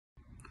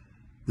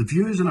The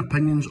views and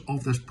opinions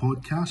of this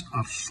podcast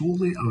are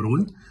solely our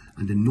own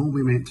and in no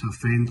way meant to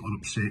offend or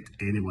upset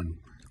anyone.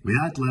 We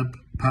ad-lib,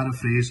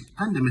 paraphrase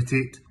and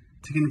imitate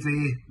to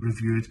convey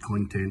reviewed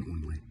content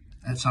only.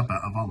 It's a bit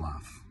of a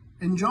laugh.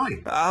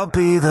 Enjoy! I'll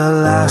be the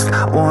last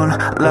one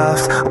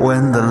left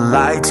when the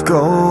lights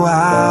go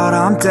out.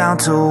 I'm down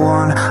to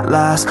one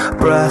last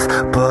breath,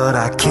 but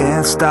I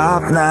can't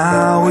stop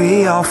now.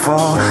 We all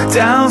fall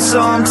down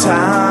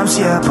sometimes,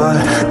 yeah,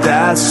 but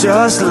that's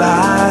just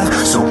life.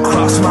 So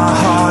cross my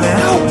heart and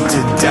hope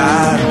to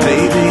die.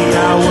 Baby,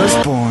 I was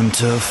born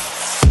to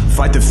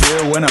fight the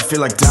fear when I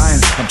feel like dying.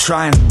 I'm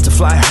trying to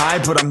fly high,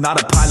 but I'm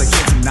not a pilot,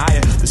 can't deny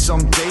it. There's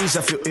some days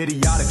I feel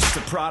idiotic, just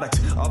a product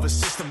of a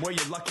system where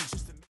you're lucky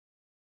just to...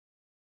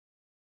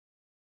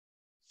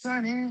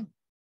 Sunny.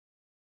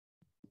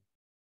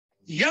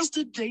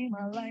 Yesterday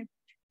my life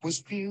was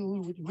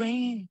filled with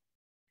rain.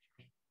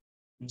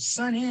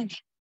 Sunny.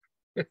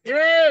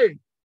 Hey!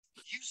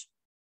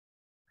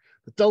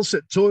 The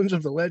dulcet tones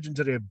of the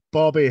legendary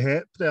Bobby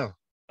Hep there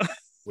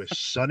with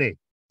Sunny,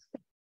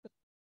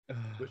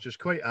 which is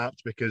quite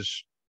apt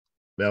because,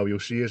 well, you'll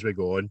see as we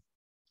go on.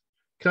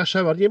 Chris,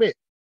 how are you, mate?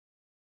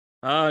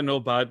 No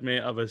bad,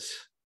 mate. I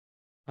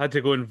had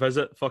to go and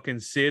visit fucking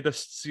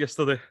sadists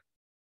yesterday.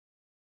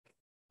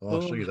 Oh,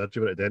 so you did.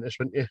 You were at the dentist,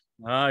 weren't you?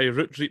 Aye,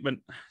 root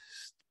treatment.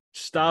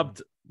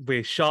 Stabbed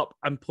with sharp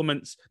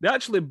implements. They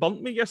actually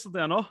burnt me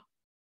yesterday, I know.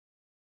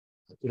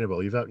 I can't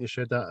believe that when you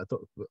said that. I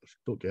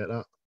don't get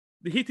that.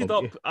 They heated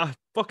up a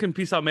fucking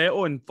piece of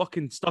metal and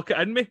fucking stuck it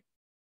in me.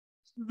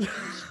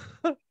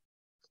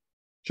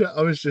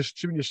 I was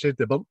just, when you said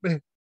they burnt me,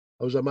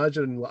 I was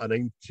imagining like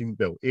a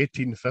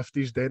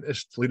 1850s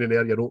dentist leaning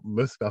there your open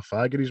mouth with a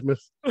fag in his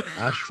mouth,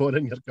 ash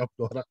falling in your cup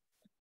and all that.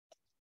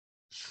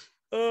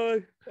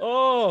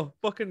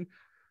 Fucking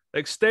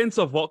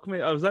extensive work,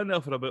 mate. I was in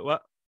there for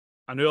about,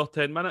 an hour,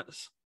 10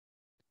 minutes.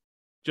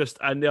 Just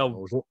in there.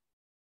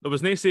 There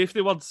was no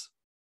safety words.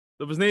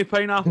 There was no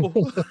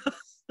pineapple.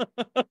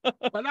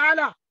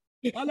 Banana!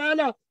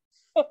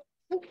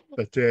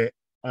 But,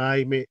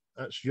 aye, mate,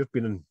 you've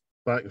been in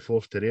back and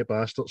forth to their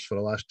bastards for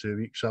the last 2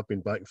 weeks. I've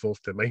been back and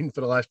forth to mine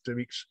for the last 2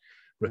 weeks,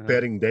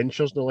 repairing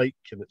dentures and the like,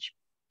 and it's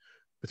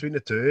between the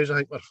two of us, I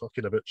think we're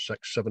fucking about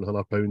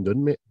 £600-700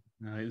 in, mate.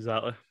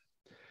 Exactly.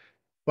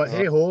 But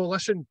hey ho,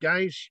 listen,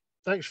 guys,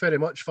 thanks very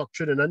much for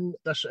tuning in.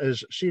 This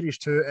is Series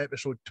 2,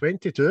 Episode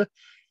 22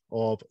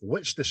 of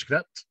What's the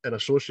Script in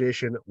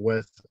association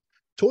with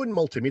Tone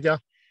Multimedia,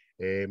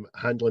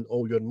 handling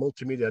all your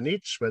multimedia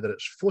needs, whether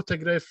it's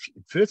whether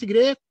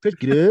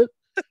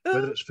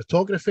it's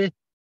photography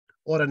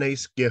or a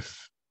nice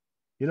GIF.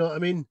 You know what I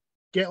mean?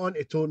 Get on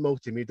to Tone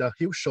Multimedia.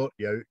 He'll sort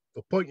you out.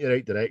 He'll point you in the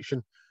right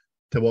direction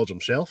towards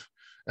himself,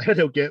 and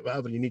he'll get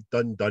whatever you need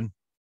done. And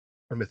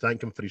we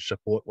thank him for his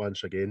support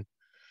once again.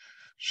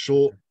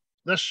 So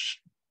this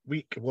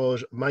week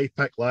was my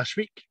pick last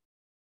week,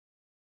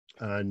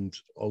 and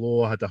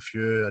although I had a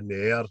few in the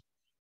air,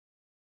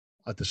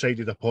 I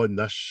decided upon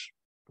this,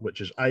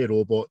 which is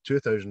iRobot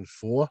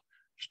 2004,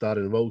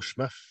 starring Will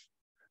Smith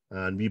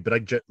and wee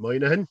Bridget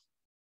Moynihan,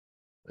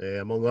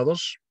 among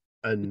others.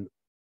 And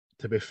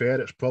to be fair,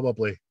 it's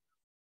probably,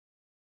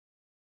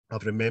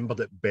 I've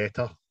remembered it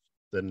better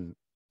than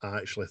I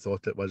actually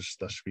thought it was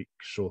this week.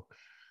 So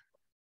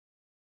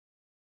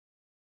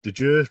did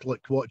you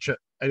watch it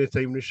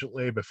anytime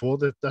recently before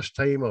this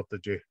time, or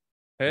did you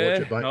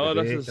watch it back in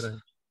the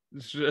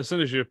day? As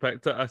soon as you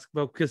picked it,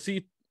 because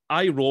see,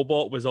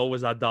 iRobot was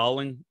always a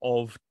darling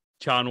of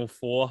Channel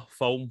 4,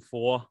 Film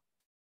 4,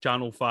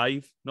 Channel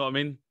 5. Know what I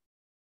mean?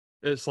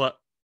 It's like,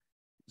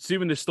 see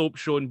when they stopped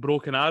showing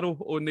Broken Arrow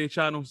on the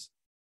channels,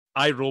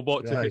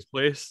 iRobot took his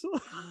place.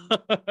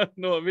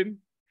 Know what I mean?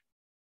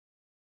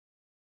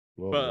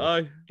 Well, but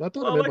I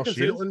don't remember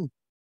seeing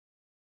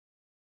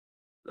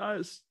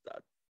it.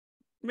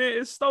 Mate,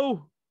 it's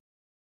still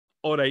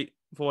all right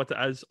for what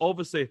it is.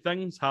 Obviously,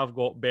 things have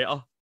got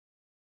better.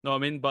 Know what I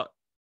mean? But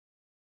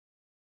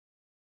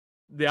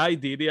the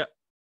idea of it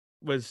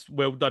was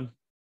well done.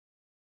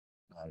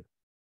 Aye.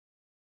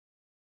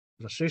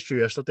 As I said to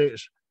you yesterday,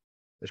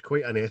 it's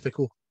quite an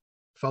ethical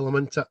film,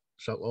 isn't it?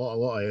 There's a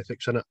lot of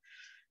ethics in it.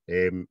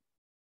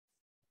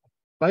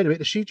 By the way,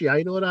 the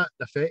CGI and all that,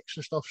 the effects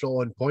and stuff's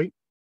all on point.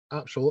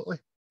 Absolutely.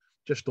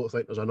 Just don't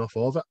think there's enough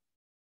of it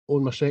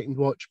on my second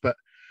watch, but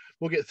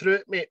we'll get through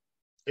it, mate.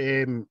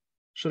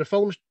 So the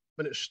film's,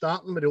 when it's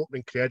starting with the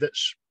opening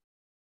credits,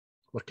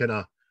 we're kind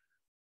of,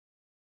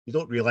 you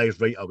don't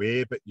realise right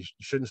away, but you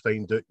soon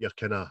find out you're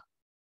kind of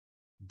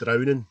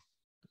drowning,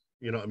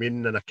 you know what I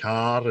mean, in a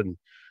car, and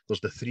there's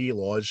the 3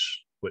 laws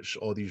which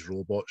all these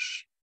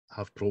robots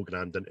have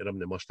programmed into them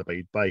they must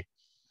abide by.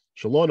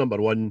 So law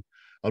number 1,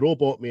 a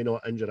robot may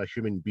not injure a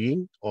human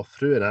being or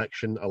through an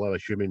action allow a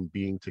human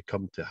being to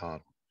come to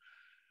harm.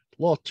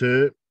 Law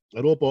 2,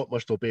 a robot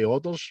must obey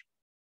orders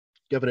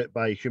given it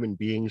by human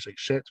beings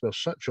except where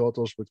such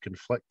orders would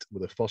conflict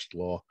with the first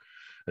law.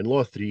 And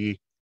law 3,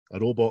 a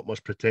robot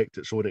must protect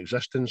its own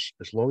existence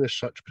as long as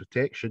such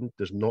protection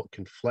does not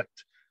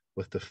conflict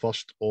with the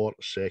first or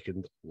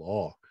second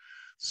law.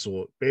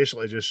 So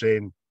basically just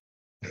saying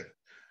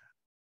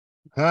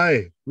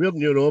Hi, we're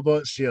new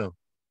robots here.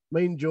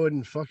 Mind your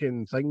own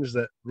fucking things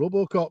that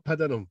Robocop had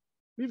in them.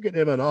 We've got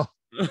them enough.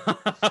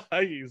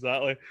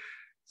 Exactly.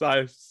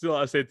 So,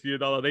 like I said to you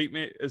the other night,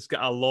 mate, it's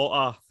got a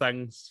lot of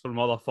things from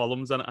other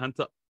films in it,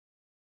 hasn't it?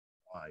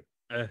 Aye,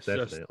 It's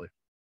definitely.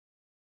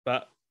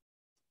 But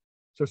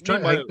so I was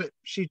trying to think, but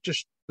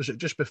was it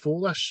just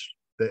before this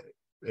that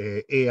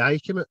AI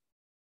came out?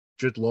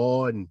 Jude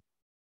Law and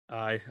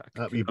aye,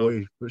 that wee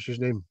boy, what's his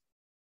name?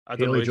 I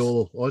don't Haley know.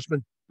 Joel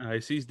Osment. Aye,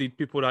 sees dead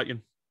people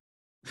acting.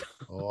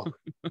 Oh,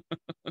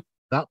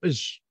 that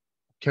was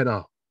kind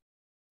of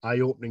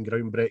eye-opening,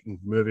 groundbreaking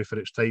movie for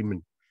its time,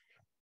 and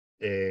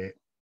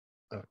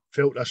I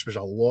felt this was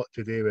a lot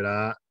to do with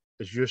that.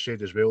 As you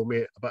said as well,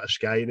 mate, a bit of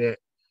Skynet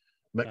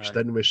mixed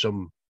in with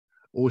some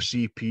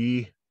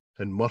OCP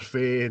and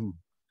Murphy and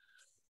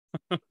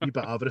a wee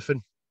bit of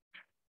everything,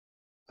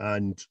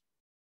 and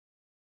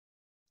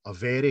a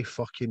very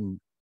fucking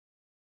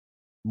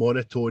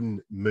monotone,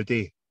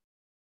 moody,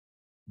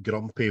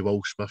 grumpy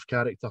Will Smith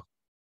character.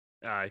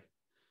 Aye.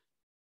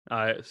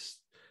 I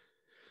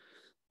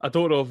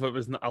don't know if it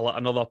was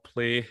another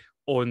play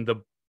on the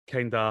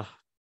kind of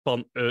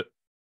burnt out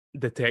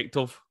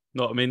detective.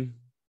 Know what I mean?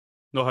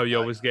 Know how you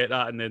always get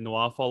that in the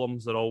noir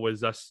films? They're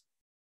always this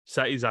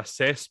city's a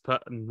cesspit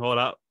and all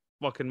that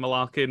fucking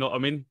malarkey. Know what I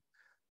mean?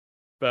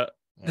 But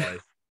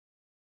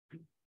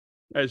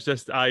it's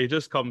just, he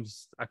just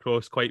comes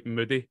across quite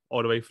moody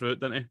all the way through it,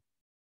 doesn't he?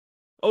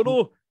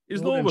 Although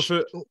he's not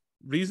without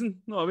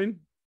reason. Know what I mean?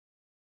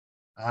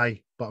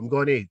 Aye, but I'm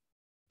going to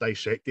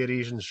dissect the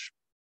reasons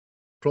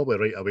probably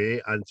right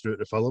away and throughout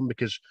the film,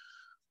 because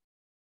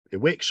he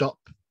wakes up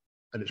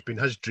and it's been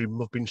his dream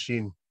we've been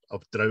seeing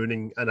of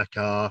drowning in a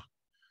car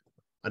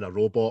and a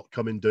robot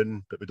coming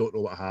down, but we don't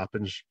know what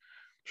happens.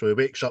 So he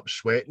wakes up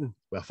sweating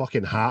with a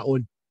fucking hat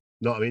on,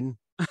 you know what I mean?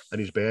 In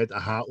his bed, a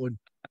hat on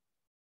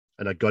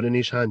and a gun in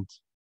his hand.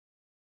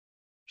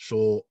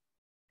 So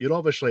you're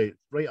obviously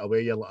right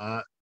away, you're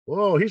like,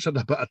 whoa, he's had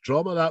a bit of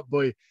trauma, that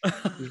boy.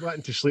 He's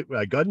wanting to sleep with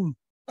a gun.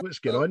 What's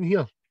going on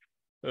here?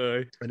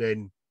 Aye. And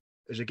then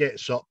as he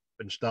gets up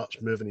and starts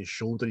moving his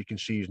shoulder, you can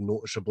see he's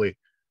noticeably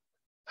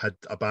had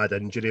a bad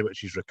injury, which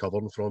he's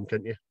recovering from,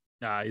 can't you?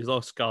 Yeah, he's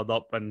all scarred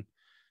up, and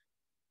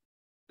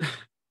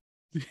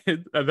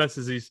and this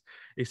is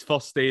his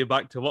first day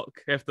back to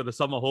work after the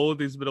summer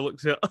holidays, but it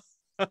looks at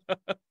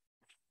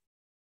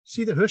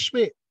See the house,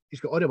 mate? He's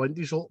got all the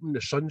windows open,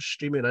 the sun's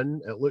streaming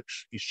in,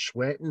 he's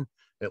sweating,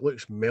 it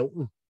looks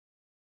melting.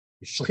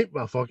 He's sleeping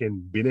with a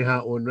fucking beanie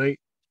hat on, right?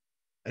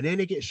 And then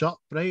he gets up,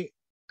 right?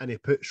 And he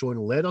puts on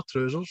leather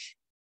trousers,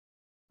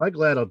 big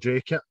leather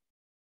jacket,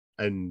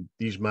 and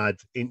these mad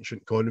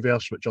ancient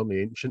Converse, which aren't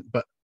ancient,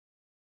 but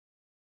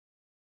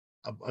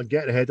I'm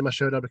getting ahead of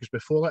myself there, because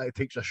before that he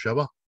takes a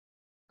shower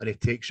and he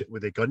takes it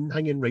with a gun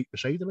hanging right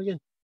beside him again.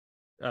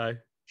 aye.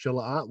 So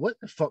like, what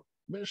the fuck?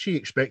 What is he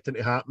expecting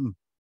to happen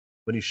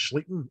when he's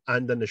sleeping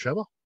and in the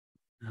shower?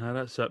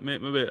 That's it,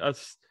 mate. Maybe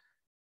that's.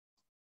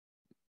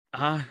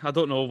 I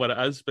don't know what it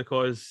is,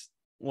 because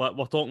we're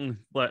talking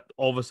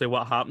obviously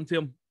what happened to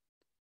him.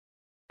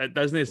 It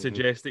doesn't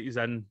suggest that he's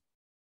in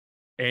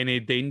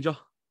any danger.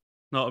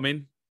 Know what I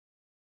mean?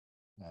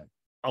 Right.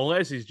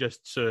 Unless he's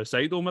just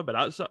suicidal, maybe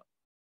that's it.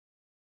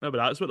 Maybe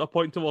that's what they're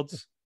pointing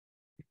towards.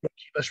 Keep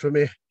this for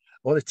me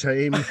all the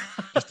time,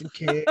 just in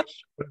case.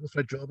 Whatever for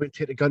a job, and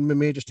take the gun with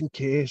me just in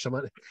case.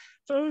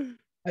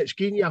 It's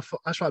giving you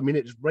that's what I mean.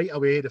 It's right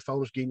away. The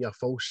film's giving you a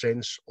false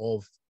sense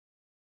of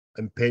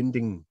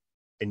impending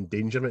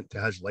endangerment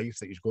to his life,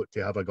 that he's got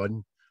to have a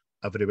gun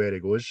everywhere he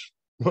goes.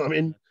 You know what I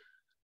mean?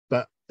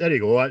 But there you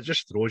go. It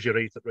just throws you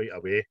right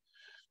away.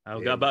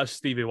 I'll get a bit of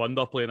Stevie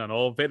Wonder playing and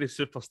all. Very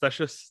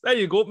superstitious. There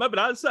you go. Maybe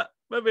that's it.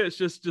 Maybe it's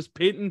just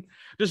painting,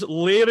 just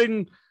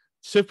layering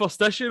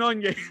superstition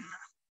on you.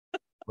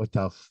 What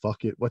a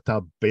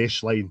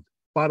bass line.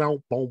 But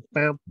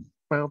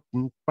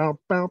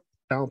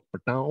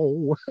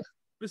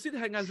see, the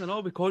thing is, and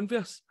all with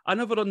Converse, I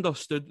never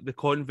understood the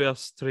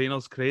Converse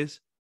trainers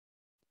craze.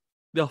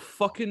 They're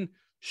fucking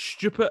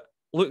stupid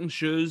looking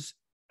shoes,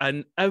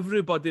 and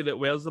everybody that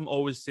wears them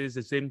always says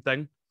the same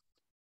thing.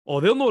 Oh,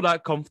 they're not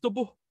that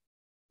comfortable.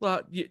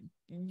 Like,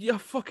 you're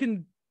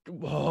fucking...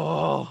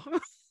 Oh.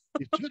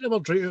 You took them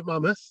right out my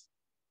mouth.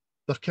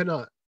 They're kind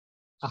of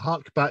a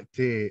hark back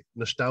to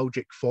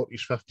nostalgic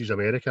 40s, 50s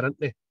America, aren't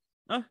they?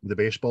 Huh? The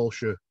baseball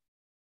shoe.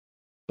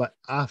 But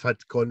I've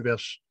had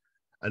Converse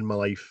in my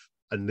life,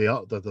 and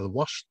they're the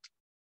worst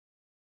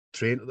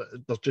train.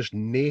 There's just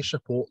no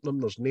supporting them.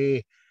 There's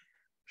no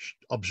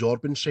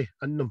absorbency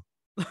in them.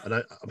 And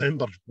I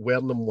remember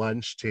wearing them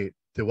once to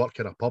work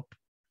in a pub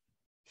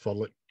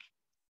for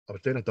I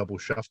was doing a double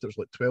shift. It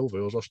was 12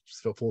 hours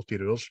or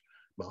 14 hours.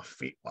 My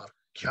feet were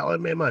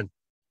killing me, man.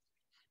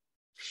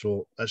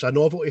 So it's a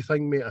novelty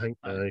thing, mate, I think.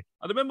 I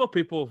remember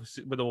people,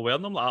 when they were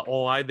wearing them, like,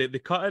 oh, aye, they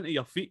cut into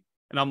your feet.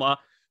 And I'm like,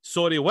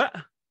 sorry, what?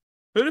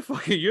 Who the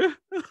fuck are you?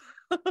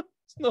 You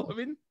know what I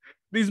mean?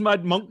 These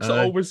mad monks that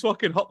always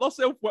fucking hurt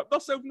themselves, whip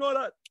themselves and all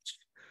that.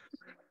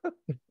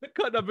 They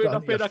couldn't have been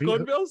a pair of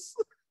Converse.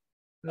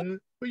 What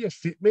are your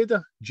feet made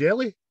of?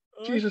 Jelly?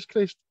 Jesus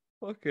Christ.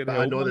 Fucking But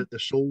hell, I know man. that the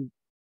soul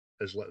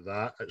is like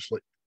that. It's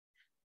like,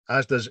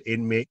 as does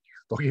in make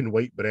fucking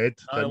white bread.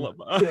 I Thin. love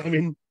You know what I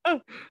mean?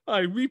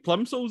 Aye, wee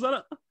plimsolls in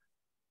it.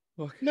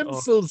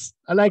 Plimsolls.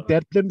 I like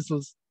that,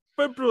 plimsolls.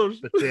 Fibrers.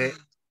 But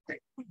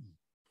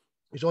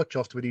he's all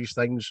chuffed with these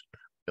things.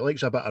 He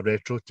likes a bit of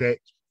retro tech,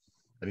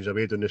 and he's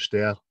away down the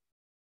stair.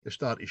 They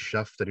start his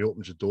shift, and he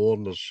opens the door,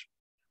 and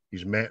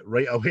he's met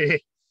right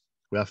away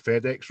with a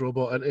FedEx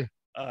robot, isn't he?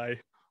 Aye.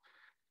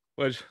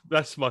 Which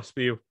this must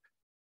be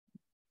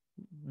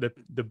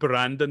the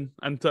branding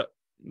into it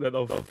that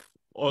of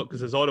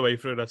because it's all the way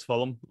through this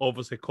film.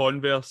 Obviously,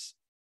 Converse,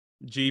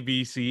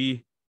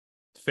 GBC,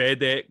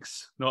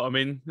 FedEx. Know what I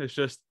mean? It's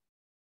just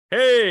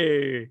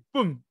hey,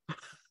 boom.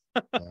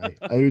 Aye.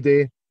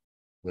 Audi.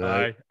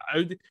 Right. Aye,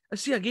 Audi. I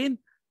see again.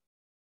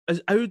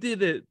 Is Audi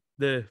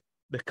the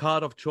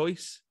car of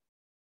choice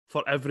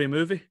for every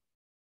movie?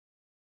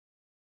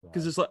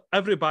 Because it's like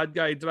every bad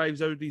guy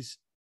drives Audis,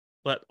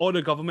 like all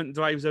the government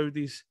drives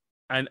Audis,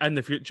 and in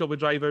the future we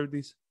drive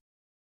Audis.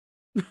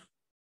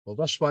 Well,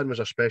 this one was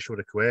a special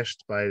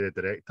request by the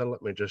director.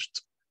 Let me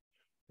just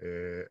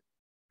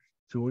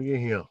show you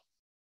here,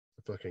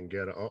 if I can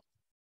get it up.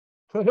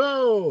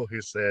 Hello,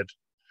 he said.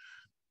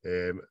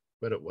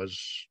 Where it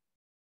was,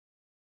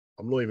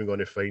 I'm not even going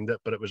to find it,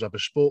 but it was a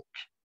bespoke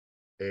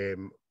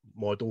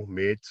model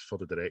made for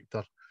the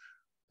director.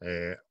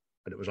 And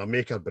it was a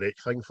make or break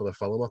thing for the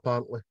film,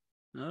 apparently.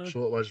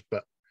 So it was,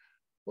 but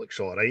looks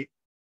all right.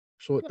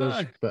 So it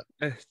does. But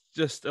It's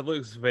just, it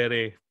looks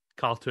very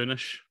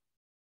cartoonish.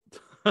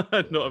 Know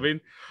what I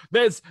mean?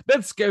 Let's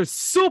go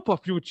super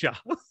future.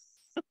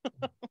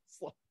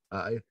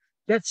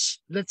 let's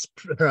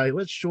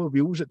show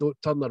wheels that don't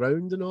turn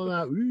around and all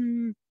that.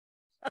 Ooh,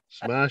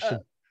 smashing.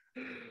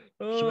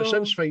 So we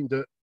since find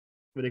out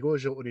when he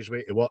goes out on his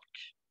way to work,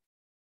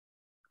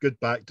 good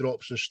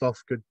backdrops and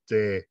stuff, good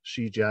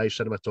CGI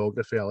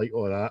cinematography. I like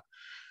all that.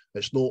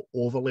 It's not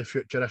overly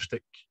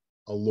futuristic,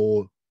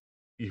 although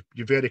you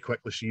very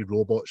quickly see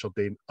robots are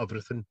doing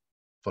everything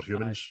for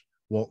humans.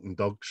 Walking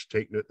dogs,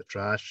 taking out the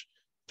trash,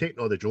 taking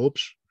all the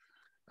jobs,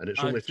 and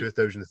it's only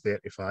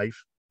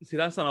 2035. See,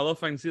 that's another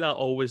thing. See, that I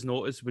always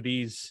notice with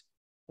these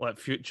like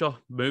future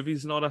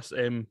movies and all this.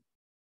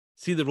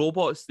 See, the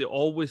robots, they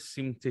always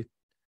seem to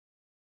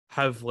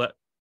have like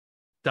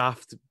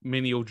daft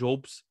menial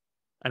jobs,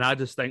 and I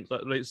just think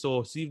that right.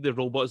 So, see, if the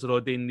robots are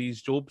all doing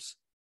these jobs,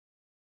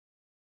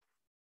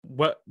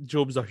 what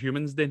jobs are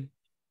humans doing?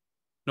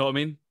 Know what I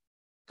mean?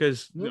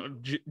 Because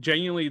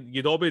genuinely,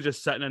 you'd all be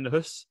just sitting in the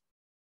house.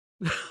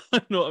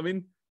 Know what I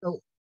mean?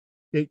 Well,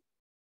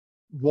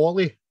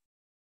 Wall-E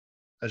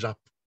is a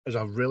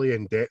really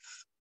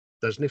in-depth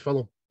Disney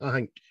film, I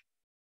think.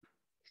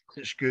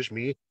 Excuse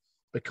me,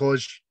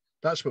 because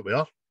that's what we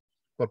are.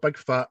 We're big,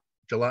 fat,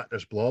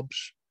 gelatinous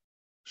blobs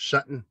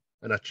sitting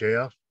in a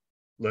chair,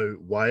 now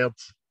wired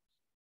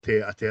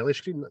to a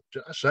telescreen.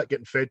 That's it,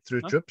 getting fed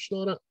through tubes and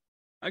all that.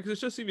 Because it's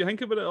just, if you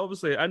think about it,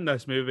 obviously, in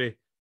this movie,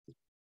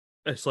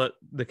 it's like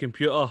the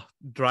computer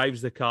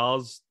drives the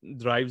cars,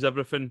 drives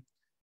everything.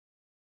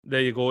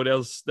 There you go.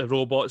 There's the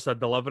robots are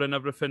delivering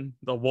everything.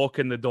 They're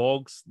walking the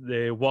dogs.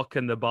 They work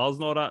in the bars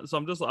and all that. So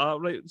I'm just like,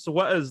 right. So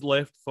what is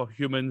left for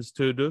humans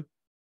to do?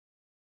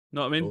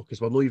 Know what I mean? Because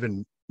we're not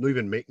even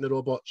making the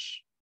robots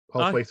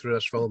halfway through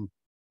this film.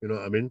 You know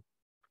what I mean?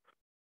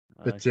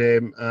 But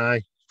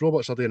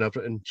robots are doing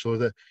everything.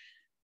 So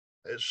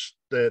it's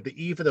the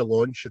eve of the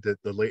launch of the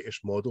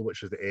latest model,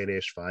 which is the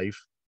NS5.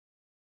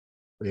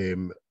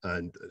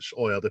 And it's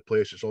all over the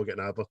place. It's all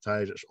getting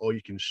advertised. It's all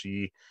you can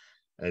see.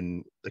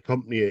 And the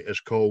company is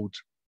called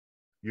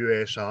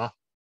USR,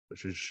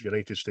 which is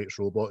United States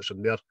Robots,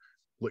 and they're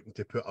looking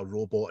to put a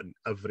robot in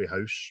every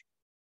house.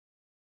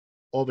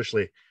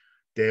 Obviously,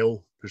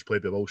 Dell, who's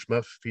played by Will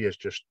Smith, he is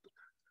just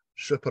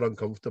super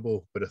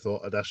uncomfortable with the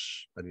thought of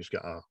this, and he's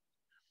got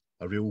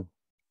a real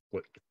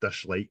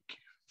dislike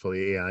for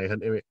the AI,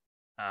 hasn't he, mate?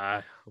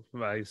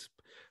 He's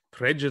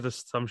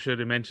prejudiced. I'm sure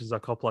he mentions a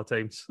couple of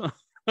times.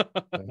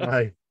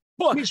 Aye.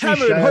 But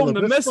hammering home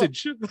the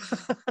message.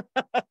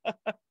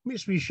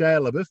 Makes me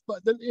Shia LaBeouf,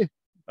 but didn't he?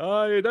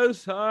 He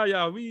does.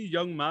 Yeah, a wee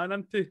young man,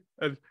 isn't he?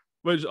 And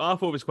which I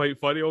thought was quite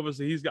funny.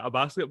 Obviously, he's got a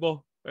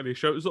basketball and he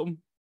shouts at him.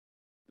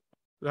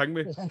 Hang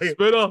me,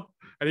 Spooner,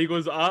 and he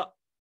goes and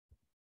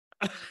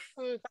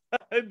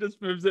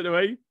just moves it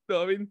away. You know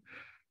what I mean?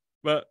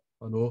 But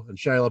I know, and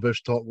Shia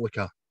LaBeouf's talking like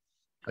a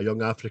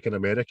young African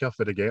American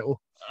for the ghetto.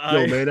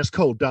 Yo, man, it's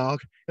cold,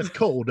 dog. It's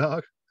cold,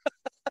 dog.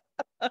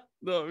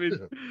 Know what I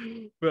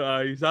mean?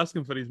 But he's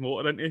asking for his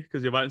motor, isn't he?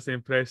 Because he wants to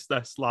impress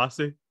this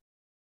lassie.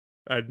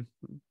 And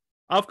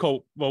I've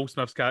called Will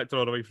Smith's character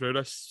all the way through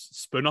this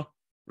Spooner,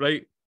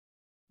 right?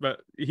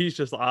 But he's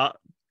just like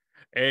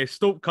that.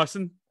 Stop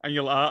cussing, and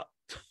you're like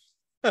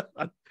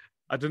that.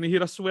 I didn't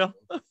hear a swear.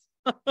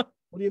 What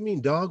do you mean,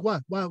 dog?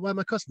 Why am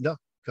I cussing, dog?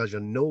 Because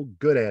you're no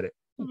good at it.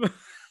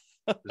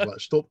 It's like,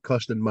 stop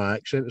cussing in my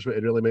accent, is what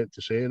he really meant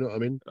to say, you know what I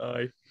mean?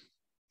 Aye.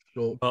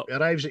 So he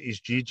arrives at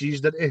his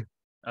GG's, didn't he?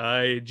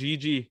 Aye,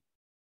 GG.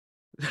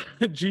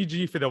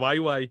 GG for the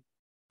YY.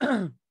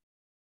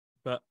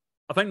 But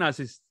I think that's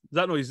his.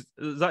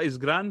 Is that his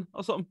gran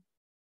or something?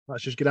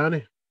 That's his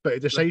granny. But he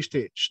decides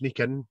to sneak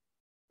in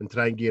and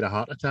try and get a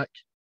heart attack.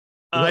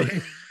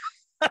 Aye.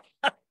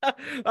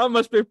 That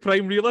must be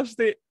prime real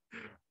estate.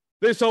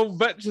 This old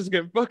bitch has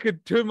got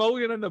fucking 2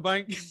 million in the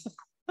bank.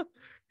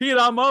 Here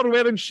I'm all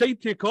wearing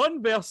shitey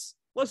Converse.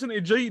 Listen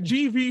to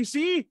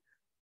GVC.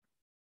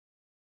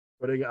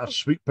 Gonna get a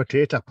sweet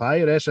potato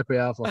pie recipe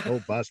off a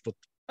old bastard.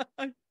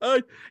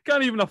 I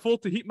can't even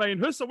afford to heat my own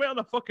house. I'm wearing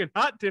a fucking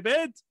hat to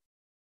bed.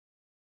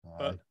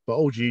 But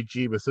old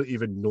GG, without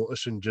even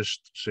noticing,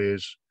 just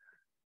says,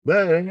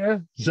 well, yeah,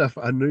 as if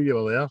I knew you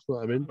were there. You know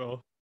what I mean?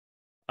 Oh,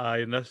 aye,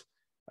 and this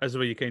is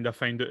where you kind of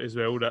find out as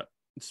well that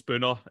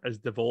Spooner is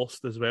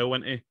divorced as well,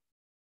 isn't he?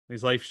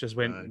 His life just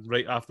went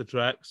right off the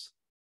tracks.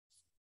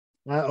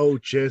 That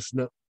old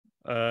chestnut.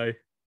 Aye.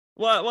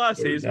 What I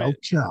say is,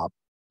 mate, chap.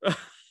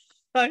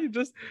 I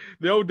just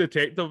the old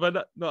detective in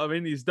it. Know what I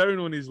mean? He's down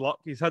on his luck.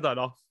 He's had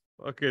enough.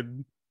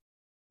 Fucking,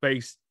 but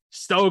he's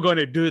still going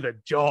to do the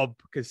job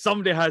because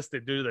somebody has to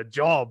do the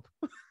job.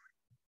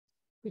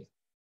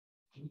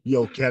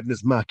 Yo, Kevin,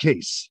 is my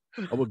case.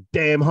 I worked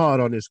damn hard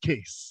on this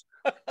case.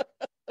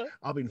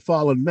 I've been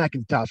following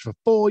Macintosh for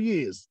 4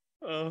 years.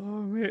 Oh,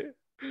 mate.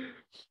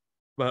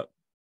 But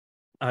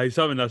he's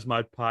having this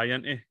mad pie,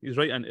 isn't he? He's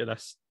right into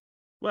this.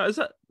 What is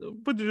it?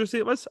 What did you say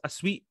it was? A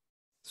sweet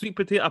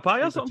potato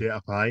pie or something?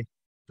 Potato pie.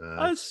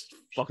 That's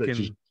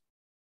fucking...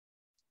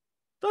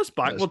 That's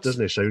backwards. That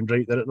doesn't sound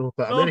right, does it? No?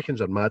 But No.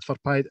 Americans are mad for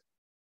pie.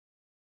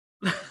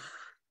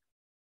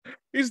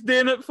 He's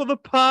doing it for the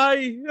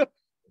pie.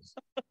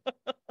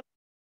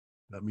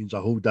 That means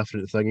a whole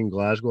different thing in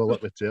Glasgow,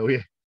 let me tell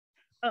you.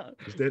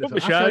 He's doing it Don't for...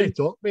 be I shy. can't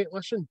talk, mate.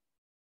 Listen,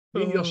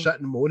 me and you're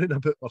sitting moaning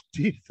about our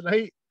teeth,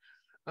 right?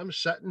 I'm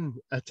sitting,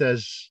 it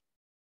is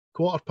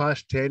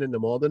 10:15 in the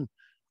morning.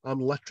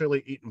 I'm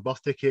literally eating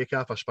birthday cake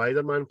off a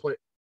Spider-Man plate.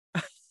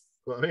 You know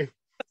what I mean?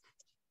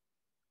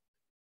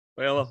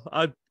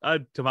 Well,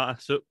 I'd tomato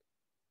soup.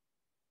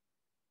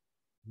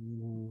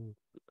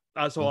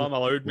 That's all I'm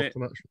allowed, mate.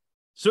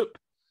 Soup.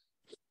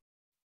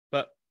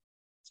 But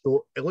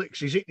So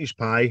he's eating his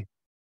pie.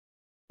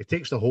 He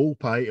takes the whole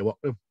pie to work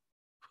with him.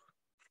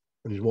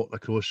 And he's walking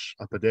across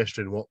a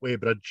pedestrian walkway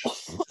bridge,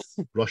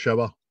 rush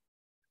hour,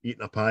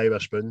 eating a pie with a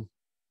spoon.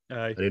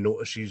 aye. And he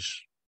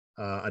notices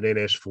an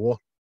NS4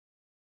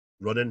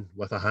 running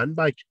with a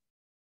handbag.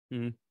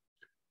 Mm.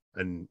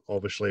 And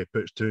obviously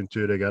puts 2 and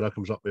 2 together,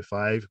 comes up with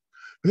 5.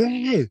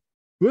 Hey,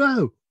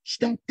 whoa,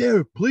 stop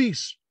there,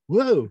 please.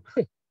 Whoa.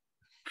 Aye.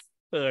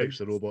 Thinks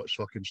the robot's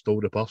fucking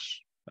stole the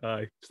purse.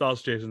 Aye.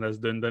 Starts chasing this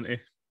down, doesn't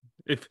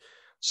he?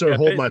 Sir, Yeah,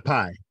 hold my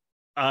pie.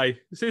 Aye.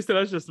 He says to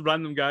this just a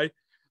random guy,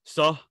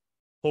 sir,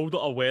 hold it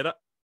or wear it.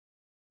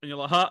 And you're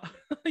like, ha,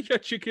 you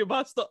cheeky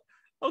bastard.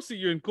 I'll see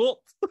you in court.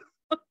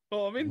 Know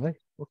what I mean? Aye,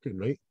 fucking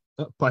right.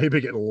 That pie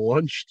be getting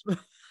launched.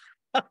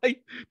 Aye.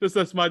 There's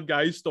this mad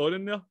guy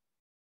storing there.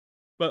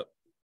 But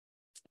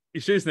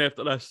he's chasing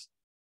after this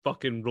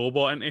fucking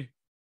robot, isn't he?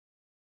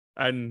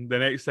 And the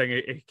next thing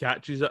he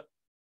catches it.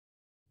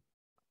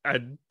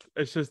 And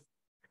it's just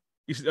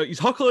he's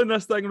huckling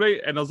this thing,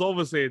 right? And there's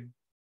obviously,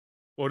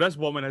 well, this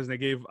woman hasn't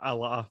gave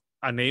a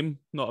name,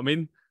 know what I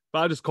mean? But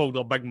I just called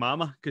her Big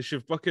Mama because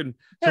she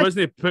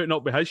wasn't putting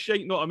up with his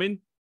shit, know what I mean?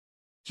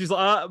 She's like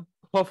that,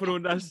 puffing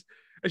on this.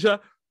 And she's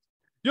like,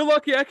 you're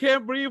lucky I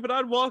can't breathe, and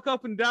I'd walk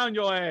up and down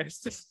your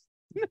ass.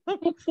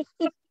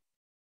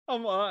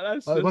 I'm like,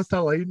 that's just... What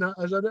a line that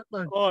is, isn't it,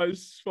 man? Oh,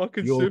 it's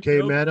fucking You super.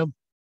 okay, madam?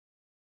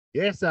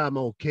 Yes, I'm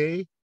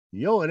okay.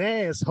 You're an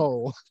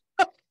asshole.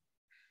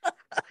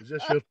 Is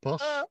this your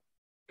purse? Of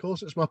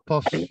course it's my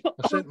purse.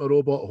 I sent my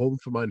robot home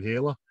for my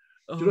inhaler.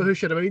 Do you know who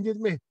she reminded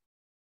me?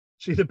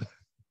 See the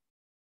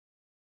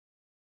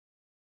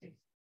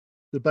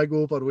big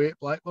overweight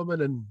black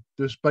woman in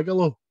Deuce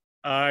Bigelow.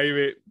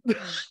 Aye,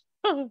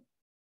 mate.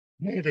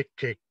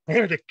 Medicaid.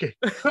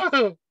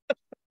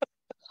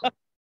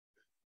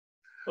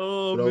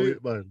 Oh,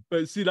 Brilliant, mate. man.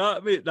 But see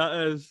that, mate,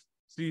 that is,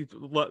 see,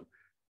 look,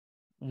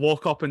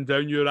 walk up and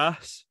down your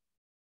ass.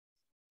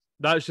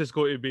 That's just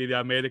going to be the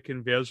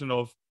American version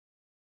of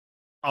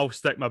I'll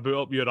stick my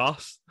boot up your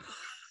ass.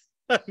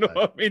 You know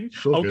what I mean?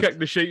 So I'll good. kick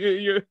the shit out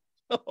of you.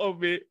 Oh,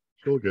 mate.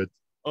 So good.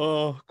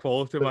 Oh,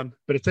 quality, man.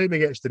 By the time he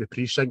gets to the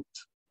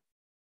precinct,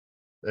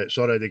 it's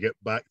already get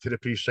back to the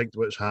precinct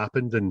what's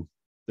happened, and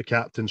the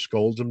captain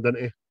scolds him,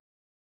 didn't he?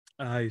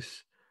 Aye.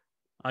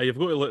 You've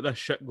got to let this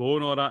shit go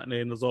and all that, and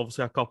then there's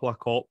obviously a couple of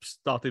cops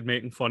started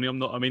making fun of him,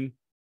 know what I mean?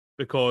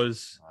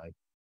 Because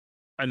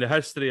in the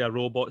history of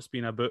robots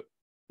being about,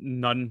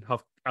 none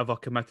have ever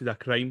committed a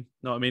crime,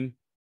 know what I mean?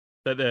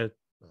 That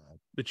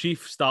the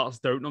chief starts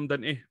doubting him,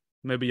 didn't he?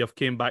 Maybe you've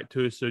came back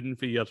too soon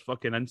for your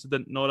fucking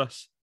incident,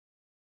 Norris.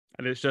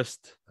 And it's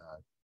just,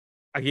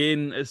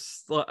 again,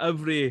 it's like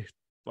every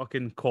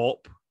fucking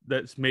cop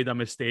that's made a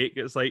mistake.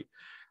 It's like,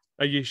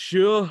 are you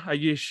sure? Are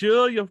you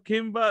sure you've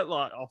came back?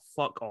 Like, oh,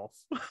 fuck off.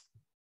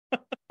 I'm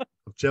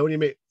telling you,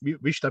 mate,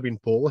 we should have been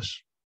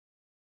police.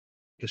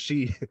 Because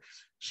see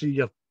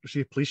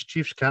police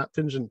chiefs,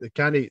 captains, and they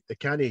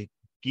can't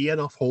give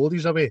enough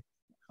holidays away.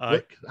 Aye.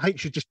 Look, I think you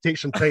should just take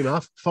some time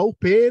off. Full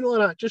pay and all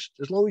that, just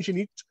as long as you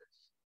need.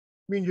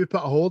 Me and you put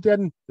a holiday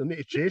in, you need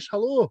to chase.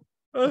 Hello.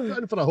 I put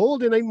in for a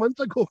holiday 9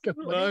 months ago.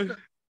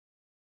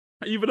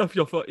 Even if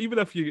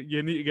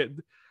you need to get,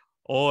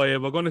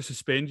 we're going to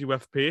suspend you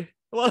with pay.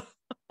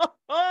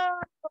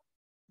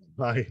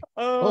 Aye.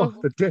 Oh,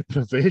 the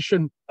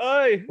deprivation.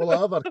 Aye. Will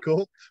I ever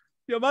cope?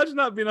 You imagine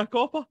that being a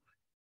copper?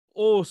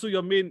 Oh, so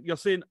you're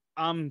saying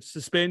I'm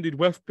suspended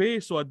with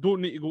pay, so I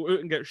don't need to go out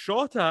and get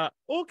shot at.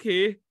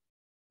 Okay.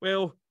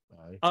 Well,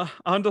 I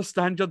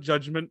understand your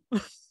judgment.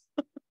 I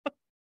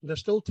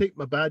still take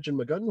my badge and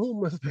my gun home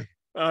with me.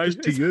 Aye.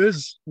 Just to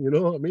use, you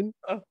know what I mean?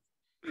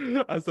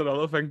 That's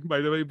another thing,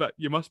 by the way, but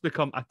you must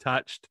become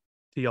attached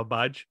to your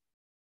badge.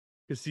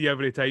 You see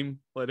every time,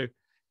 like,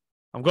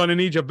 I'm going to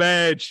need your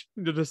badge.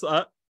 And you're just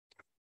like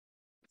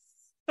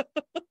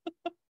that.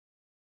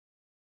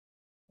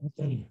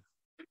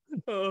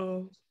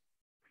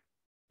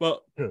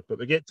 But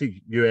we get to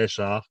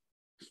USR,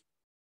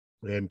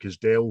 because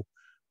Dell,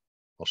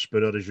 or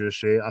Spooner, as you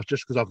say,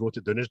 just because I've wrote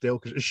it down as Dell,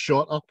 because it's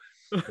shorter,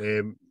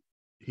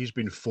 he's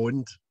been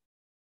phoned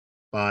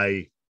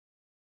by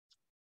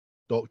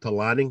Dr.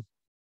 Lanning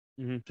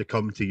to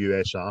come to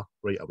USR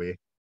right away.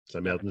 It's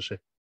an emergency.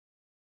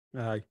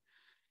 Aye.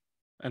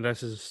 And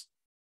this is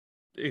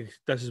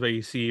where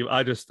you see,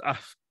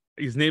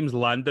 his name's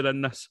landed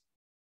in this,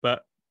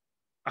 but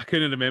I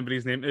couldn't remember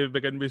his name to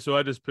begin with, so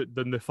I just put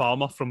down the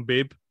farmer from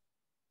Babe.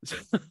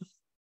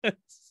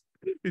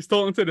 He's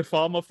talking to the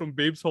farmer from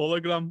Babe's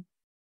hologram.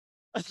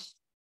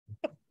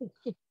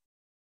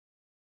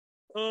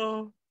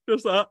 Oh,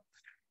 just that.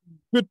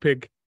 Good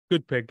pig. I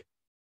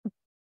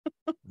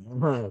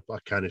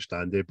can't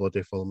stand the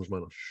bloody films,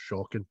 man. It's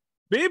shocking.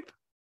 Babe?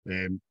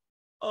 Come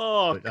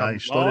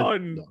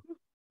on.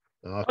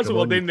 That's what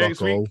we're doing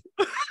next week.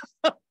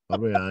 Are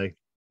we? Aye.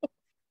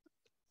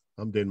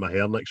 I'm doing my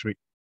hair next week.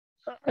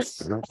 I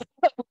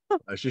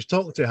was just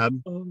talking to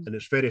him, and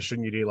it's very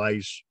soon you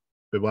realise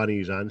with one of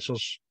his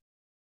answers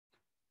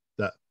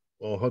that,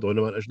 hold on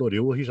a minute, it's not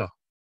real. He's a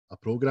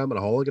program or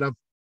a hologram.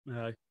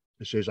 Aye.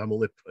 He says, I'm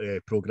only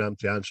programmed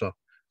to answer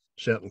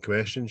certain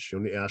questions.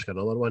 You'll need to ask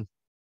another one.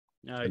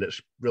 Aye. And it's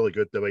really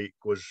good the way it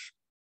goes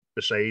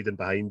beside and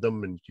behind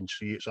them, and you can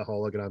see it's a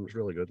hologram. It's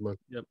really good, man.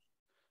 Yep.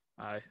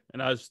 Aye.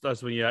 And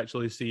that's when you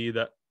actually see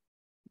that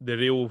the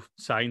real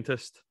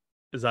scientist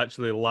is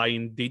actually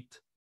lying dead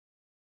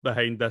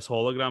behind this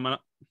hologram in it.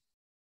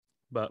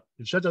 But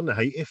considering the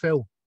height he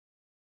fell.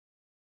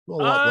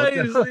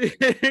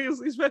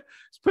 He's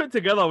put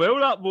together well,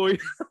 that boy.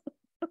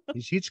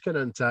 His head's kind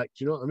of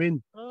intact, you know what I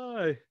mean?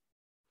 Aye.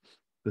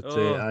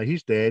 But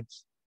he's dead.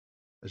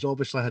 He's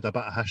obviously had a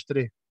bit of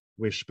history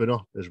with Spooner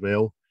as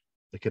well.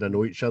 They kind of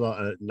know each other,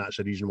 and that's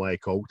the reason why I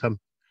called him.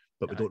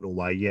 But we don't know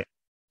why yet.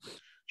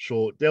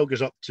 So Dale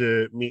goes up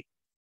to meet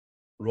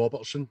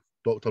Robertson,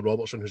 Dr.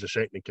 Robertson, who's the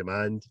second in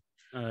command.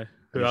 Aye.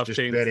 Who I've just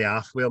very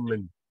off with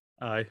him.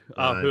 And,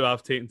 who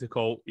I've taken to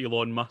call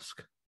Elon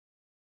Musk.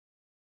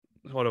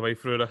 All the way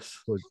through this.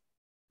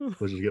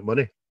 Because he's get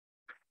money.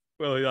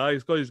 Well, yeah,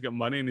 he's got to get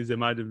money and he's a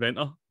mad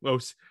inventor. Well,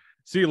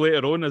 see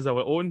later on as I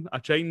went on, I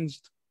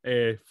changed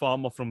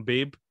Farmer from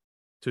Babe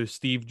to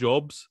Steve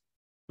Jobs.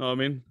 You know what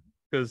I mean?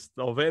 Because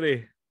they're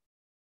very...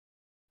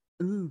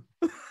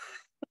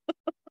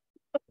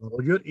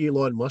 Well, your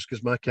Elon Musk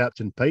is my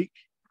Captain Pike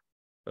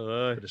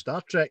for the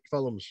Star Trek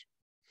films.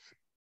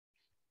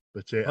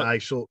 But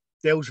so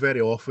Dale's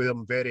very off with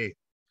him, very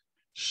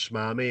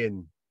smammy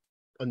and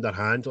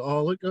underhand.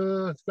 Oh,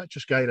 look,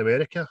 richest guy in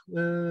America.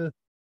 And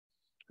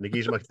he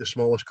gives him the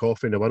smallest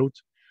coffee in the world.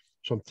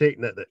 So I'm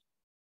taking it that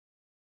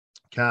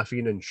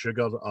caffeine and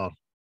sugar are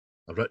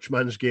a rich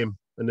man's game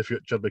in the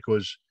future,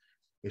 because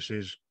he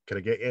says, can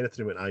I get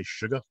anything with ice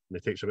sugar? And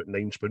he takes about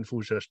 9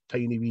 spoonfuls of this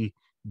tiny wee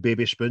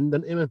baby spoon,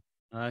 didn't he, man?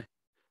 Aye.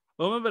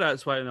 Well, maybe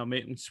that's why they're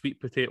making sweet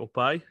potato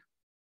pie.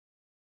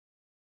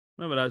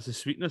 Maybe that's the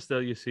sweetness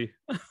there, you see.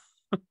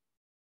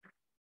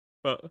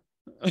 But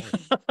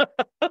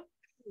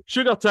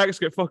sugar tax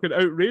get fucking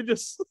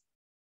outrageous.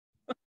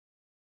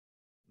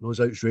 Knows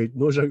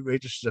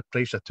outrageous is the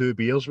price of 2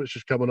 beers, which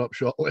is coming up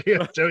shortly.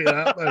 I'll tell you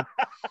that,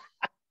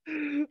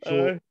 man.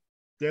 So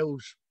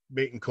Dale's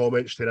making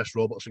comments to this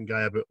Robertson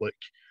guy about, like,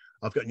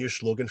 I've got a new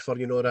slogan for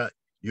you, know that?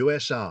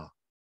 USR,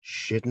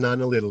 shitting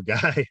on a little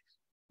guy.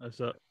 That's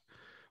it.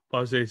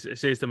 Plus, it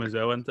says to him as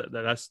well, isn't it,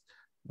 that that's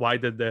why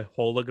did the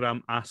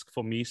hologram ask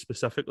for me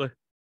specifically?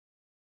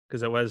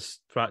 Because it was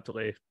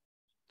practically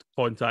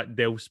contact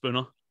Dale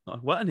Spooner.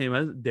 What a name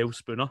is it? Dale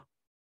Spooner.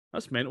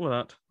 That's mental,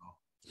 that.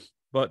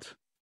 But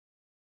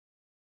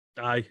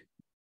aye,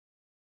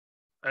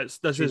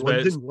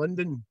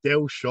 London.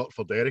 Dale's short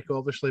for Derek,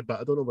 obviously, but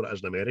I don't know what it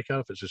is in America,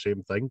 if it's the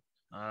same thing.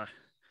 Aye,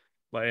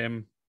 but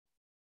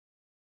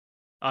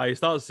he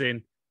starts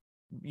saying,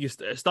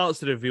 it starts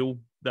to reveal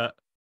that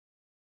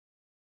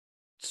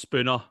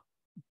Spooner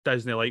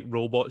doesn't like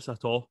robots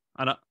at all,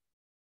 and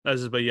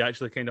this is where you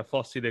actually kind of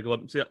first see the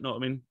glimpse of it. Know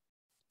what I mean?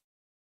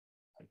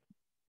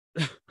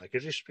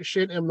 Because he's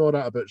saying to him all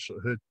that about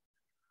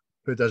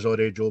who does all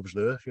their jobs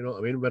now. You know what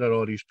I mean? Where are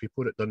all these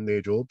people that done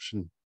their jobs?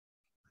 And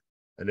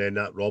And then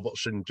that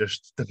Robertson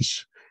just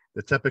does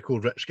the typical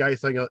rich guy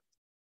thing.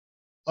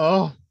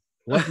 Oh,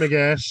 let me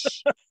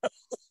guess.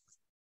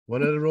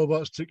 One of the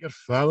robots took your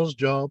father's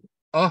job.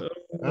 Oh,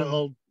 that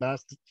old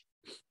bastard.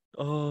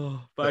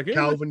 Oh, but But again,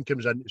 Calvin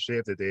comes in to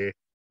save the day,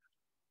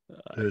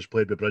 who's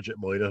played by Bridget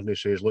Moyner, and he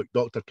says, look,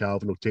 Dr.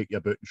 Calvin will take you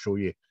about and show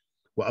you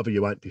whatever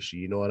you want to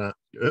see and all that.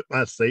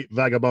 That's right,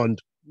 vagabond.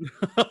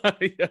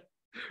 yeah.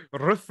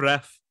 Riff. You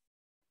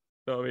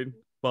know what I mean?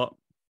 But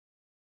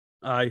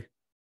aye,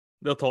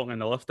 they're talking in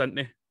the lift, aren't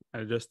they?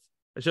 And it's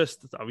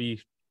just a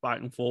wee back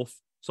and forth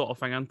sort of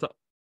thing, isn't it?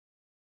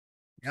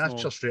 He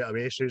asks her straight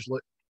away, says,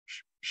 look,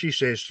 she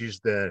says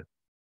she's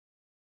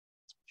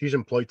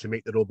employed to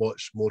make the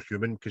robots more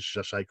human because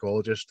she's a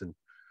psychologist. And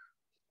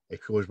he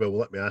goes, well,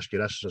 let me ask you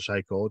this as a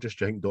psychologist.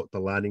 Do you think Dr.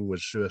 Lanning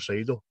was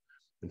suicidal?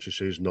 And she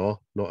says, no,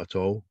 not at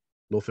all.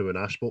 Nothing when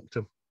I spoke to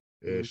him.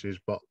 He says,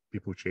 but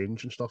people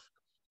change and stuff.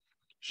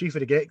 See, for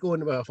the get-go,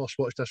 when I first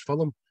watched this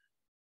film,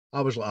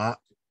 I was like,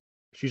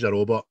 she's a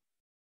robot.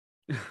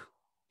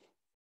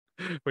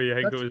 But you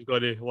think it was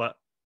going to, what?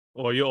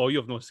 You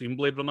have not seen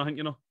Blade Runner, I think,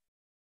 you know?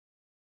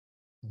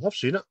 I've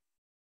seen it.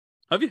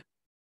 Have you?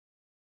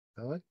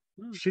 Aye.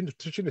 Seen the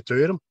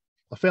two of them.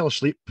 I fell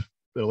asleep with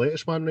the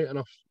latest one, right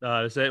enough.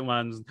 The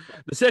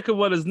second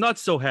one is not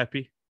so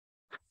happy.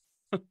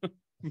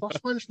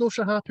 First one's not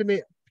so happy,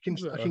 mate.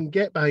 I can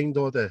get behind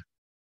all the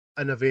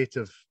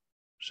innovative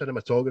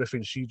cinematography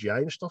and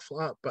CGI and stuff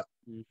like that, but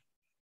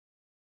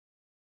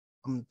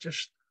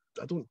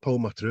I don't pull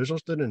my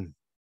trousers down and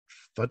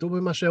fiddle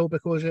with myself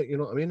because of it, you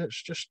know what I mean?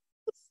 It's just,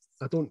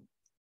 I don't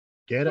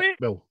get it.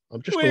 Well,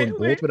 I'm just on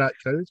board with that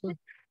crowd, man.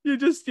 You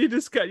just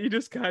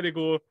kind of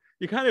go,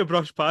 you kind of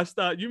brush past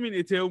that. You mean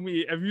to tell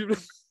me if you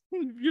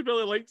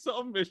really like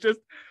something, it's just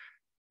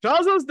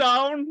trousers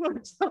down.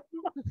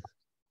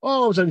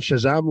 Oh, I was in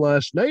Shazam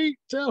last night.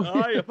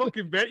 I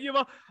fucking bet you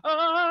were.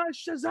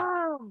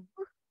 Shazam!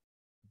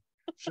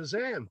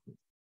 Shazam!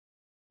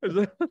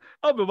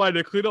 I'll be why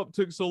the cleanup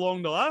took so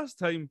long the last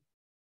time.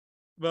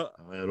 But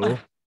I don't know.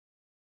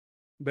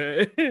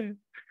 But there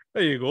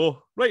you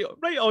go. Right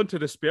onto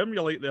the sperm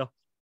you like there.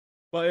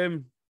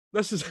 But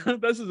this is the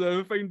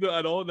other thing that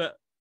I know, that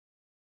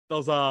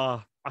there's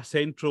a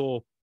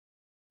central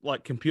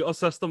like computer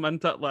system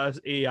into it, like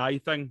this AI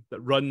thing that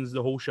runs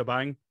the whole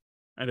shebang,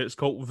 and it's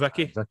called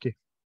Vicky. Vicky.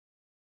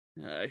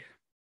 Aye.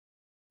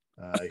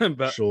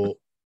 But, so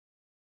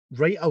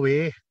right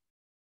away,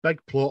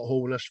 big plot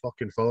hole in this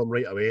fucking film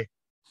right away.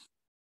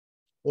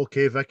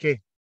 Okay,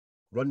 Vicky,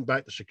 run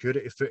back the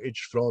security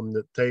footage from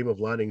the time of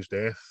Lanning's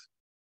death.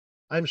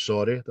 I'm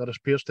sorry, there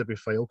appears to be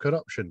file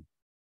corruption.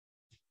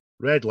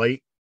 Red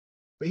light.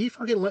 But he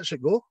fucking lets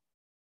it go.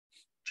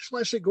 Just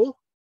lets it go.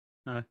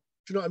 Aye.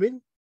 Do you know what I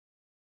mean?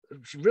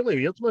 It's really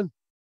weird, man.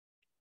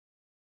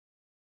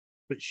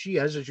 But she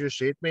is, as you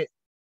said, mate,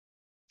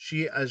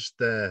 she is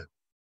the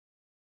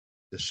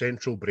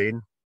central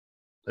brain,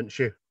 isn't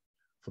she?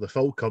 For the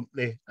full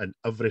company and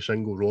every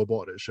single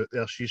robot that's out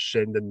there, she's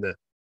sending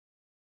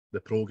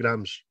the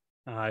programs.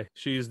 Aye,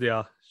 she's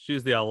the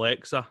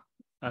Alexa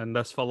in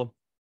this film.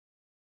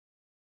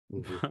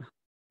 Mm-hmm.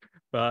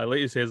 But like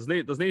you said,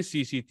 there's no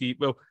CCTV.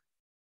 Well,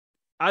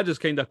 I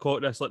just kind of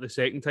caught this like the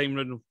second time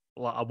round,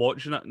 like I'm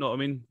watching it. You know what I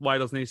mean? Why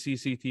there's no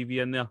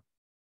CCTV in there?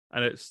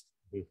 And it's,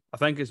 I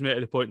think it's made to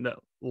the point that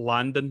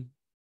Landon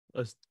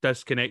has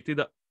disconnected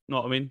it. You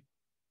know what I mean?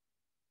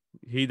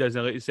 He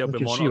doesn't let himself be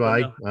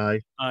monitored.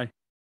 Aye.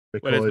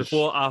 Because... Whereas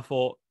before, I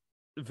thought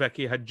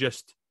Vicky had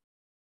just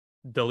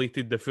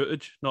deleted the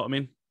footage. You know what I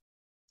mean?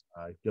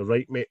 Aye, you're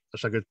right, mate.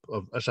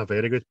 That's a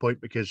very good point,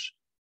 because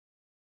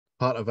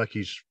part of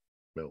Vicky's,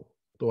 well,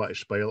 don't want to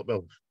spoil it.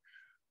 Well,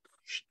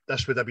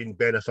 this would have been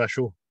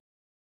beneficial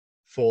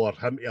for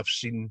him to have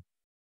seen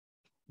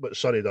what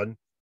Sonny done.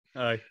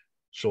 Aye.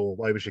 So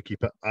why would you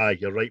keep it? Aye,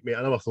 you're right, mate.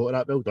 I never thought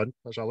of that. Well done.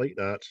 I like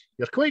that.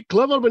 You're quite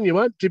clever when you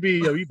want to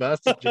be a wee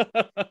bastard.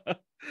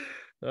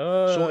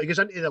 So he goes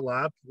into the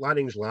lab,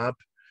 Lanning's lab,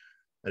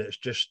 and it's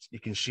just, you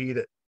can see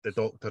that the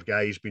doctor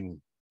guy's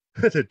been,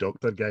 the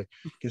doctor guy,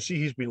 you can see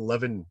he's been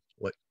living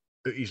like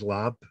out his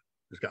lab.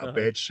 He's got a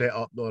bed set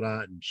up and all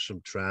that, and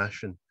some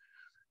trash, and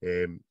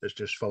it's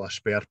just full of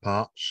spare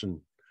parts and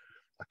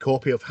a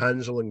copy of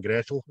Hansel and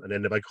Gretel, and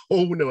then the big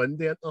hole in the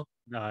window.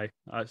 Aye,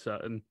 that's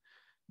it. And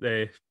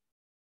the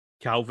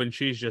Calvin,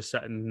 she's just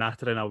sitting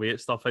nattering away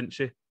at stuff, isn't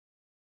she?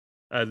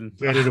 And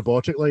very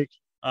robotic, like.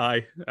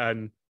 Aye,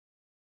 and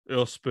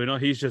Spooner,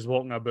 he's just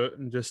walking about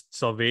and just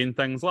surveying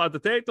things like a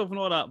detective and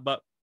all that.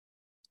 But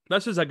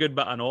this is a good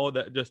bit I know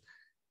that just,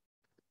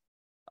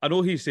 I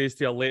know he says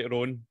to her later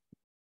on,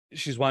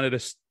 she's one of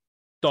the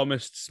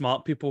dumbest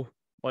smart people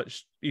like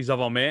he's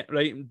ever met,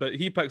 right? But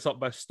he picks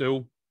up this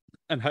stool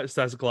and hits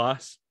this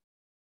glass,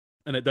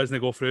 and it doesn't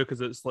go through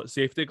because it's like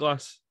safety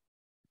glass.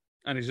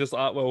 And he's just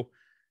like, well,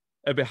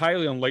 it'd be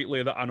highly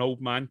unlikely that an old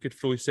man could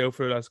throw himself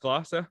through this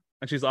glass, eh?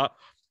 And she's like,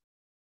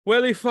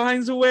 well, he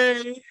finds a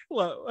way.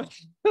 Like,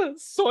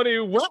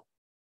 sorry, what?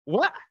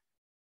 What?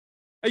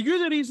 Are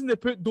you the reason they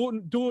put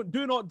do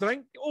not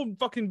drink on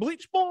fucking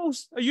bleach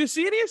bottles? Are you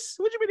serious?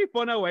 What do you mean he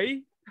fun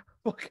away?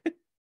 Fucking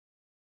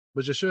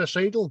Was he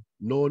suicidal?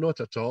 No, not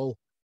at all.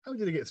 How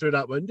did he get through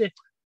that window?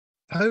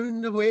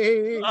 Found a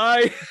way.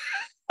 Aye.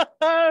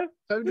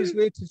 Found his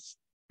way to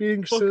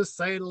being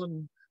suicidal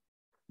and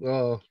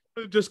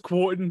Just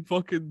quoting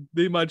fucking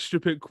the mad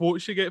stupid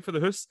quotes you get for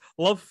the house.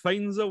 Love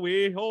finds a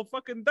way. Oh,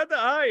 fucking did it,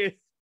 aye.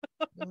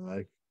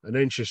 aye. And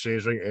then she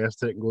says right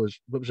after it and goes,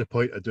 what was the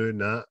point of doing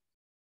that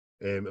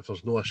if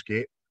there's no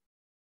escape?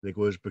 And he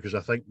goes, because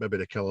I think maybe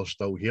the killer's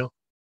still here.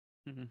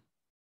 Mm-hmm.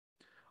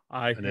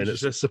 Aye. And then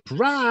it's a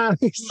surprise.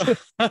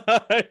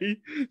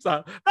 It's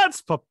like,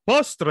 that's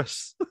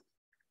preposterous.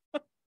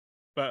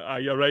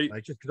 But you're right. I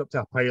just got up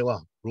to a pile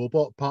of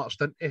robot parts,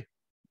 didn't he?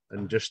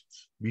 And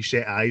just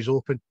reset eyes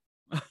open,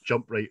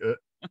 jump right out.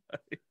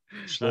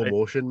 Slow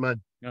motion,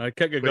 man.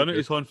 Kick a gun at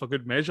his horn for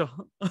good measure.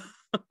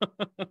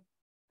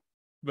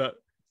 But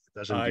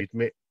that's indeed,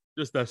 mate.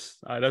 Just this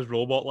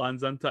robot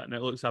lands into it and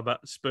it looks a bit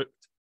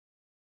spooked.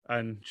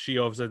 And she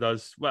obviously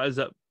does, what is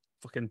it?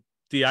 Fucking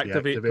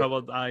deactivate.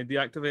 Covered.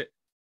 Deactivate.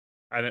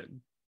 And it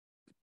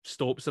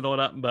stops and all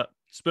that. But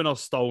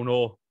Spooner's still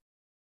no.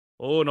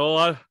 Oh no,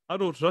 I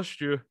don't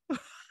trust you.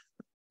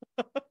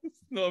 You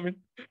know what I mean?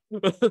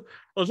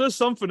 There's just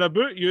something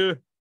about you.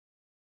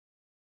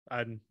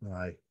 And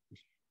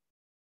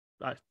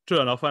true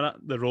enough, in it,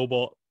 the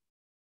robot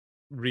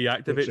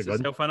reactivates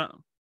itself in it.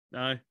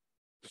 Aye.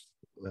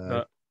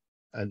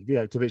 And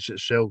reactivates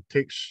itself,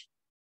 takes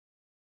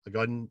a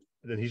gun,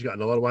 and then he's got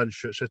another one,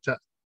 shoots at it,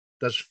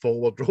 does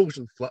forward rolls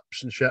and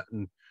flips and shit,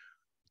 and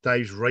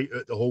dives right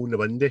out the hole in the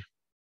window.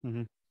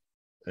 Mm-hmm.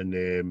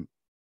 And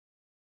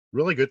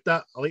really good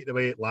that. I like the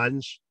way it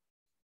lands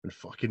and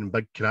fucking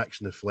big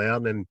cracks in the flare,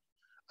 and then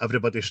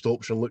everybody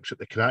stops and looks at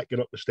the crack going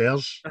up the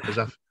stairs as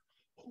if,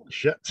 holy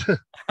shit.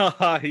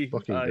 Aye.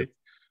 Good.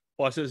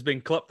 Plus it's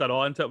been clipped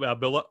onto it with a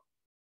bullet.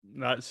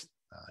 That's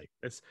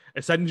it's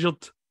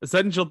injured. It's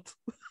injured.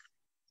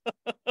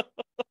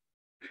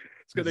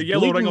 It's got the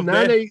yellow ring of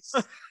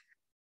death.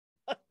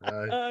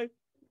 Aye.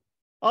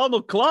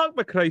 Arnold Clark,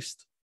 by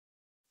Christ.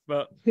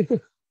 But the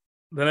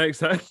next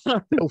thing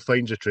Still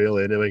finds a trail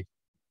anyway.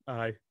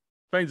 Aye.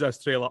 Finds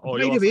this trailer. Oh,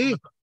 by the way,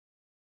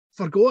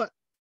 forgot.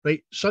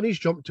 Right, Sonny's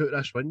jumped out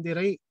this window,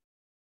 right?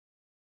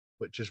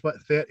 Which is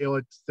what, 30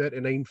 odd,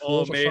 39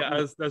 floors or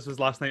something? This was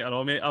last night, I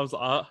know, mate. I was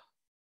like, ah.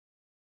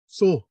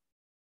 So,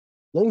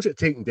 long as it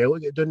taking Dale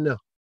to get down there.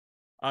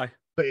 Aye.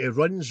 But he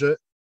runs out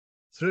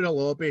through the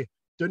lobby,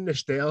 down the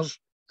stairs,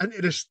 into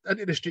the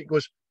street,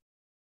 goes,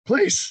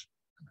 police!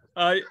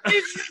 Aye.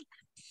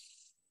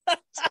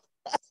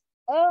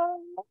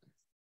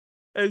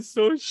 It's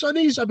so...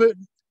 Sonny's about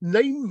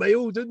 9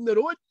 miles down the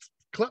road,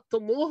 clipped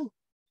him off.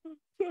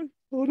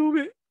 Oh no,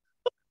 mate.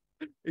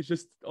 It's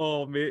just,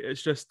 oh mate,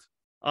 it's just,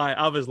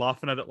 I was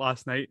laughing at it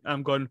last night.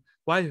 I'm going,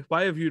 why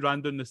have you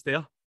ran down the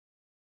stair?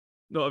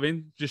 You know what I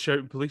mean? Just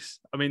shouting police.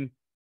 I mean,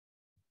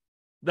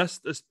 this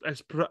is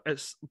it's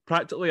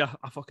practically a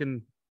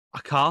fucking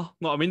a car.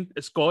 You know what I mean?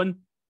 It's gone.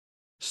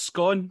 It's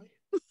gone.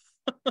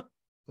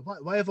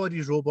 Why have all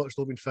these robots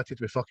not been fitted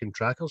with fucking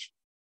trackers?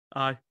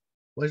 Aye.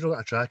 Why has it not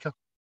got a tracker?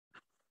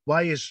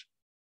 Why is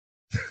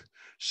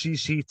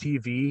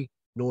CCTV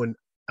knowing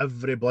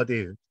every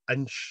bloody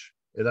inch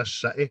of this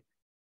city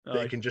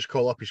that he can just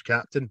call up his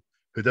captain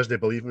who doesn't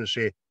believe him and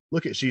say,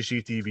 look at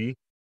CCTV.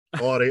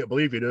 All right, I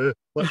believe you now.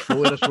 Let's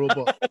follow this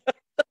robot.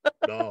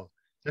 No,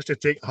 just to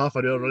take half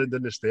an hour running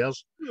down the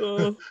stairs.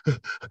 Oh.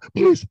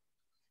 Please.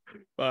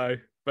 Aye,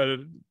 but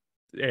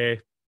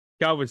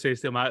Calvin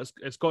says to him,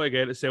 it's got to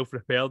get itself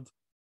repaired.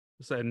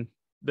 And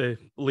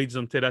leads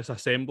them to this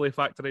assembly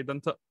factory,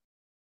 doesn't it?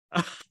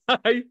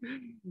 Aye.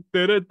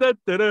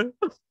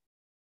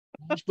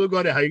 It's not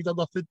going to hide or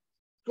nothing.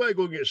 It's got to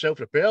go and get itself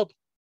repaired.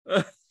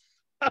 At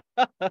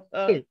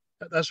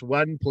this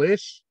one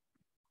place.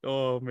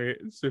 Oh, mate,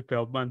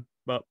 superb, man.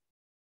 But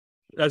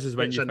this is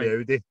when it's you in the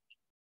Audi.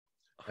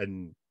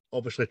 And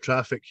obviously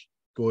traffic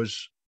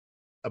goes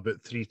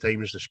about 3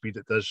 times the speed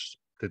it does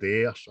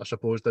today, I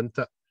suppose, doesn't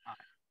it?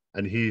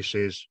 And he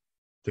says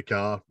to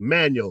car,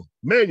 manual,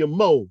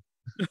 mo.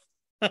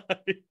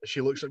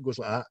 She looks at and goes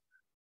like that.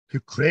 You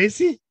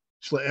crazy?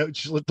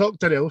 She's like talk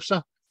to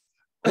Elsa.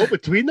 What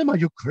between them? Are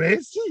you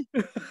crazy?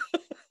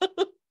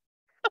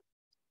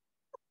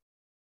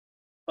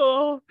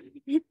 Oh,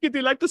 could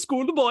you like to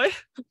school the boy?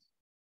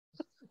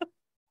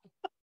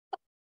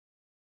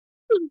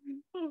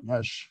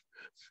 Yes.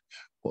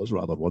 Was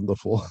rather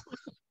wonderful.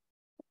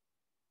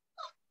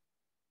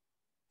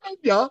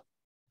 Yeah.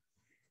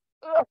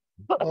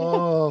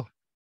 Oh,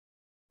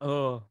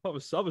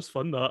 that was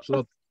fun.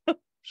 That.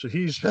 So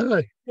he's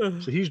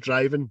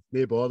driving,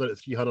 no bother, at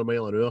 300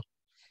 mile an hour,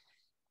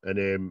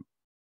 and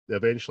they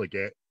eventually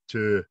get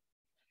to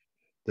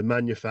the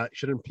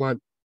manufacturing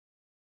plant.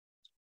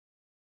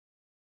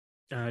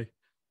 Aye,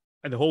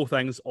 and the whole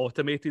thing's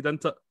automated,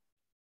 isn't it?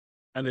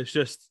 And it's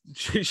just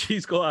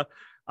she's got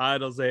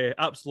there's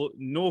absolute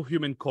no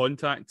human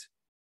contact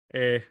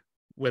with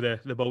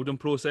the building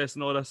process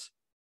and all this.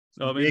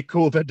 You know what I mean?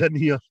 COVID in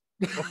here.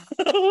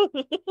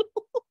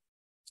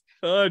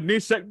 No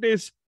sick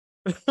days.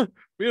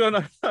 We're on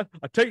a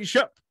tight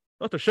ship,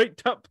 not a shite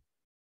tip.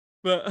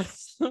 but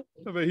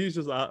he's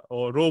just like,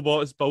 oh,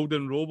 robots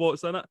building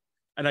robots in it.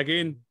 And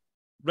again,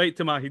 right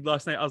to my head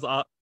last night, I was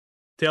like,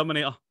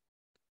 Terminator.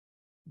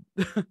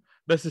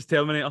 This is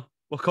Terminator.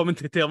 We're coming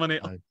to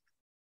Terminator. Aye.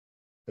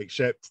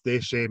 Except they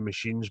say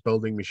machines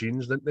building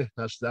machines, didn't they?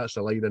 That's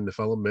the line in the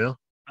film there.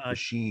 Aye.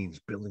 Machines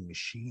building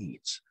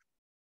machines.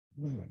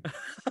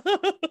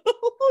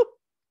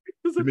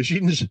 There's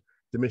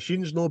The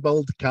machines no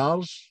build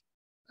cars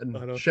I know.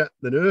 and shit.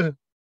 They know. You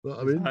know what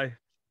I mean?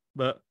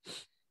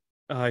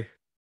 Aye.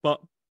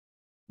 But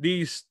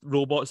these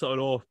robots that are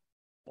all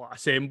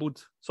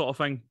assembled, sort of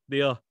thing,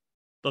 they're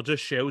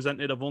just shells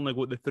into. They've only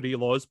got the 3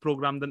 laws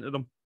programmed into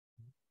them,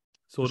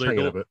 so Just they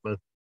hanging don't. about, man.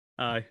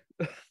 Aye.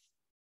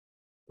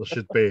 There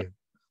should be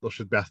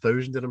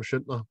 1,000 of them,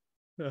 shouldn't there?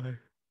 Aye.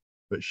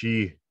 But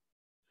she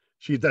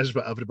does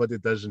what everybody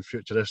does in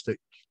futuristic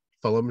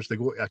films. They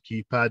go to a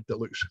keypad that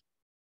looks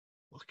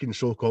fucking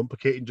so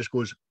complicated and just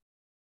goes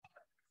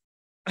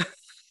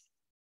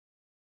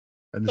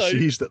and Aye.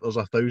 sees that there's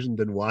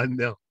 1,001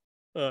 there.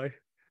 Aye.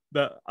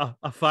 That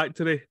a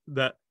factory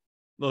that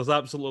there's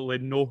absolutely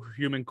no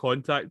human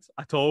contact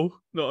at all.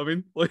 Know what I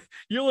mean? Like,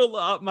 you look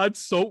like that mad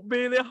Salt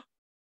Bay there.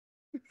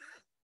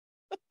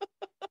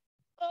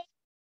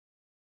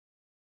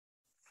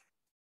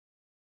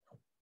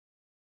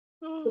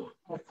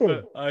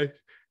 But, aye.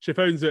 She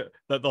found out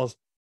that there's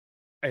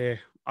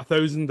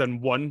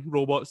 1,001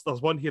 robots.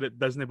 There's one here at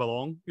Disney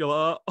Belong. You're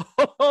like,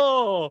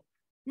 oh,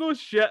 no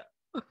shit.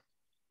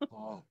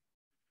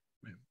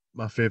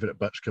 My favourite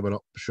bit's coming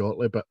up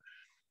shortly, but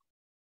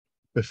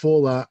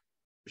before that,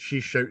 she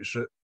shouts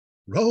at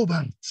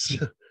robots.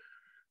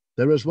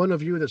 There is one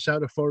of you that's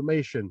out of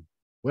formation.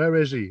 Where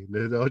is he?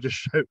 And they all just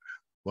shout,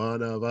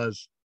 one of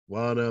us,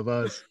 one of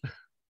us.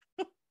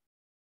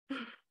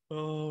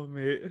 Oh,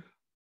 mate.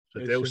 So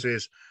Dale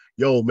says,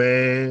 yo,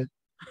 man,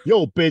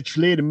 yo, bitch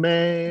lady,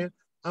 man,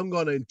 I'm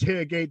going to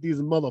interrogate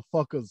these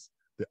motherfuckers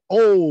the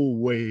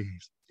old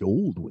ways.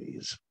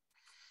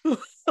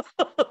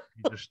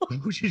 He just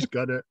knows he's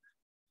got it.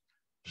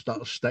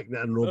 Starts sticking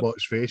it in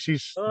robots'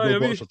 faces.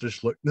 Robots are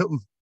just looking at him.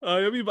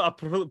 A wee bit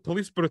of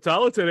police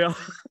brutality there.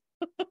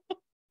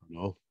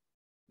 No.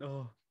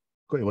 Oh.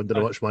 Got to wonder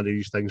how much one of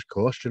these things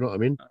cost, you know what I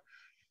mean?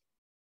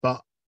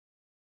 But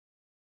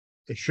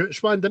he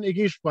shoots one, didn't he?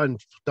 Gives one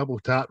double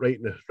tap right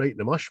in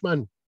the mush,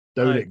 man.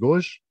 Down it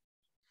goes.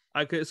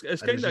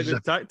 It's kind of a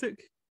good tactic.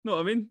 Know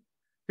what I mean?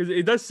 Because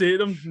he does say to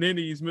them, none of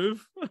his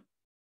move.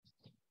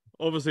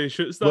 Obviously, he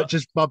shoots that. Which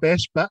is my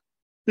best bit,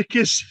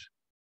 because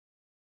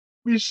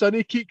wee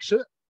Sonny kicks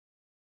it.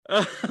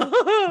 That's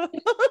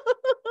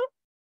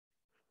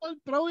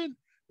brilliant.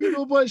 You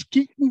know what's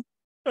kicking?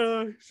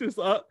 It's just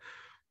like,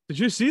 did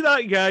you see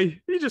that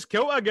guy? He just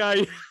killed a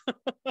guy.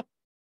 But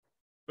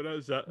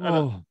that's it.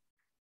 Oh.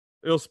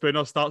 Earl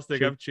Spooner starts to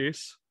give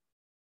chase.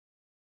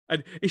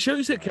 And he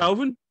shouts at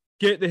Calvin,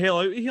 get the hell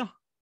out of here.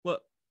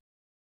 Look,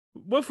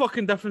 what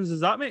fucking difference does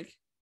that make?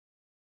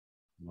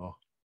 No.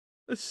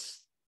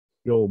 It's...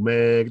 Yo,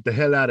 man, get the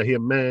hell out of here,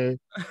 man.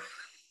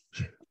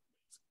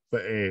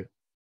 But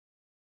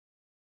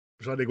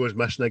Sonny goes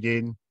missing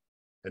again.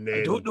 And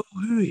then, I don't know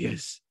who he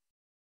is,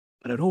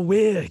 but I know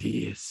where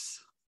he is.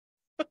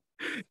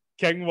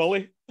 King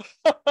Willie.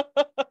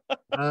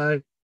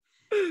 Aye.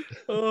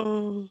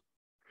 Oh.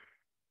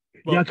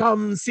 You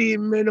come see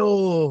me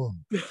now.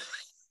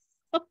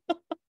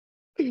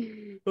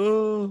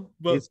 Oh,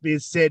 but it's been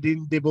said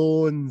in the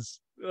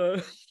bones.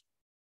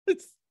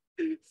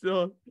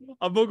 So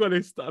I'm not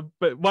gonna start.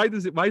 But why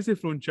is he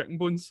throwing chicken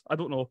bones? I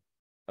don't know.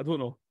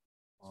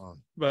 Oh,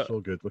 but so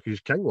good. Look, he's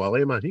King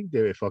Willie, man. He can do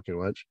what he fucking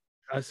wants.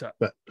 That's it.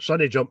 But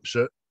Sonny jumps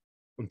out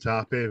on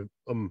top of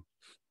him,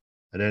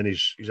 and then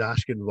he's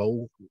asking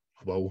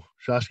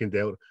he's asking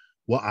Del,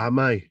 what am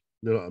I? You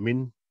know what I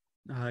mean?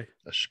 Aye.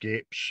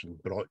 Escapes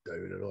and brought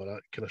down and all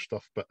that kind of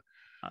stuff. But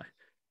aye.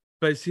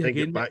 But see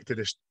again, get back to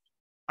this.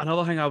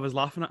 Another thing I was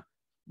laughing at,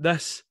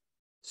 this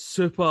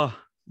super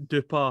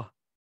duper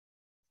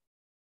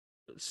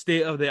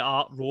state of the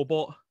art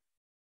robot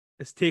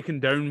is taken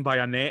down by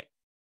a net.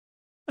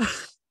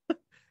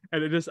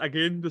 And it just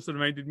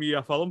reminded me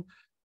of a film.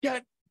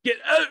 Get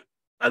out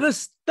of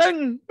this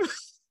thing.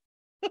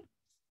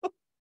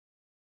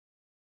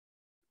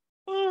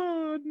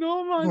 Oh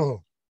no, man.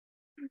 Oh.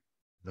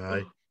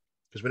 Aye.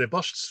 Because when he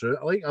busts through,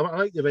 I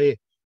like the way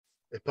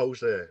he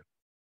pulls the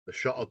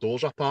shutter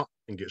doors apart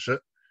and gets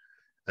it,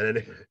 and then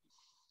he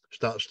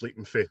starts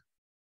sleeping for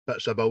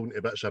bits of building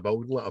to bits of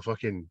building like a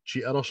fucking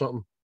cheater or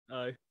something.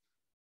 Aye.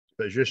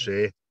 But as you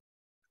say,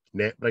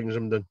 net brings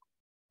him down.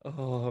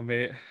 Oh,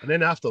 mate. And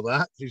then after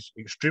that, he's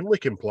extremely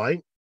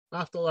compliant.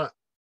 After that,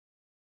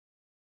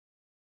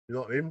 you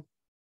know what I mean?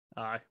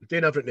 Aye. He's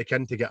doing everything he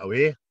can to get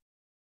away.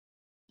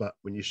 But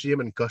when you see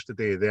him in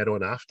custody there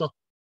on after,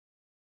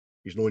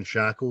 he's not in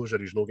shackles or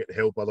he's not getting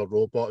held by the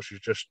robots. He's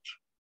just,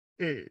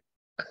 hey.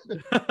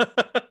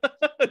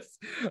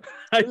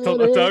 I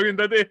thought Italian,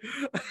 did he?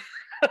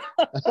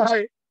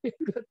 Aye.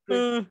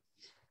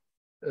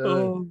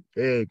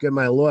 Hey, get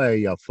my lawyer,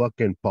 you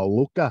fucking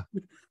palooka.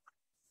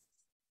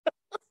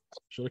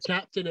 So the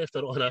captain, after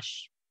all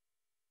this,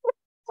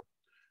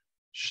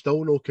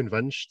 Still no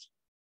convinced.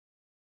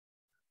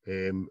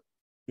 You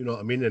know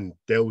what I mean? And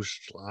Dell's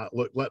like,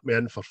 look, let me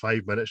in for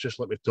 5 minutes, just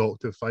let me talk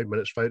to him 5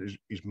 minutes.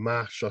 He's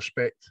my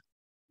suspect.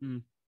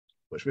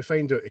 Which we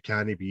find out it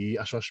can't be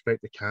a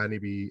suspect, it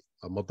can't be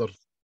a murder,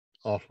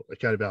 or it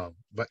can't be a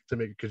victim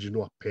because he's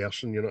not a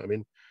person, you know what I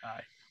mean?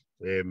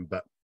 Aye.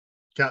 But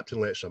Captain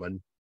lets him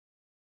in.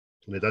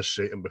 And he does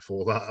say to him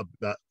before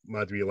that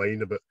mad wee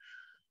line about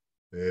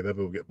maybe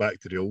we'll get back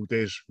to the old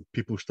days when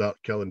people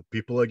start killing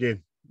people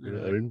again. You know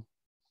what I mean?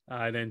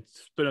 Aye, then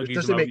Spooner It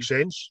doesn't make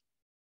sense.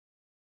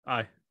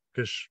 Aye.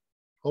 Because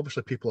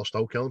obviously people are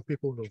still killing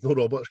people. There's no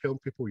robots killing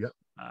people yet.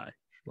 Aye,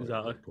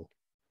 exactly.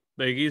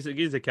 But he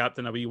gives the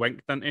captain a wee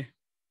wink, didn't he?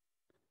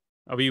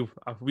 A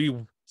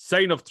wee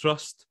sign of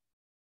trust.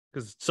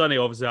 Because Sonny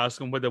obviously asks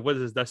him, what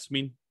does this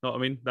mean? Know what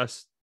I mean?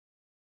 This.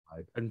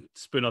 Aye. And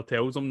Spooner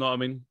tells him, know what I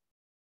mean?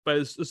 But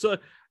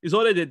it's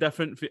already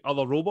different for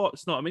other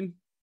robots, know what I mean?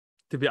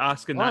 To be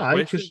asking that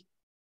question.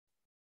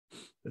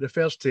 It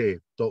refers to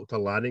Dr.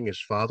 Lanning, his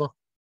father.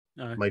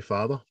 Aye. My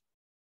father.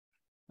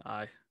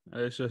 Aye.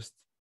 It's just...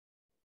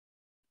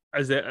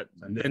 Is it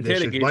the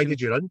interrogation? Says, why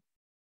did you run?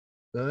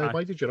 Aye.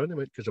 Why did you run? He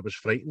went, because I was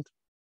frightened.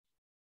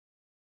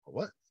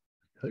 What?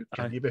 How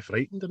can you be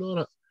frightened and all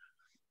that?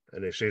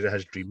 And he says it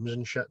has dreams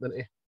and shit, doesn't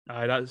he?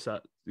 Aye, that's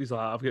it. He's like,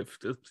 I've got...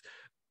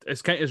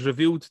 It's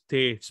revealed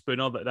to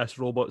Spooner that this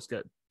robot's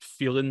got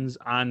feelings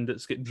and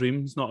it's got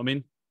dreams, know what I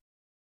mean?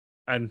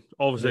 And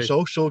obviously... And it's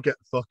also got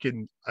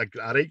fucking a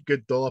right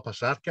good dollop of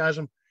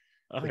sarcasm.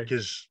 Aye.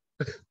 Because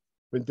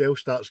when Dell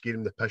starts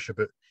getting the pish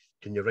about,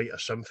 can you write a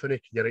symphony?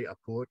 Can you write a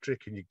poetry?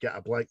 Can you get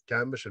a blank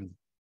canvas and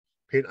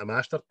paint a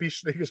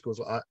masterpiece? And he just goes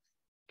like that.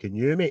 Can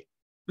you, mate?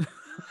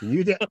 Can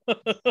you do it?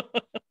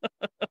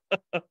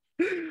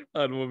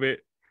 I know, mate.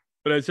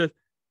 But it's just...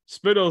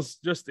 Spooner's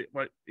just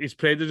like his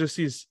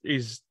prejudices.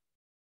 He's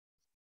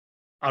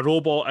a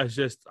robot is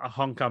just a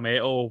hunk of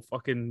metal,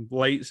 fucking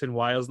lights and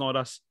wires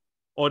and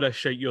all this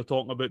shit you're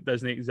talking about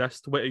doesn't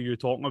exist. What are you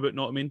talking about?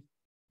 Know what I mean?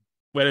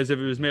 Whereas if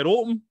he was more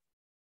open,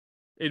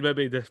 he'd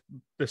maybe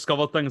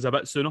discover things a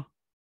bit sooner.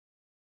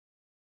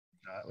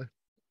 Exactly.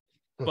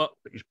 But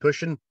he's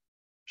pushing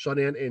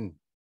Sonny into, and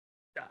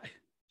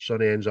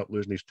Sonny ends up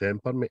losing his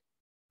temper, mate.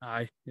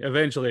 Aye.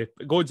 Eventually,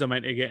 it goads him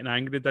into getting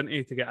angry, didn't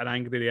he? To get an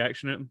angry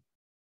reaction at him.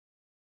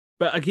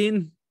 But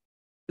again,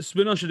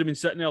 Spooner should have been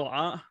sitting there like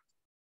that.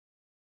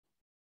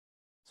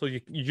 So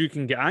you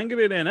can get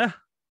angry then, eh?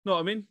 Know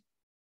what I mean?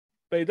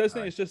 But he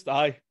doesn't. It's just,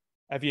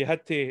 if you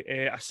had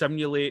to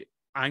simulate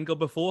anger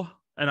before,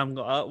 and I'm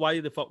like,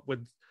 why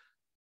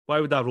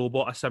would a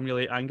robot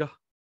simulate anger?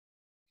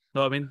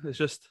 Know what I mean? It's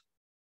just...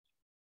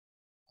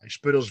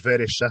 Spooner's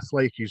very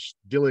Sith-like. He's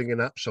dealing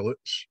in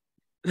absolutes.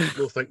 He's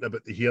not thinking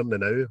about the here and the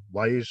now.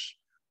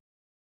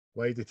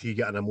 Why did he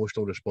get an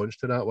emotional response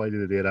to that? Why did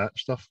he do that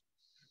stuff?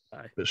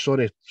 Aye. But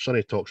Sonny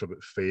talks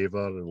about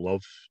favour and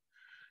love,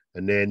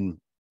 and then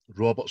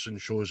Robertson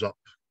shows up,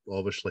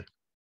 obviously,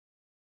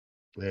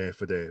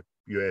 for the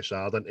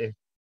USR, didn't he?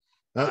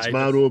 That's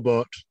my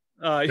robot.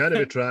 Aye. Can't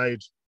be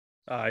tried.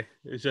 Aye.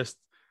 It's just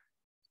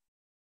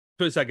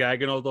puts a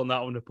gagging order on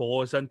that on the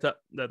pause, isn't it?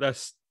 That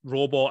this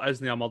robot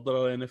isn't a murderer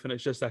or anything.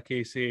 It's just a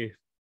case of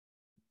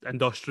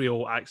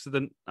industrial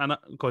accident in it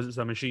because it's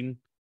a machine,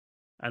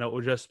 and it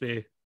will just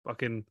be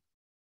fucking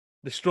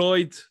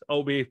destroyed.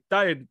 It'll be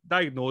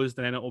diagnosed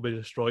and then it'll be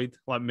destroyed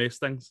like most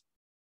things.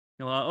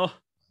 You're like, oh,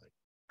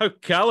 how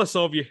callous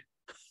of you.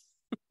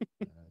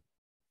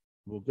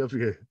 We'll give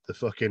you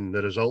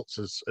the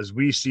results as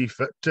we see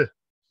fit to.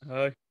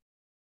 Aye.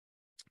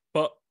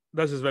 But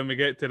this is when we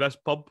get to this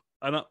pub,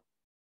 innit?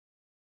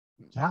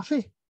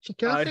 Cafe? It's a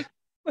cafe.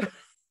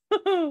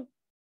 That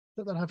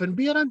they're having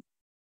beer in.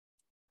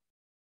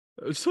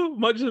 So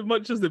much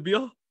as the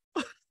beer.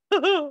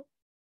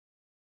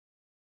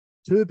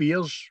 2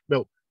 beers.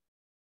 Well,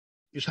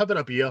 he's having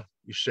a beer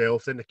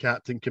himself, then the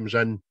captain comes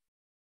in,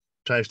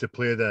 tries to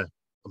play the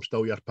I'm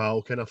still your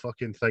pal kind of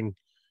fucking thing.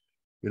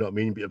 You know what I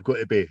mean? But you've got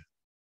to be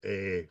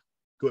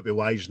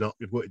wising up,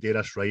 you've got to do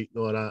this right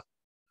and all that.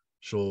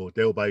 So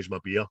Dale buys my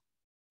beer.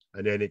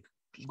 And then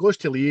he goes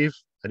to leave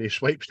and he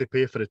swipes to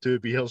pay for the 2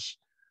 beers.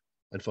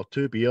 And for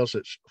 2 beers,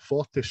 it's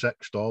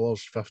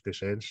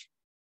 $46.50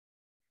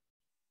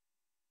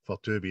 for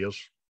 2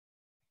 beers.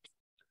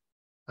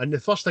 And the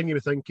first thing you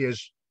would think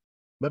is,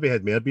 maybe he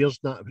had more beers.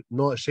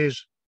 No, it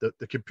says,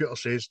 the computer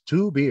says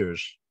 2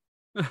 beers,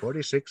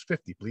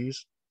 $46.50,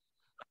 please.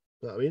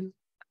 You know what I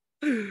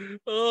mean?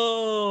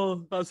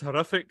 Oh, that's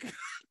horrific.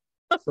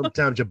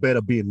 Sometimes you're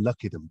better being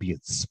lucky than being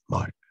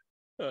smart.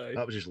 Aye.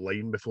 That was his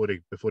line before he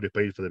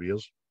paid for the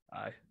beers.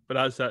 Aye, but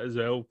that's it as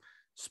well.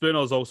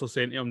 Spooner's also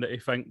saying to him that he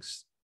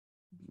thinks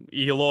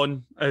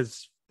Elon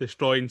is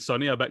destroying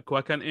Sonny a bit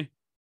quick, isn't he?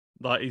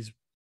 That he's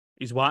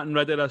wanting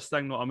rid of this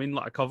thing, know what I mean?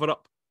 Like a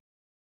cover-up.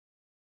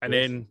 And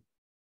then,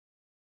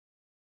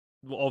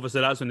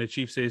 obviously, that's when the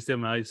chief says to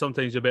him,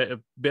 sometimes you're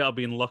better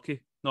being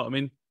lucky, know what I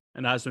mean?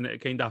 And that's when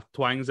it kind of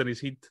twangs in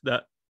his head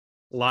that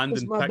Landon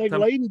That's my picked big him.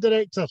 line,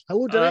 director.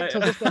 Hello, director.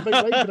 That's my big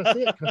line. Can I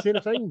say it? Can I say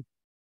the thing?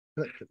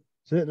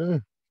 Say it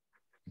now.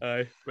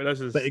 Aye,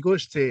 but But he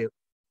goes to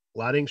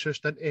Lanning's house,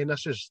 didn't he? And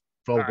this is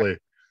probably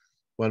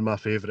one of my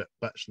favourite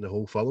bits in the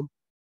whole film.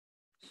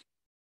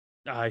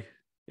 Aye.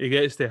 He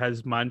gets to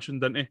his mansion,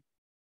 doesn't he?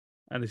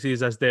 And he sees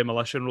this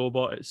demolition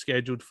robot. It's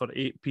scheduled for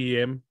 8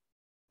 p.m.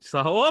 He's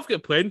like, I've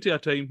got plenty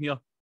of time here.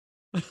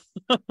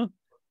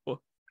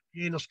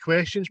 Yeah, there's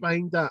questions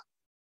behind that.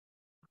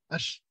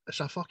 It's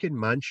a fucking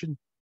mansion.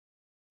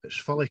 It's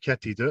fully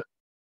kitted out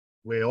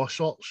with all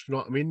sorts, you know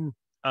what I mean?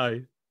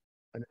 Aye.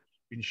 And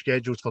it's been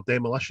scheduled for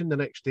demolition the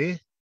next day.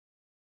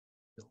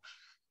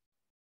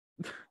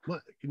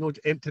 What,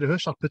 empty the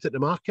house or put it in the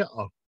market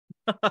or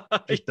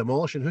just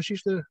demolishing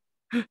houses now?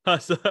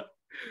 That's it.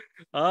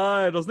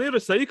 Aye, there's no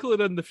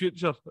recycling in the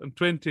future in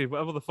 20,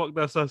 whatever the fuck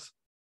this is.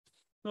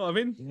 Know what I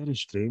mean? Very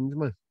strange,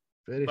 man.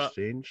 Very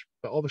strange.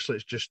 But obviously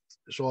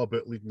it's all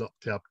about leading up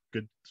to a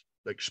good,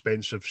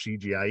 expensive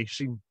CGI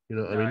scene. You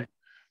know what I mean?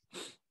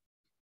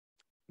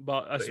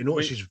 But you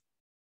notice he's...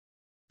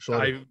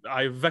 Sorry.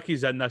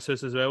 Vicky's in this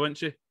house as well, isn't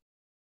she?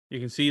 You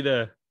can see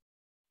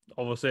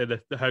obviously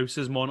the house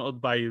is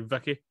monitored by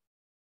Vicky,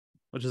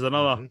 which is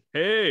another,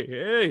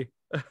 hey.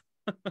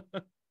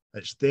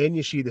 It's then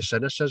you see the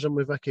cynicism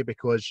with Vicky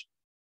because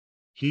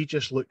he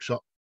just looks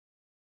up.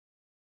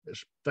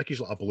 Vicky's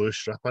like a blue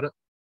strip in it.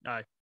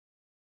 Aye.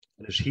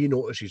 And as he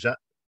notices it,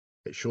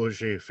 it shows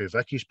you, from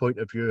Vicky's point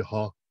of view,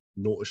 her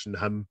noticing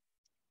him,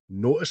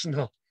 noticing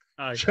her.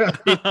 Aye.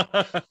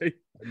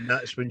 And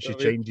that's when she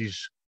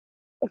changes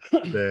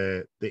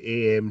the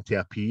AM to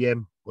a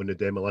PM on the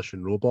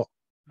demolition robot.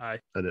 Aye.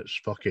 And it's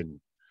fucking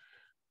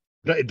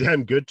pretty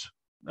damn good.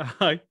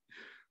 Aye.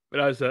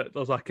 But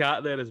there's a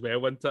cat there as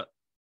well, isn't it?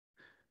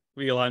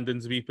 Wee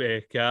Landon's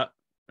wee cat.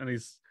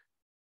 And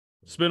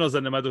Spooner's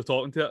in the middle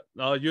talking to it.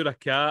 Oh, you're a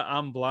cat,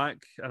 I'm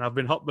black, and I've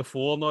been hurt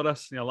before, and all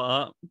this. And you're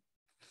like,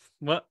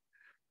 what?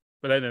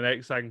 But then the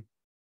next thing,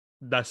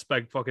 this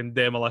big fucking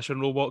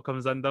demolition robot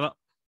comes in, doesn't it?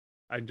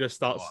 And just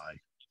starts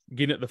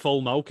getting it the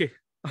full milky.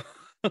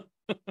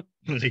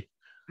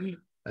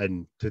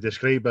 And to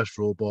describe this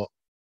robot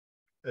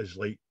is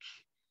like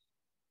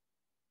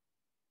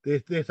the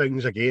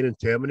things again in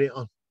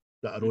Terminator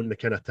that are on the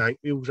kind of tank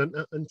wheels, isn't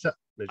it?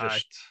 They're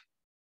just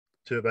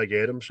two big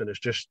arms, and it's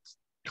just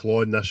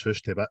clawing this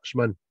house to bits,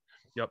 man.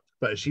 Yep.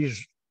 But as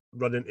he's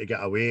running to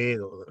get away,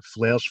 the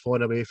flares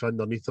falling away from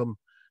underneath him,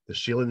 the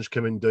ceiling's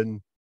coming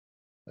down.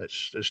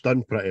 It's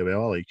done pretty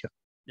well. I like it.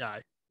 Yeah,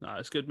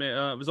 it's good, mate.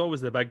 It was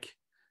always the big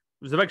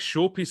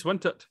showpiece,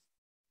 wasn't it?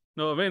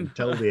 Know what I mean?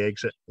 Until the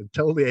exit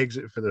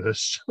for the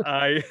house.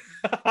 Aye.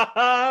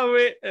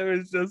 Wait, it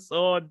was just,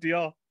 oh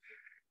dear.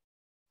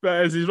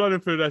 But as he's running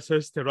through this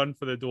house to run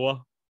for the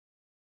door,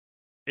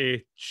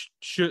 he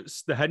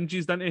shoots the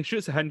hinges, doesn't he?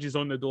 Shoots the hinges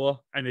on the door,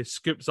 and he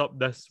scoops up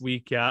this wee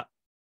cat,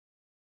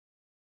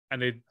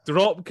 and he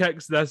drop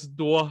kicks this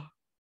door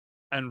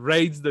and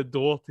rides the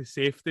door to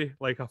safety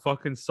like a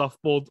fucking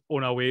surfboard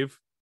on a wave.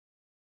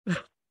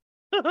 It's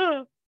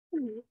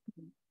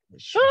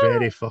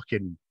very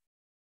fucking...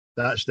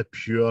 That's the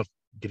pure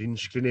green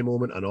screeny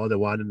moment, and all the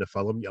one in the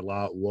film, you're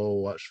like,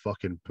 whoa, that's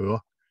fucking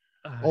poor.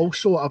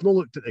 Also, I've not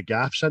looked at the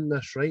gaffs in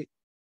this, right?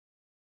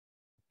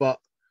 But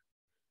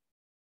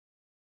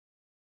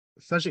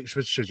physics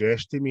would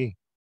suggest to me,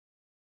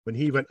 when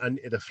he went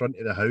into the front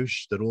of the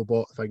house, the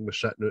robot thing was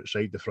sitting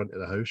outside the front of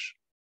the house.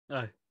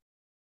 Aye.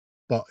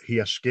 But he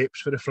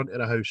escapes for the front of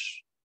the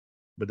house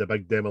with the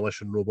big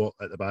demolition robot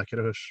at the back of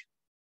the house.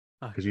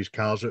 Because his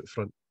car's out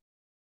front.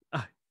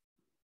 Aye.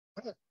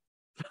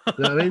 You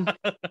know what I mean?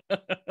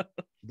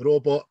 The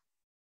robot,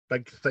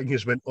 big thing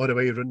has went all the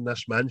way around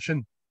this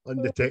mansion,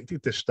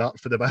 undetected to start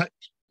for the back.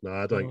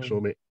 Nah, I don't think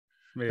so, mate.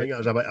 I think it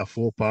was a bit of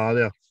faux pas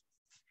there.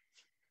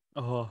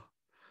 Oh.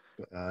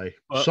 But aye.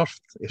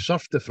 He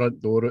surfed the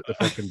front door out the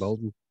fucking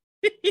building.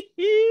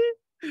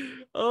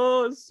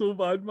 Oh, it's so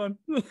bad, man.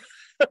 The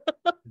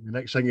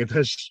next thing he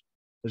does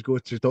is go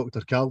to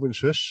Dr. Calvin's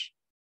house,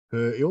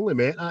 who he only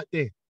met that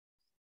day,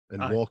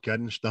 and walk in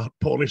and start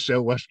pouring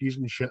sell whiskies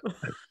and shit.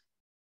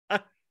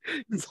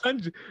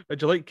 Would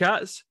you like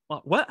cats?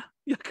 Like, what?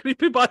 You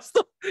creepy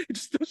bastard. You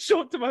just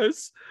showed up to my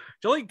house.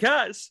 Do you like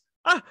cats?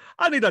 I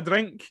need a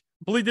drink.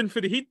 Bleeding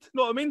for the heat.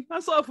 Know what I mean?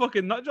 That's like a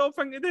fucking nut job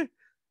thing to do.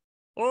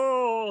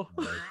 Oh.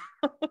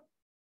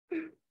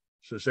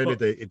 So it's then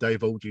he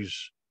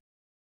divulges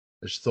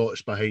his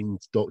thoughts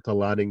behind Dr.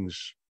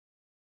 Lanning's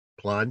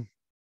plan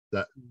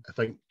that I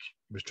think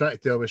he was trying to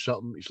tell me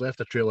something. He's left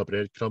a trail of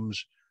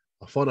breadcrumbs.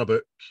 I found a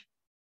book.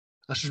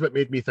 This is what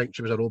made me think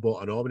she was a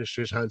robot. And all when he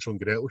says Hansel and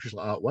Gretel, she's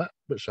like, what?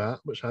 What's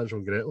that? What's Hansel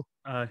and Gretel?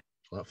 Aye.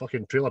 It's like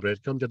fucking trail of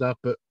breadcrumbs, did that,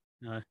 but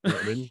aye. You know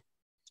what I mean?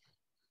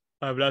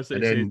 But that's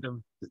what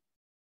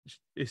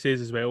he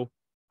says as well.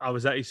 I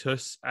was at his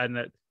house and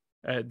it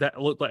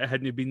looked like I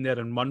hadn't been there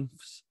in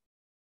months.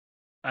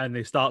 And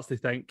he starts to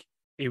think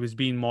he was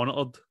being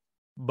monitored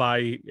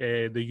by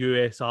the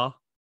USR.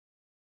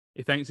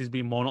 He thinks he's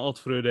being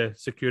monitored through the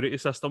security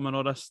system and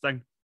all this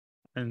thing.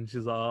 And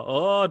she's like,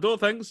 oh, I don't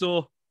think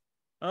so.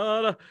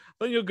 I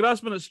think you're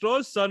grasping at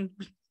straws, son.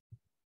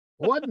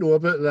 Oh, I know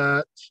about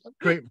that. That's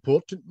quite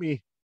important to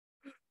me.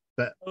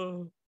 But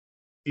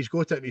he's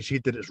got it in his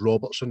head that it's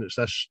Robertson. It's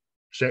this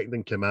second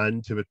in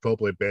command who would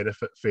probably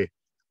benefit for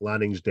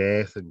Lanning's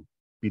death and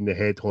being the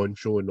head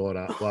honcho and all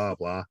that, blah,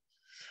 blah.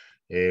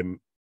 And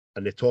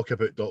they talk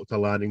about Dr.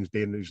 Lanning's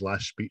day in his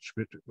last speech,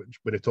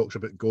 when he talks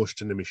about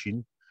ghosts in the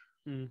machine,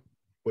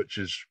 which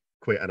is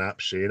quite an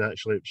apt saying,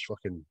 actually. It's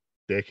fucking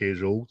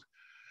decades old.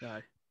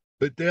 Aye.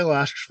 But Dale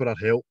asks for her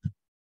help.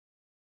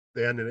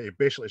 Then he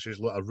basically says,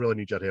 look, I really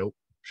need your help.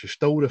 She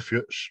still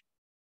refutes.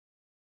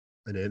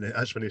 And then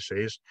that's when he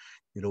says,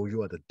 you know,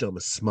 you are the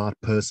dumbest smart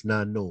person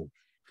I know.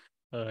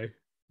 Aye.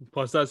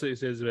 Plus, that's what he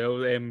says as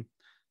well. A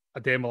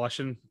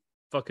demolition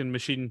fucking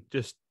machine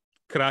just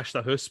crashed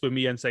a house with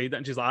me inside it.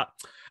 And she's like,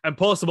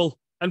 impossible.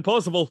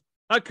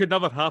 That could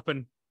never happen.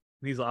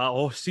 And he's like,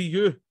 oh, see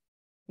you.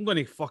 I'm going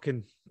to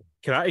fucking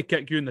karate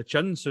kick you in the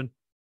chin soon.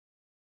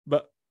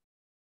 But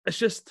it's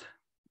just...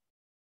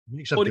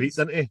 Makes her great,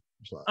 doesn't he?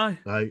 It's like,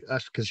 aye,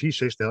 that's because he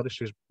says to her, he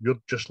says, you're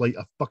just like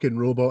a fucking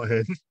robot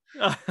head.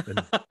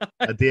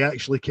 And they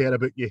actually care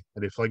about you.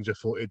 And he flings a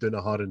photo down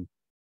at her and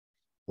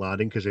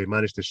Lanning because he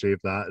managed to save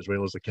that as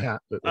well as the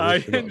cat.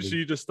 Aye, and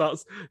she just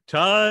starts,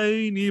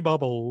 tiny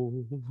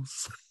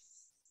bubbles.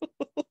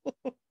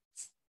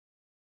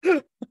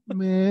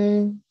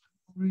 Memories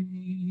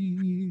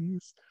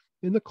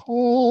in the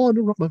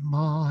corner of my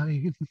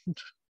mind.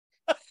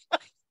 So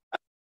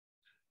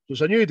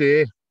it's a new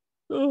day.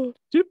 Oh,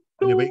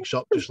 and he wakes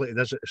up just like he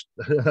does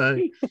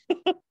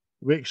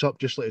wakes up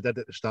just like he did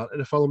at the start of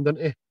the film,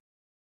 didn't he?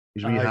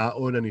 His wee hat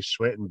on and he's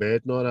sweating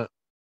bed and all that.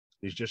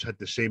 He's just had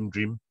the same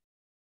dream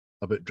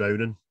about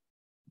drowning.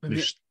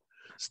 He's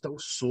still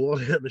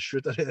sore in the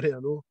shooter area, I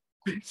know.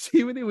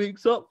 See, when he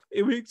wakes up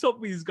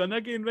with his gun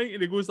again, right?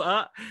 And he goes like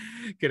that,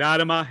 get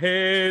out of my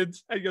head.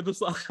 And you're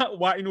just like,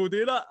 why you no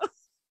do that?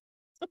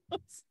 You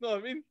know what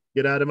I mean?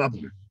 Get out of my...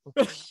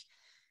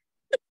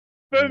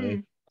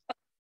 Boom.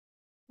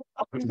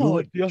 Do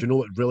you know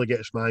what really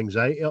gets my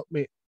anxiety up,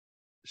 mate?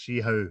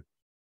 See how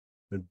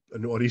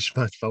in all these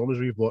films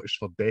we've watched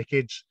for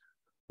decades,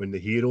 when the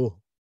hero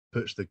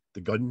puts the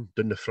gun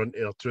down the front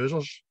of their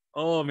trousers.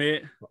 Oh,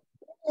 mate.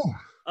 Oh.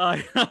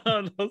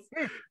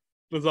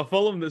 There's a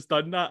film that's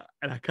done that,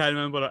 and I can't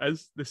remember what it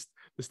is. They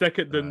stick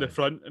it down the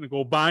front and they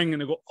go bang,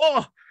 and they go,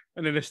 oh!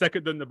 And then they stick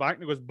it down the back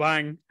and it goes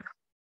bang.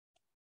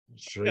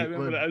 That's right,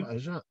 man. What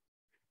is that?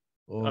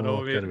 Oh, I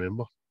know, I can't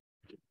remember.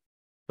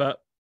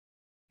 But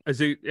as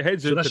he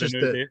heads out to the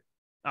new day,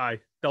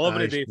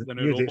 delivery day for the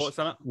new robots,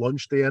 in it.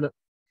 Lunch day, in it.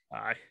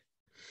 Aye.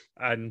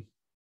 And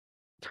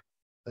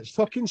it's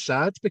fucking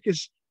sad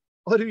because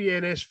all the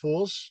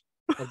NS4s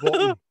are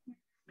bottom.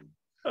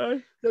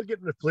 Aye. They're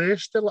getting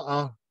replaced. They're like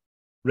a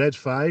Red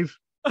 5.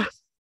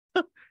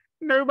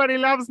 Nobody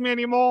loves me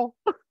anymore.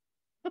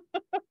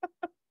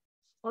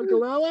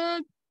 Uncle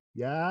Alan?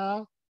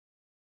 Yeah.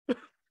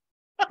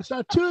 It's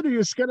that two of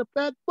you got a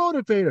bad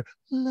motivator.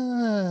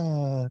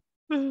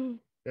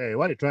 Hey,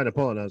 what are you trying to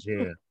pull on us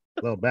here?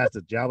 Little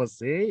bastard Java,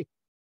 see?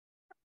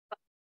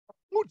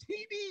 Oh,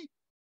 TV.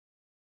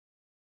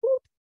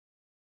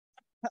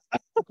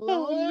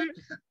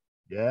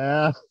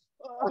 Yeah.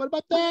 What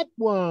about that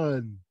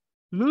one?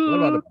 Look. What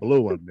about the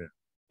blue one there?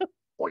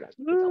 Oh, yes.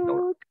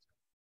 Look.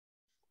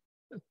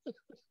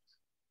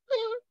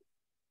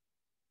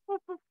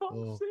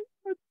 Oh.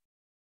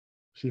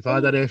 See, if I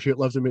had an nephew that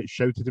lives in me,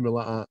 shouted to me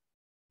like that.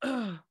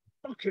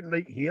 Fucking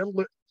right here,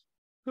 look.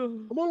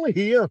 I'm only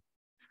here.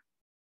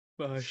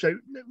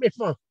 Shouting at me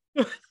for.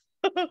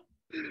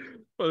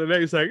 Well, the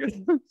next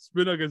thing,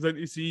 Spooner goes in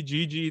to see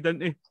Gigi,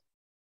 didn't he?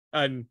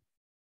 And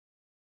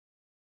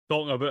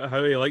talking about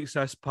how he likes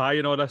this pie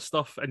and all this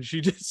stuff, and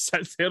she just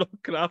sits there all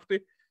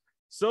crafty.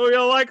 So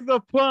you like the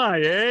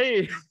pie,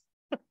 eh?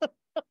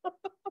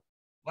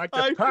 Like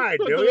the pie,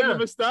 do you? The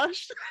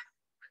moustache.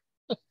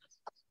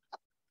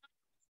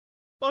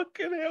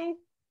 Fucking hell.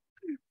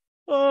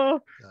 Oh,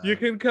 you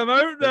can come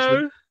out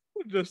now.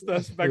 Just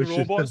this big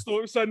robot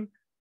stalks in.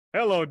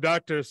 Hello,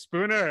 Dr.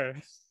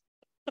 Spooner.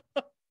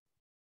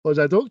 Was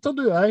that doctor,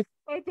 do I?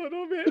 I don't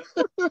know, mate.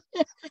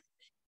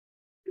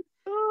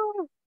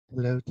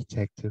 Hello,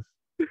 detective.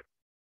 It's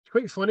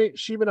quite funny.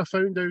 See, when I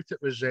found out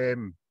it was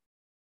your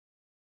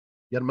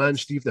man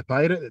Steve the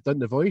Pirate that done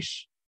the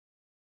voice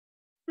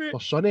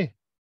for Sonny.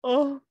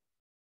 Oh.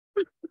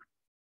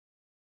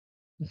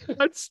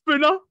 That's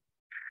Spooner.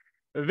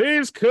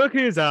 These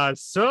cookies are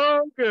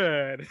so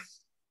good.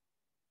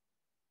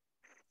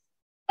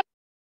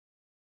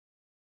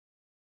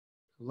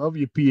 Love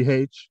you,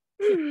 PH.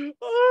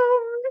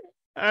 Oh,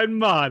 and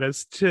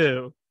modest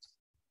too.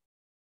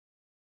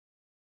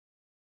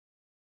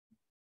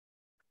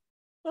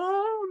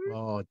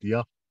 Oh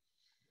dear.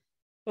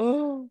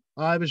 Oh.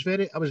 I was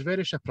very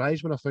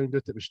surprised when I found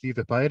out it was Steve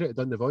the Pirate that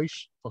done the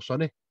voice for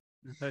Sonny.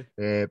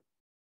 Okay.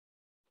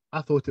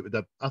 I thought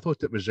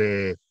it was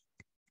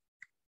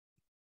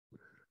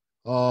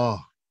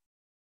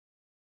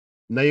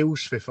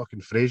Niles for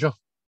fucking Fraser.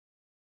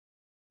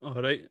 All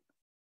right.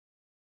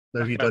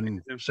 Now he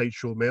done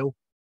Sideshow Mel.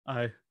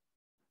 Aye.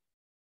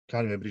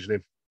 Can't remember his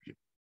name.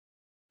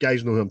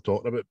 Guys know who I'm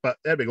talking about. But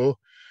there we go.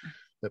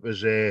 It was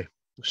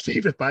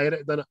Steve the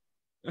Pirate done it.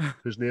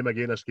 Whose name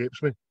again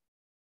escapes me.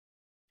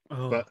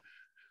 Oh. But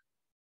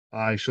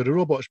Aye, so the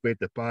robot's made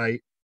the pie,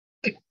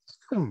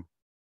 and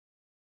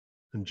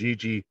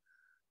Gigi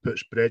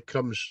puts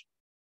breadcrumbs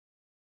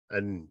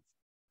in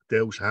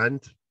Dell's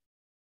hand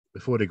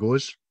before he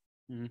goes.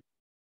 Mhm.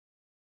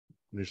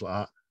 And he's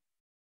like,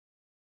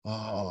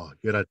 oh,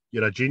 you're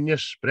a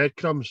genius,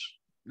 breadcrumbs.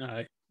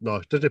 Aye.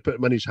 No, doesn't put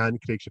them in his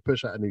hand, Craig, he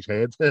puts it in his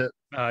head.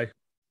 Aye.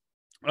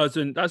 That's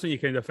when you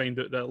kind of find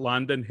out that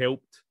Landon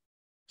helped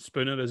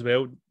Spooner as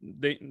well.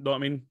 They, you know what I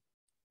mean?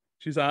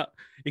 She's like,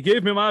 he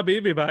gave me my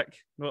baby back.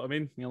 You know what I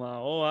mean? You're like,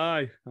 oh,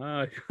 aye.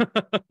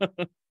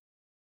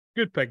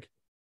 Good pig.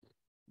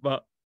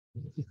 But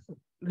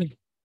I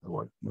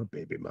want my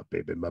baby back.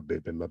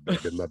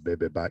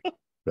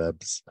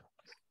 Ribs.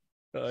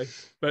 aye.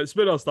 But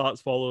Spooner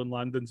starts following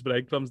Landon's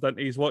breadcrumbs, doesn't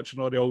he? He's watching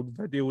all the old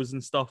videos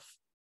and stuff.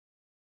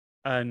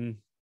 And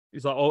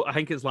he's like, oh, I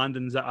think it's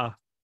Landon's at a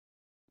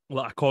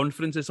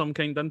conference of some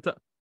kind, isn't it?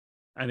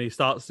 And he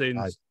starts saying,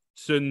 Aye.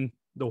 soon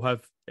they'll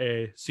have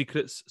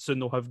secrets, soon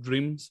they'll have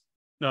dreams.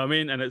 You know what I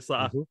mean? And it's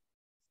like,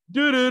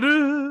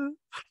 doo-doo-doo.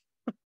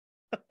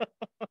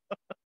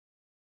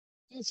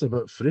 That's a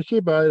bit freaky,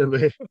 by the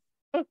way.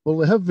 Will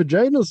they have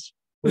vaginas?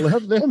 Will they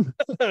have them?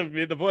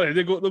 Made the boy,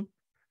 they got them.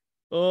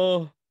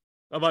 Oh,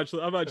 I've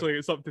actually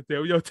got something to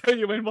tell you. I'll tell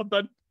you when we're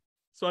done.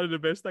 It's one of the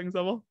best things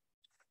ever.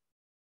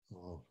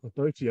 Oh, I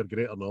doubt your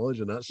greater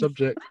knowledge on that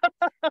subject.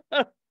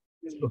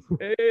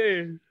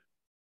 Hey.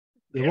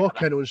 They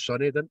walk in on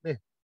Sonny, didn't they?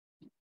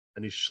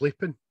 And he's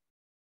sleeping.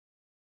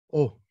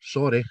 Oh,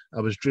 sorry,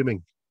 I was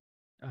dreaming.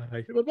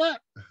 Aye. You were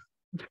back.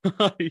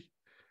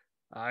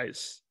 Aye.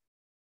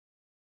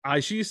 Aye,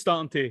 she's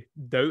starting to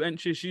doubt, isn't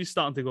she? She's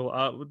starting to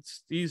go,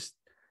 this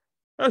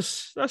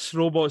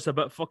robot's a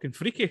bit fucking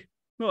freaky. You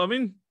know what I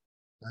mean?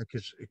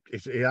 Because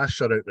he asks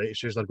her outright, he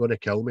says, they're going to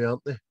kill me,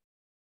 aren't they?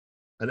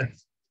 And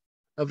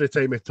every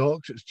time he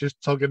talks, it's just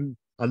tugging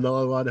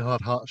another one of her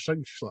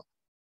heartstrings. She's like,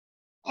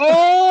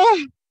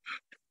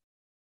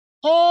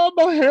 oh,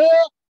 my hair.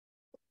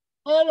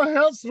 Oh, my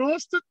hair's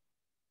roasted.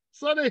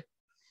 Sonny.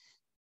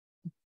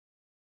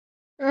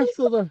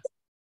 After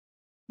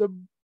the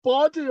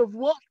body of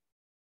what?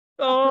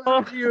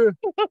 Oh, You.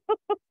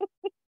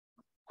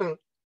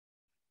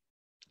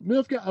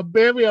 We've got a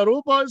belly of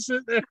robots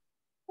out there.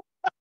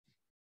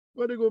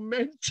 Want to go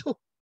mental.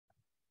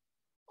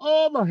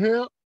 Oh, my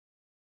hair.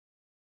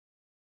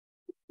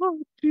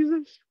 oh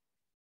Jesus.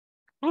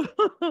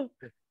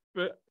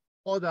 But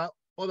All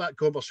that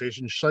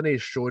conversation,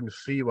 Sonny's showing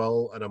free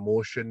will and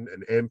emotion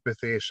and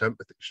empathy,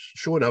 sympathy,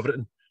 showing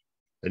everything.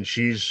 And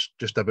she's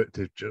just about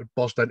to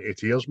burst into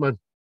tears, man.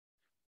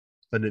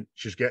 And then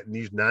she's getting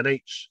these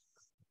nanites.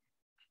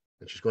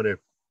 And she's going to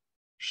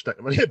stick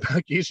them in the back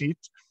of his head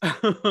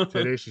to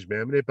erase his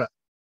memory. But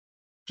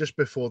just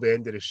before the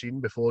end of the scene,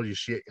 before you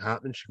see it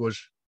happening, she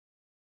goes,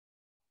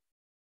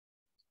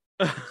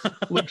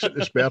 looks at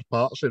the spare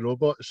parts of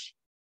robots.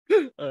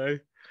 Aye.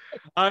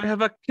 I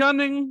have a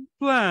cunning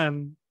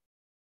plan.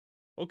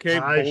 Okay,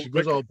 Aye, she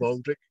goes Baldric. all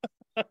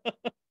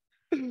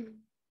Baldric.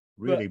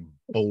 Really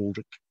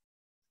Baldric.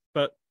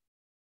 But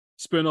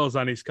Spooner's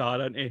in his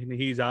car, isn't he? And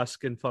he's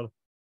asking for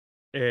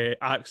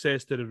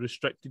access to the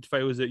restricted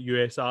files at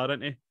USR,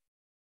 isn't he?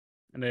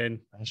 And then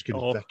Asking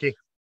Vicky.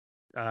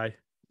 aye,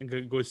 and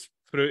it goes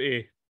through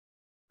to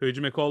who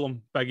do you call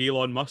him? Big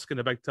Elon Musk in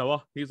the big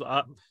tower. He's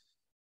like,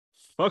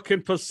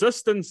 fucking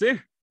persistence, eh?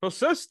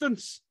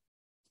 Persistence.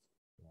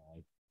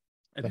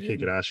 Vicky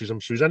grasses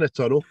him. So he's in a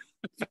tunnel.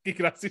 Vicky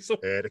grasses him.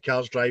 The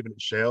car's driving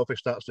itself. He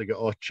starts to get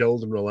all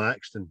chilled and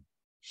relaxed and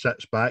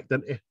sits back,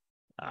 doesn't he?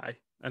 Aye.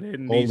 And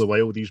then All the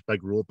while, these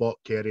big robot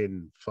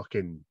carrying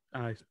fucking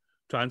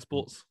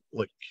transports.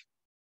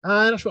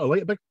 That's what I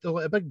like.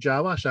 A big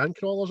Jawa sand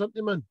crawlers, aren't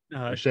they, man?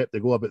 Aye. Except they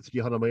go about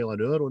 300 mile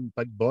an hour on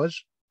big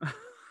buzz.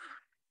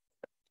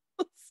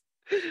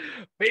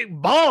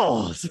 Big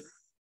balls.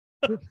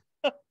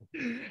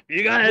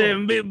 You got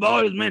them big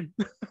balls, man.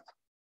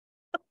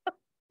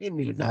 You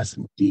need nice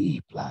and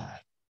deep, lad.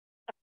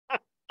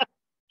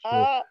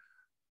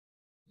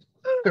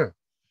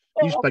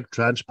 These big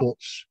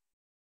transports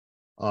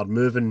are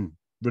moving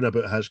round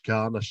about his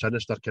car in a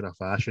sinister kind of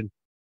fashion.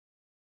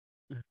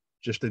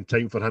 Just in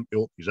time for him to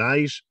open his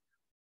eyes.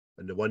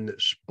 And the one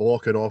that's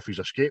blocking off his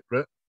escape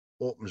route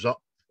opens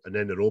up. And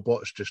then the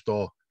robots just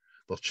all,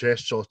 their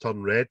chests all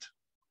turn red.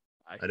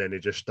 Aye. And then they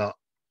just start.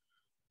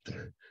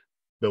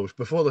 Well,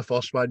 before the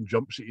first one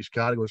jumps at his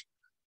car, he goes,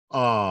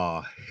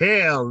 oh,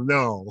 hell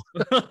no.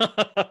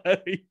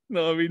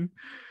 No, I mean,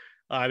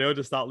 they'll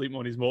just start leaping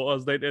on his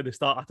motors, don't they? They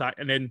start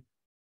attacking, and then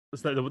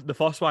it's like the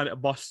first one,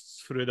 it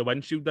busts through the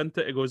windshield, doesn't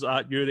it? It goes,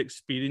 you're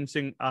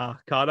experiencing a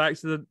car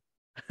accident.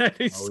 And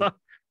he's like,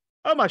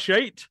 I'm a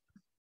shite.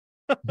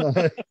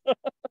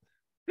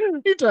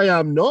 Indeed, I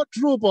am not,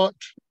 robot.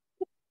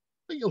 I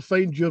think you'll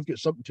find you've got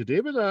something to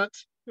do with that.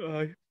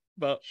 Aye,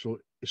 but So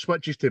he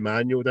switches to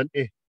manual, doesn't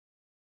he?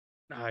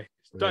 aye,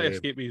 he's trying to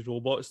escape these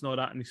robots and all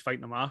that, and he's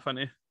fighting them off, isn't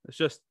he? It's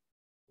just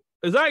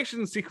as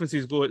action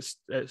sequences go, it's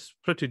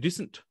pretty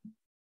decent. You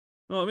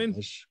know what I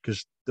mean?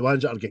 Because the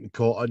ones that are getting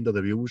caught under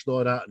the wheels and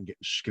all that and getting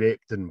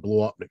scraped and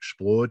blow up and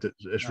explode,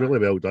 it's really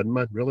well done,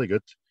 man. Really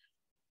good.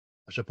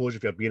 I suppose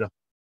if you're being a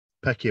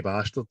picky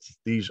bastard,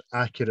 these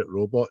accurate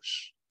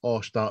robots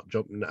all start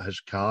jumping at his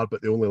car,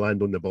 but they only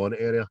land on the bonnet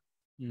area.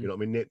 You know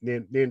what I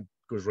mean? None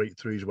goes right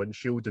through his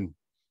windshield and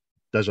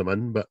does him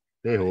in, but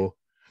hey ho.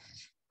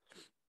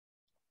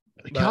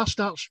 The car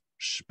starts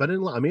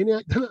spinning like a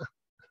maniac, doesn't it?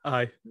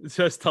 Aye, it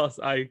just starts.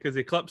 Aye, because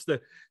he clips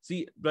the.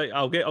 See, right,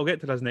 I'll get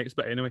to this next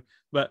bit anyway.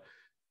 But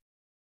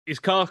his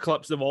car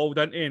clips the wall,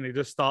 doesn't he? And he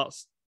just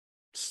starts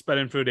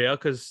spinning through the air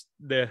because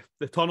the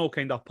tunnel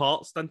kind of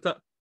parts, doesn't it,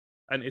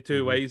 into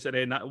two ways, and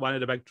then one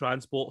of the big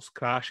transports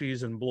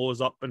crashes and blows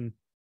up and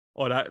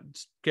all that.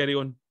 Carry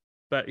on,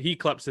 but he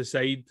clips the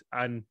side,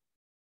 and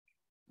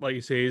like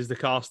you say, the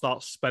car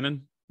starts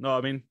spinning. Know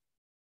what I mean?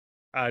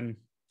 And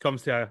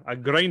comes to a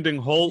grinding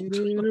halt.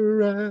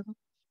 It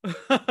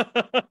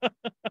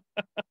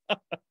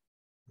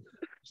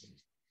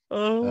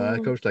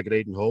comes to a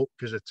grinding halt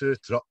because the two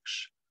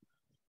trucks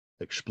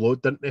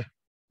explode, didn't they?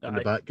 In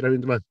the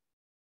background, man.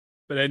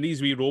 But then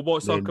these wee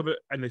robots talk about,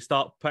 and they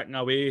start picking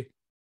away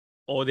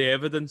all the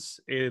evidence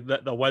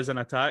that there was an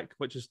attack,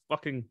 which is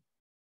fucking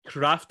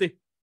crafty.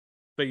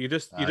 But you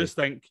just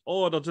think,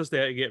 oh, they're just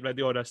there to get rid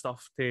of all this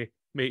stuff to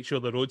make sure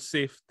the road's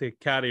safe to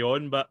carry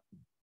on. But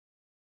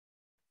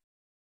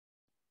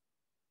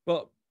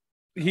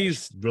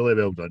he's really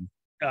well done.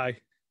 Aye,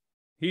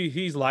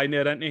 he's lying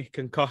there, isn't he?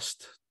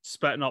 Concussed,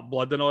 spitting up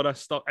blood and all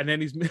this stuff, and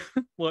then he's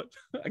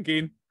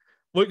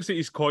looks at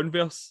his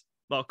Converse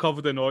that are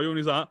covered in oil, and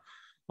he's like,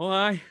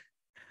 "Oh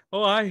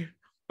aye,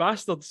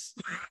 bastards!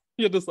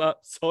 You're just like,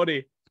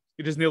 sorry,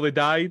 you just nearly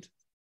died.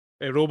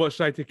 Robots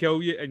tried to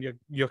kill you, and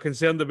you're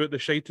concerned about the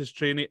shitest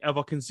trainee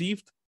ever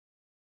conceived."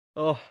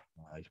 Oh,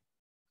 aye.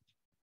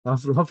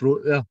 I've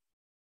wrote there.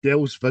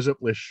 Dell's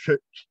visibly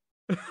shook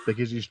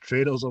because his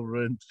trainers are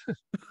ruined.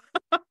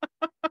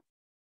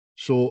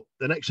 So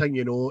the next thing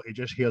you know, he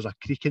just hears a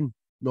creaking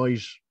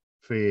noise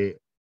for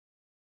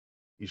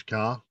his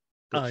car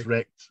that's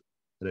wrecked,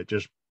 and it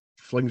just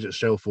flings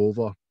itself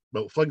over.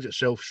 Well, it flings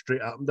itself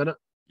straight at him, doesn't it?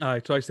 Aye,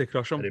 tries to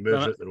crush him. And he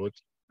moves out the road.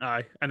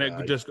 Aye, and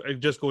it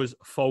just goes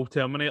full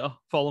Terminator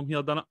for him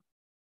here, doesn't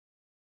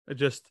it? It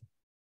just,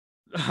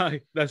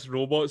 this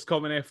robot's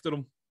coming after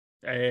him.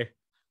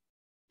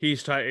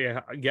 He's trying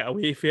to get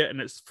away from it, and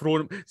it's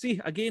thrown him.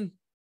 See, again,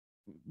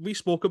 we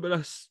spoke about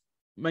this,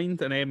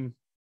 Mind, and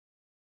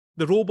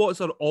the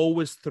robots are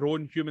always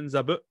throwing humans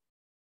about.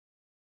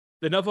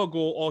 They never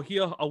go, oh,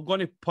 here, I'm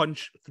going to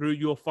punch through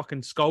your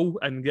fucking skull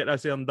and get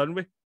this here and done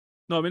with.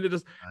 No, I mean, they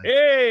just,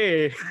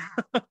 hey,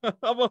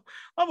 I've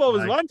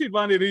always wanted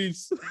one of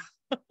these.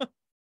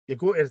 You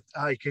go to,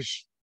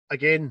 because,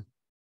 again,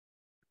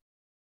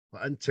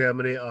 in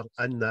Terminator,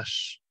 in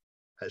this,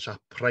 it's a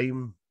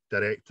prime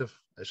directive.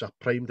 It's a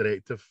prime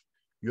directive.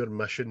 Your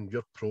mission,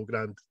 you're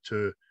programmed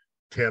to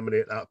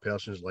terminate that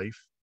person's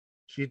life.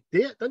 So you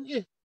did it, didn't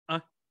you?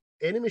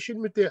 Any machine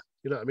would do it,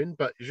 you know what I mean?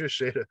 But you just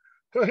said it.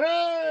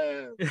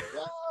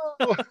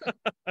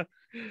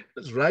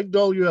 Let's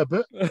ragdoll you a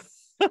bit.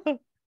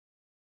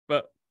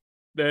 But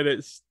then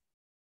it's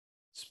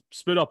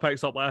Spooner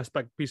picks up this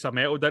big piece of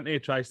metal, doesn't he?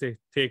 Tries to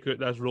take out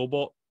this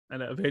robot,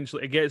 and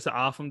it gets it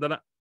off him, doesn't it?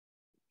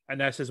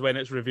 And this is when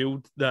it's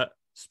revealed that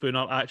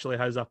Spooner actually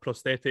has a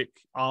prosthetic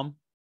arm.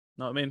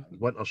 Know what I mean?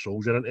 Winter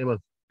Soldier, isn't he, man?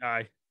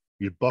 Aye.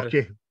 You're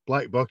Bucky,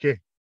 Black Bucky.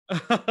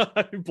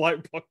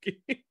 Black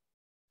Bucky.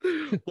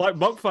 Black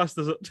Buckfast,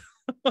 is it?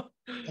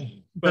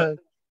 but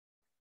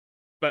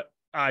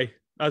aye,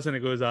 as when he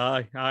goes,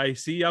 aye,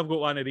 see, I've got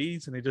one of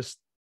these, and he just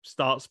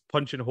starts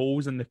punching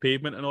holes in the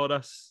pavement and all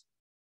this.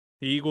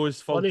 He goes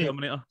full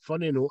Terminator.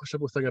 Funny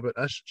noticeable thing about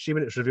this, see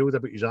when it's revealed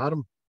about his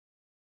arm,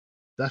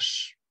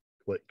 this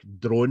like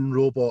drone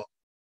robot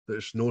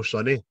that's no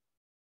sunny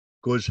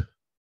goes,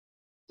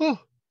 oh.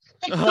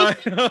 Yeah.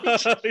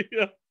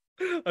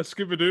 A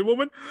Scooby-Doo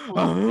moment.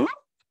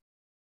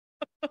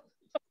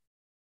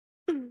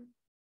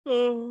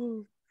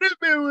 Oh, hit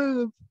me with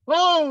him.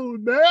 Oh,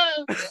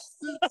 man.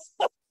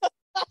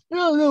 I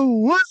don't know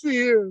what's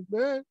here,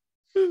 man.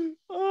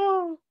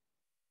 Oh,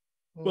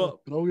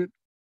 but brilliant.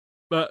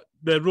 But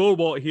the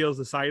robot hears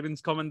the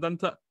sirens coming,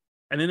 doesn't it?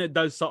 And then it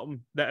does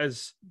something that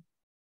is,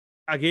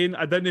 again,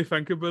 I didn't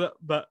think about it,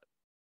 but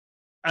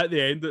at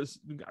the end, it's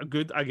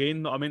good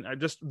again. I mean, it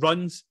just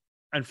runs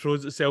and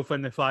throws itself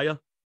in the fire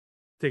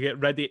to get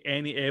rid of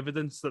any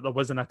evidence that there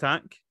was an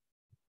attack.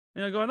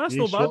 And you're going, that's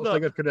not bad. I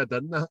think I could have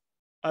done that.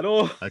 I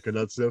know. I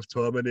cannot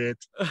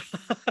self-terminate.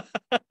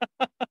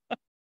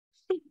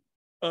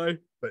 Aye.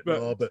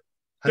 But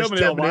his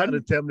Terminator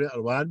and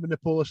Terminator 1, when the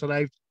police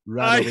arrived,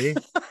 ran away.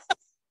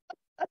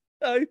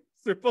 Aye.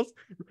 Super.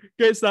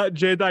 Gets that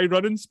Jedi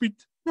running speed.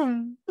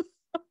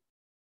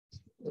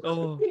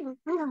 Oh.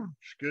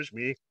 Excuse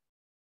me.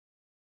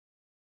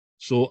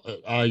 So,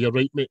 you're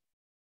right, mate.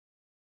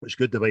 It's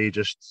good the way you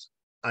just,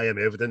 I am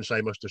evidence,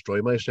 I must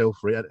destroy myself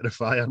right into the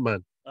fire,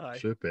 man. Aye.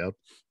 Superb.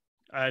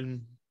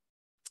 And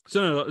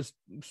sooner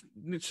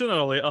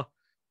or later,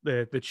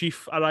 the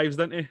chief arrives,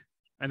 doesn't he?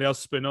 And there's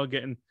Spooner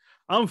getting,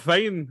 I'm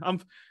fine.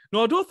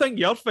 No, I don't think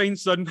you're fine,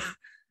 son.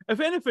 If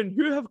anything,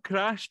 you have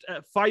crashed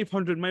at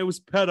 500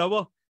 miles per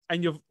hour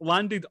and you've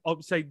landed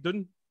upside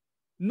down.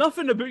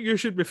 Nothing about you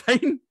should be fine.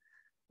 You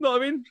know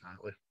what I mean?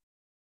 Exactly.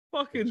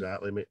 Fucking.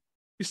 Exactly, mate.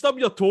 You stub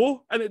your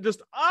toe and it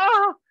just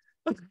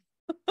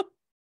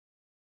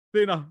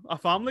Being a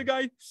family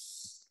guy.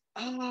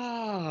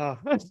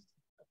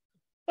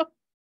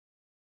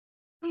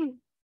 You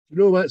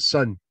know what,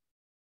 son?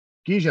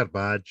 Give your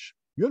badge.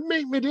 You'll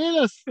make me do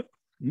this.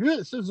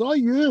 This is all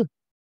you.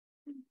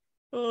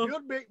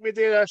 You'll make me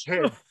do this,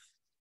 head.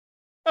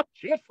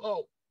 It's your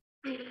fault.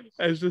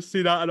 I just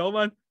see that and all,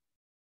 man.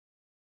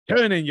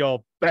 Turn in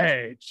your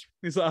badge.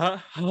 He's like,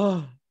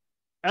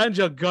 and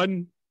your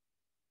gun.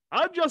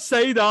 And your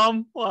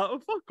sidearm.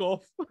 Like, fuck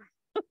off.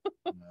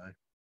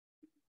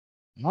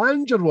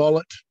 And your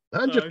wallet.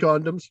 And your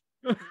condoms.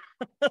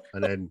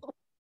 And then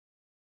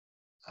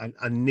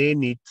no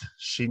need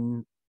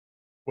scene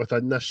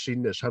within this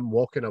scene is him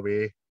walking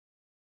away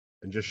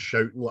and just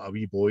shouting like a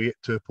wee boy at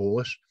two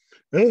police.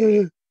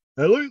 Hey,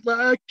 I look like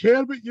I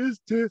care about you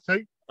two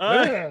things.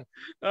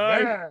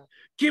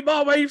 Keep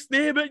my wife's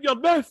name in your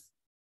mouth.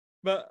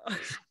 But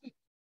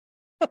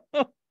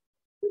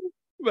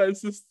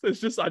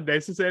it's just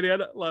unnecessary,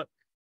 isn't it? Like,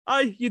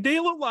 you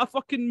do look like a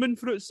fucking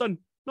moonfruit, son.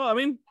 Know what I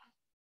mean?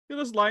 You're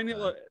just lying there,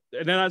 like,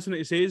 and then that's when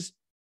he says,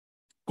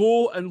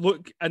 "Go and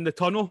look in the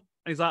tunnel."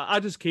 And he's like,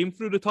 "I just came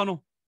through the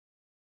tunnel,"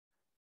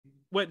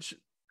 which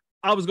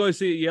I was going to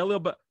say to you earlier,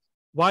 but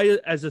why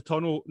is the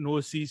tunnel no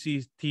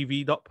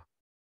CCTV'd up?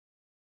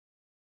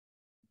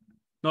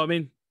 Know what I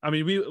mean? I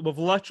mean, we've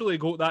literally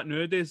got that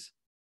nowadays.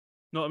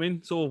 Know what I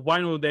mean? So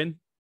why not then?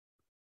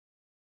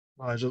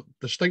 There's a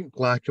distinct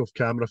lack of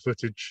camera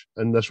footage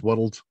in this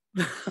world.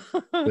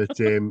 But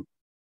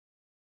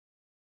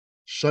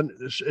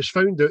it's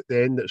found out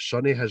then that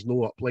Sonny has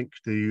no uplink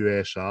to the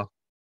USR.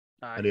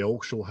 And he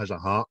also has a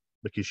heart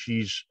because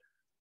she's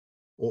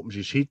opens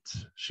his head,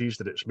 sees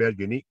that it's more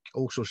unique,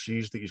 also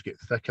sees that he's got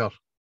thicker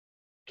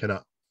kind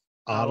of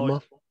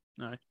armour.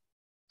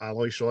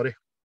 Alloy, sorry.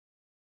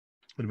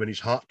 And when his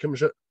heart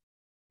comes out,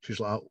 she's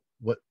like,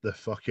 what the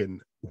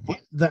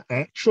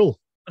actual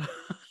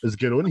is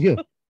going on here?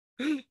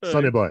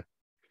 Sonny boy.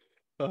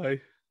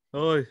 Aye.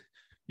 Oh,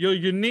 you're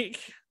unique.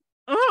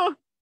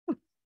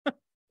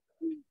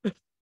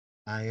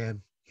 I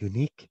am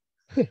unique.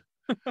 But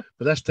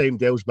this time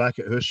Dale's back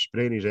at house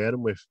spraying his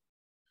arm with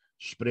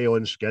spray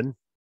on skin,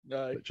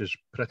 which is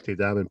pretty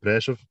damn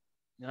impressive.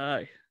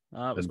 Aye.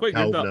 It was and quite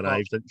Calvin good.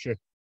 arrived, didn't she?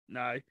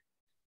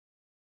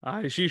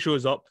 Aye, she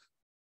shows up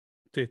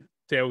to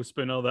tell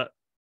Spooner that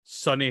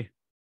Sonny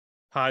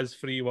has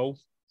free will.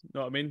 You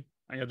know what I mean?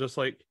 And you're just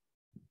like,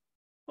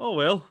 oh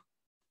well,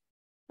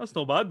 that's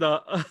not bad.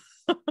 That.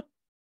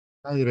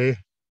 Aye, Ray.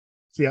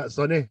 See that,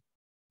 Sonny?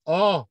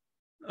 Oh,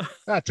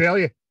 I tell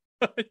you.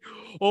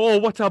 Oh,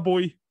 what a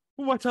boy!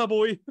 What a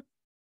boy!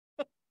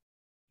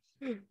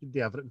 Do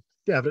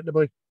everything,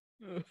 boy.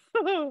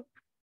 But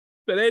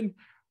then,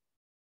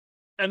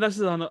 and this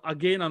is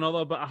again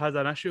another bit has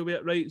an issue with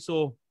it, right?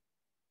 So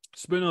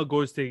Spooner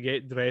goes to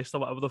get dressed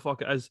or whatever the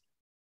fuck it is,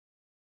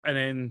 and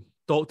then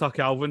Dr.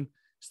 Calvin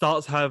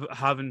starts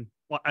having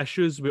like,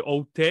 issues with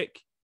old tech,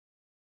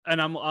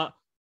 and I'm like,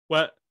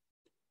 what?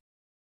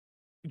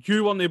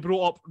 You weren't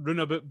brought up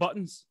running about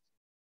buttons.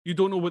 You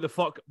don't know what the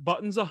fuck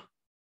buttons are.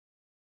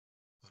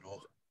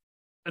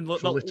 And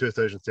it's only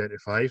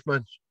 2035,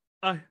 man.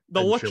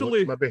 They're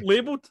literally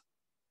labelled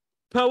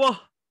power,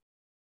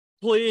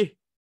 play,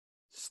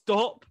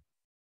 stop.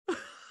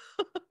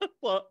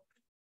 Like,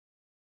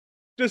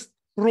 just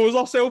throws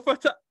herself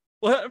at it.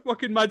 Like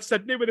fucking Mad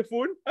Sydney with the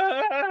phone.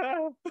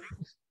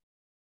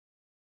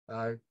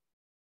 Aye.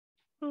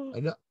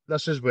 And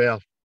this is where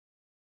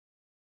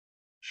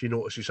she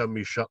notices him with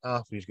his shirt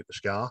off and he's got the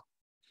scar.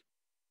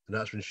 And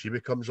that's when she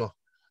becomes a...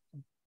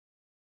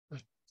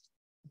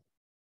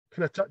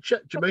 Can I touch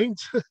it? Do you mind?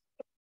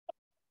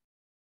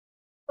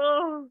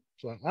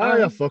 It's like,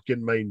 I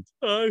fucking mind.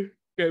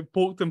 Get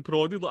poked and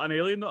prodded like an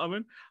alien, know what I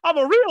mean? I'm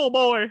a real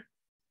boy!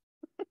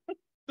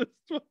 Just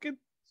fucking...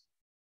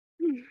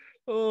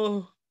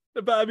 Oh,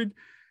 but I mean,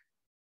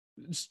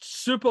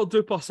 super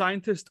duper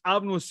scientist.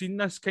 I've not seen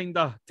this kind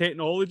of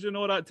technology and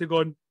all that to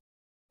go,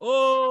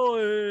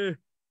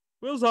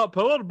 where's that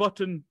power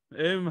button?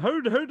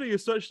 How do you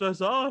switch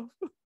this off?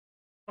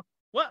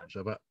 What? It's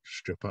a bit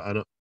stupid,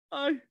 innit?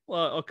 Aye,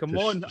 like, oh, come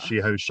on.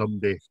 See how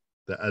somebody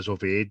that is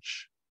of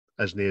age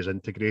isn't as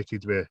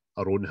integrated with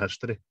our own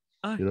history.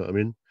 Aye. You know what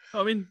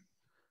I mean?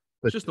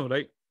 It's just not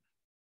right.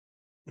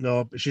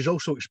 No, but she's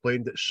also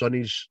explained that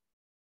Sonny's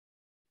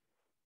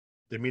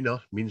demeanour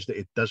means that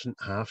he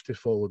doesn't have to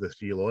follow the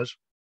 3 laws.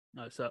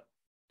 That's it.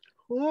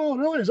 Oh,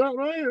 really? Is that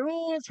right?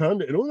 Oh, that's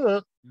handy to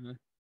know that.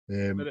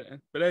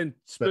 But then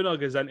Spooner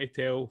goes in to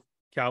tell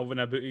Calvin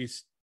about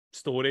his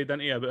story,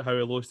 didn't he? About how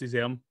he lost his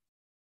arm.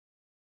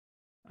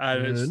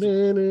 And it's...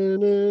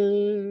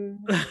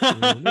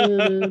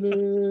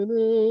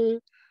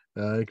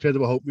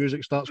 Incredible Hulk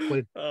music starts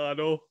playing. I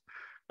know.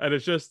 And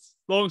it's just,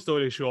 long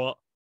story short,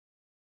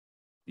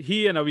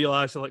 he and a wee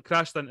lass like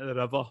crashed into the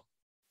river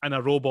and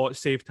a robot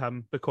saved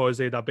him because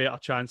they had a better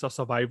chance of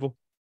survival.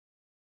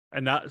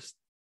 And that's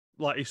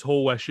like his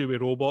whole issue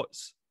with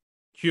robots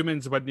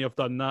humans wouldn't have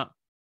done that.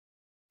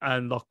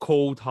 And they're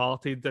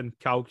cold-hearted and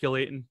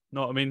calculating,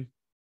 know what I mean?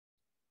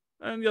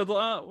 And you're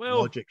like,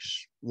 well...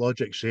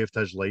 Logic saved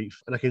his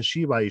life. And I can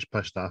see why he's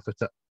pissed off at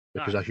it.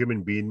 Because a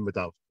human being would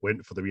have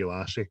went for the wee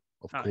lassie,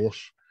 of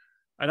course.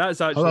 And that's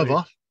actually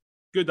However,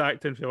 good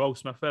acting for Will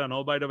Smith there and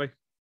all, by the way.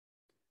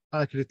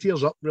 Because he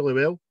tears up really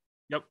well.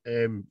 Yep.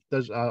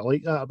 I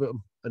like that about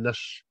him in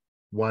this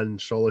one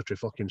solitary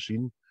fucking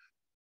scene.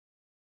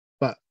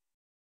 But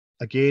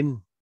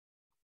again,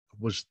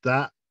 was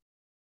that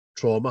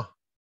trauma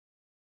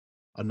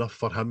enough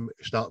for him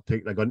to start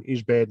taking a gun to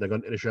his bed, and a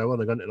gun to the shower,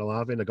 and a gun to the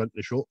lavy, and a gun to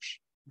the shops?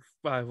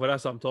 Well,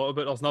 that's what I'm talking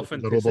about. There's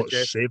nothing the to robots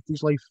suggest. Saved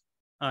his life.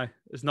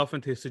 There's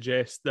nothing to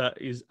suggest that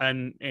he's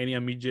in any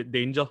immediate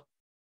danger.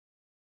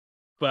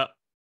 But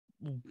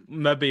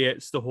maybe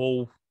it's the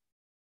whole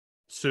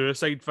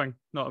suicide thing,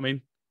 know what I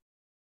mean?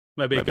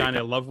 Maybe he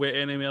can't live with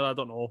it anymore, I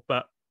don't know.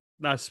 But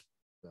that's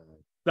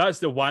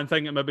the one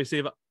thing that maybe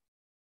save it.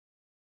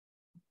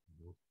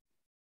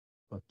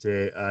 But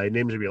he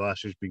names a wee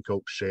lass who's been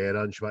called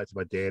Sarah, and she went to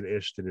my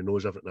dentist, and he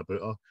knows everything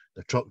about her.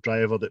 The truck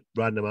driver that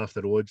ran them off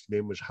the road, his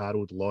name was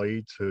Harold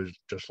Lloyd, who's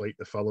just like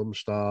the film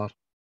star.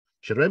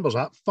 She remembers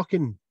that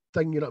fucking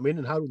thing, you know what I mean?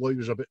 And Harold Lloyd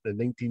was about in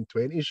the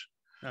 1920s.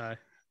 Aye.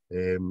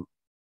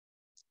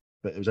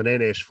 But it was an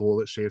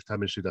NS4 that saved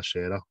him instead of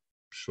Sarah.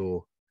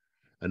 So,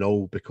 and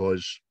all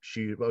because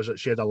she had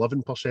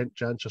 11%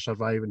 chance of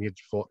surviving, he had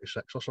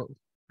 46 or something.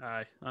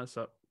 Aye, that's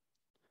it.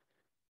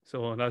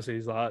 So that's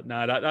his like,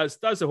 that's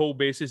the whole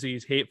basis of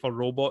his hate for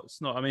robots,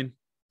 know what I mean?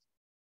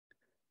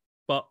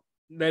 But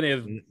then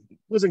he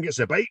doesn't get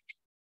the bike.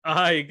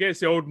 Aye, he gets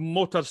the old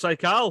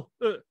motorcycle.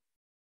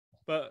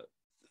 But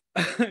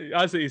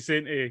that's what he's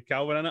saying to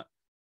Calvin in it.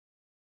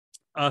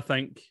 I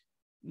think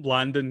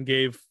Landon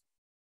gave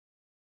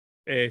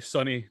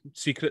Sonny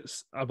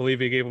secrets. I believe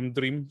he gave him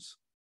dreams.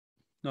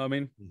 Know what I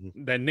mean?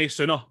 Mm-hmm. Then no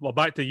sooner, we're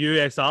back to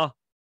USR.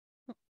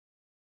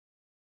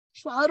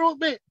 That's what I wrote,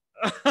 mate.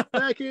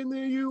 Back in the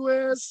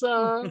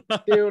USR.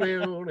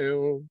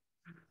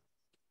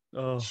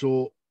 Oh.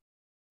 So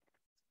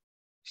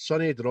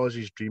Sonny draws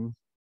his dream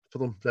for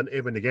them. Then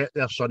when they get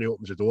there, Sonny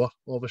opens the door,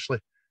 obviously.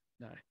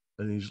 Aye.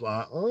 And he's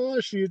like, oh,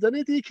 she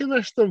didn't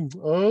decommission them.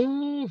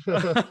 Oh.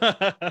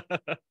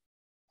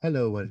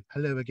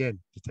 Hello again,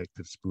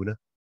 Detective Spooner.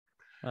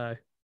 Aye.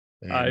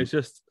 It's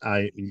just...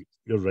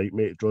 You're right,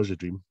 mate. It draws a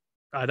dream.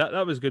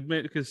 That was good,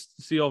 mate, because,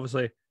 see,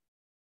 obviously,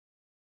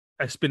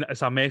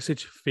 it's a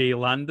message for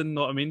Landon,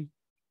 know what I mean?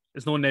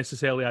 It's not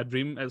necessarily a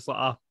dream. It's like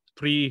a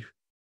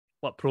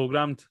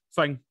programmed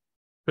thing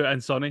put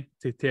in Sonny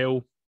to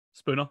tell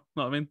Spooner,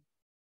 know what I mean?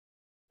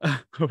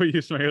 What are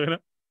you smiling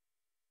at?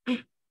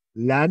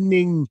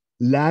 Landing.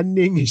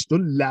 He's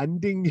still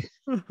landing.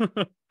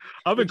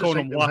 I've been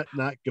calling him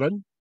that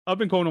grunt. I've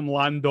been calling him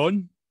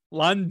Landon.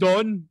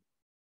 Landon.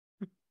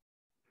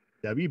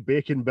 Yeah, wee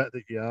bacon bit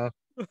that you are.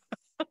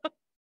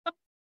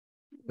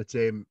 But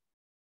so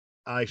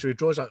he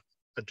draws a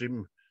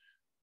dream.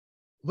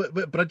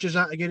 What bridge is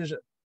that again? Is it?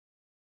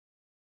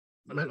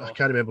 I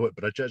can't remember what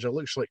bridge it is. It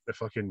looks like the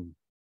fucking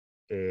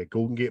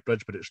Golden Gate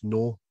Bridge, but it's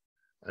no,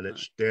 and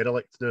it's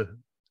derelict now.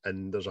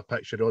 And there's a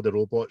picture of all the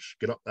robots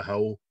going up the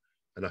hill,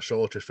 and a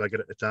solitary figure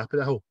at the top of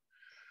the hill.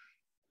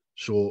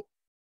 So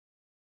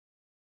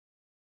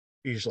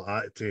he's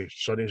like to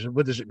Sonny,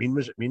 what does it mean?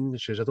 What does it mean? He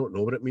says, I don't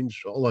know what it means.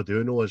 All I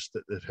do know is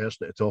that the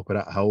person at the top of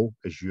that hill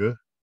is you.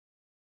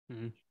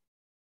 Mm-hmm.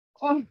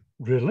 Oh,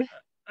 really?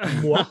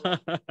 What?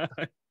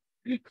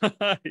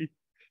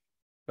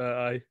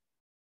 Aye.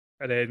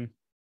 And then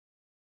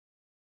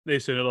they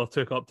sooner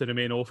took up to the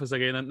main office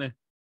again, didn't they?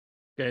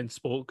 Getting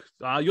spoke.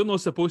 You're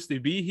not supposed to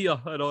be here,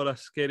 and all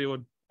this carry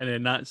on. And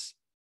then that's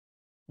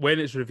when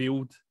it's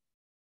revealed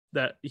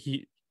that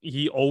he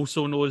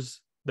also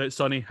knows that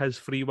Sonny has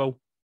free will.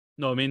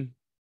 Know what I mean?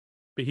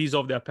 But he's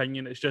of the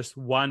opinion it's just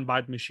one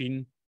bad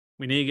machine.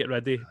 We need to get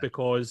ready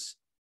because,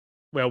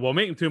 well, we're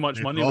making too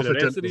much money with the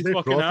rest of these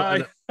fucking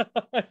eye.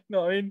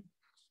 Know what I mean?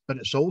 But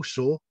it's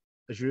also,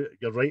 as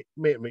you're right,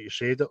 mate, what you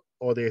said,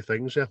 all the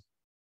things there.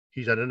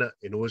 He's in it,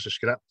 he knows the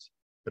script,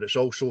 but it's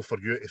also for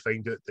you to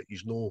find out that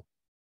he's no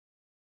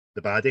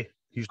the baddie.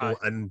 He's not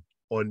in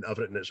on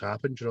everything that's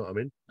happened, do you know what I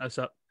mean? That's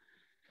it.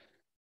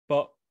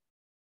 But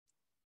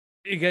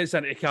he gets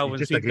into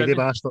Calvin's just a greedy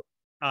bastard.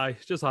 Aye,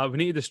 it's just like, we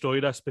need to destroy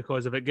this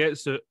because if it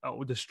gets out, it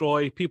will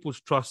destroy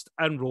people's trust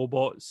in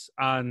robots,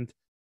 and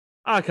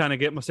I can't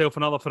get myself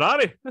another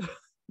Ferrari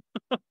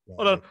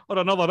or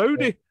another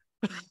Audi.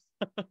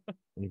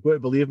 You've got to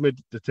believe me,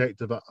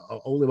 detective, I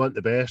only want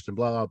the best and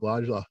blah, blah, blah.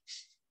 He's like,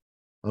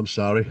 I'm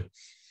sorry.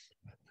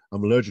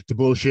 I'm allergic to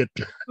bullshit.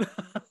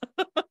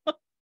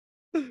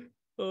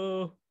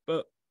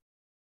 But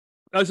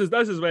this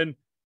is when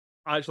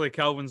actually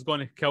Calvin's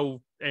going to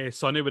kill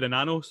Sonny with the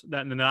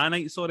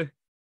nanites, sorry.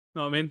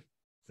 Know what I mean?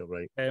 You're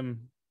right.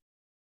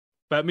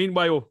 But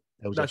meanwhile,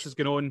 this is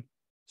going on.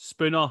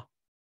 Spooner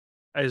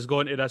is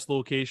going to this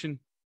location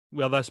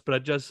where this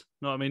bridge is,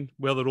 know what I mean?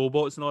 Where the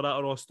robots and all that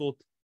are all stored.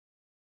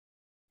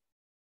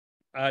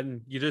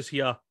 And you just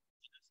hear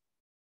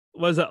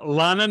was it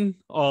Lannon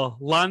or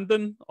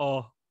Landon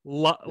or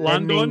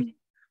Landon?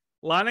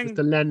 Lanning?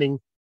 Mr. Lanning.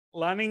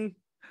 Lanning.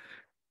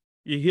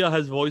 You hear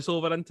his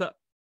voiceover into it,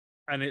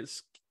 and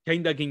it's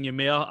kind of getting you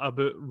more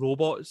about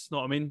robots. Know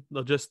what I mean?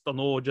 They're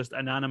not just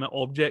inanimate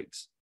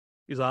objects.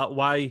 He's like,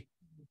 why,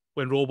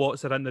 when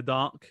robots are in the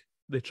dark,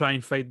 they try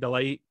and find the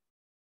light?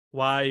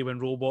 Why, when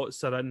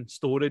robots are in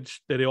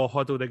storage, do they all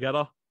huddle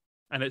together?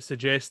 And it's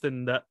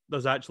suggesting that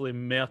there's actually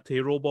more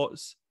to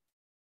robots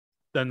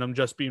than them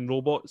just being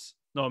robots.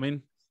 Know what I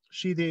mean?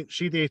 See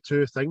the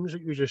two things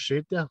that you just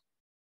said there.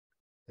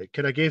 It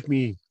kind of gave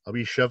me a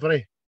wee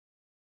shivery.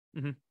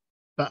 Mm-hmm.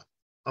 But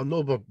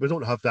we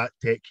don't have that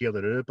tech here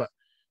now. But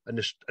in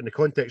the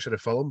context of the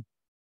film,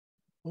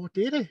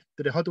 did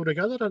they huddle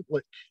together and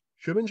like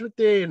humans would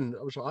do? And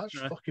I was like,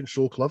 that's fucking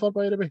so clever,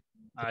 by the way,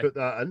 to put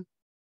that in.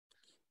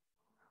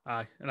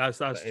 Aye, and that's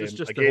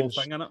just again, the whole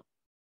thing in it.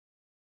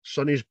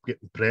 Sonny's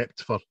getting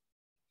prepped for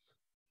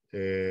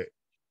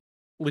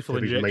lethal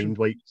injection. Mind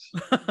wiped.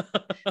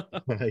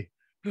 Aye.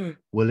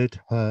 Will it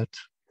hurt?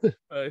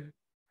 Aye.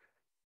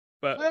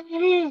 But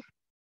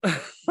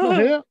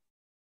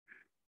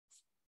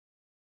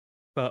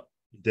but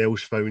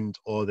Dell's found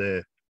all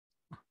the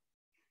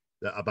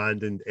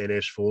abandoned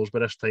NS4s by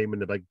this time in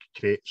the big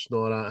crates and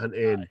all that,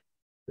 and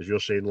as you're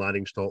saying,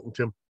 Lanning's talking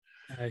to him.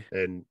 Aye.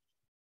 And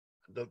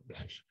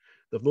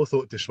they've no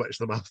thought to switch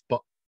them off,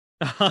 but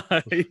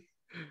aye.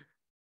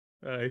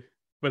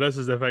 But this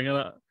is the thing,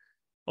 innit?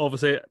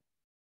 Obviously,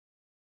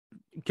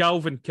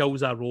 Calvin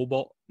kills a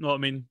robot, know what I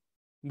mean?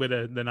 With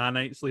the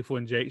nanites, lethal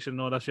injection,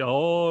 and all that shit.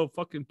 Oh,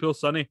 fucking poor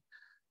Sonny.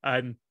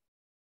 But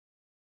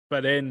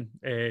then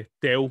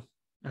Dell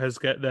has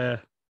got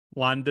the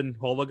Landon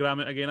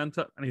hologram again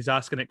into it, and he's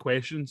asking it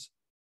questions.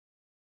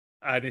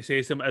 And he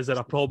says to him, is there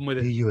a problem with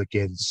it? See you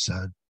again,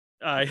 son.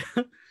 Aye.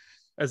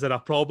 Is there a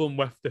problem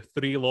with the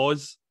 3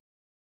 laws?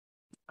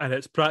 And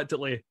it's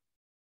practically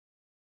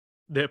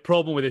the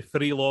problem with the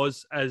 3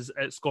 laws is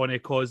it's going to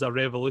cause a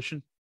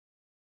revolution.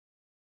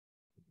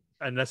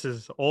 And this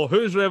is,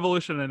 whose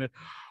revolution? And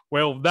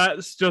well,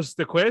 that's just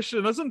the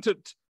question, isn't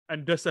it?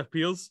 And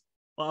disappears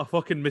like a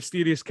fucking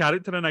mysterious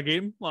character in a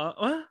game. Like,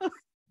 what?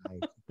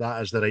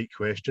 That is the right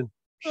question.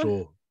 So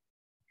you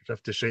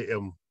have to say to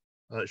him,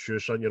 that's you,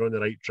 son, you're on the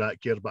right track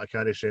here, but I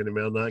can't say any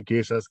more in that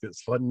case. This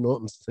gets fun,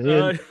 not I'm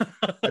saying.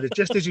 And it's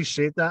just as he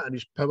said that and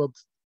his powered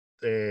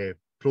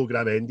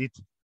program ended,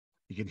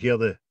 you can hear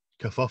the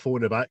kerfuffle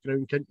in the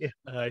background, can't you?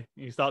 Aye,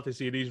 you start to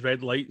see these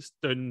red lights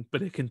down by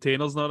the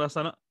containers and all this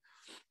in it.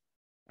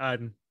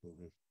 And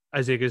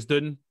as he goes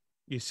down,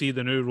 you see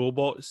the new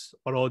robots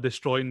are all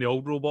destroying the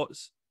old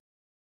robots.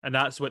 And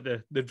that's what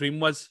the dream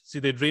was. See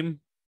the dream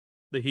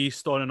that he's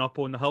standing up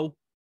on the hill?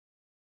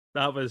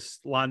 That was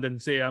Landon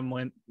saying,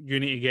 like, you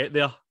need to get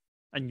there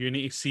and you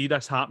need to see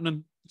this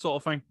happening, sort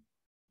of thing.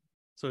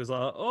 So he's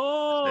like,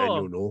 then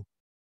you'll know.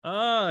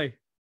 Aye.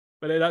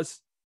 But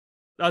that's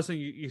when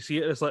you see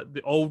it. It's like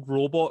the old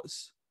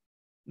robots.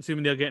 See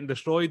when they're getting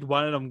destroyed,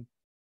 one of them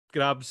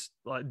grabs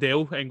like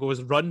Dell and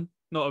goes, run.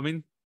 Know what I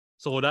mean?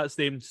 So that's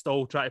them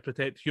still trying to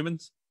protect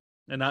humans.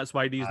 And that's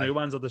why these new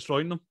ones are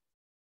destroying them.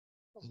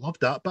 I love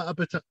that bit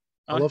about it.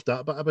 I love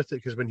that bit about it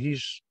because when the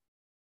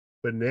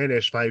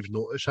NS5s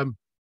notice him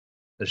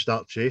and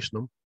start chasing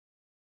him,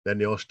 then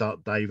they all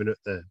start diving at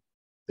the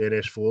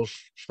NS4s,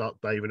 start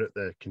diving at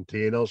the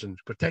containers and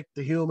protect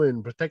the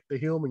human.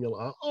 You're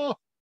like, oh,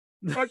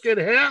 fucking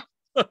hell.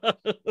 I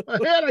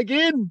hurt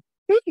again.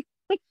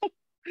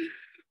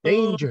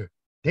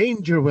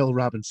 Danger, Will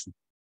Robinson.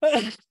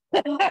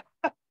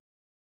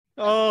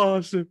 Oh,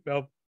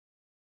 superb.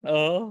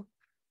 Oh,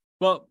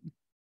 but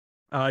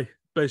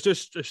it's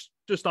just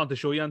starting to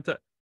show you, isn't it?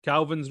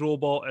 Calvin's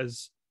robot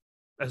has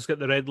got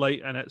the red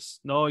light, and it's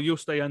no, you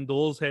stay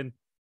indoors. And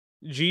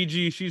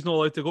Gigi, she's not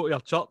allowed to go to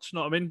your church.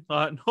 Know what I mean?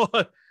 No,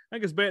 I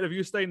think it's better if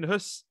you stay in the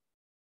house.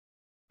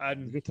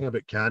 And the good thing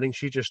about Canning,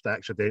 she just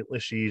accidentally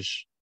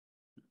sees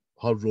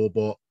her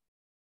robot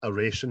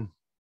erasing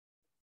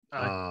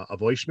a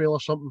voicemail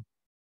or something.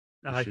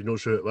 She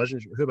knows who it was.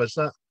 Who was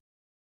that?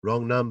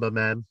 Wrong number,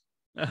 man.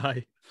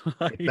 Aye.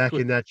 Get back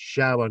in that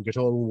shower and get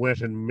all wet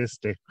and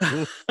misty.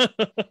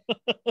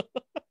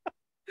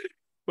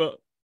 But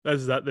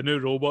this is that. The new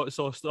robots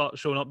all start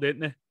showing up, don't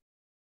they?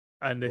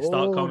 And they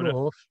start coming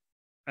up.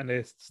 And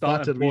they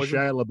start imposing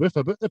Shia LaBeouf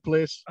about the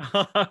place.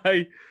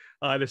 Aye.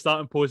 They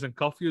start imposing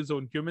curfews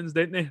on humans,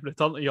 don't they?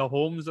 Return to your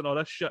homes and all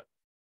this shit.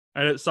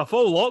 And it's a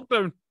full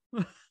lockdown.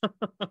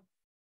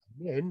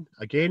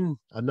 Again,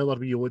 another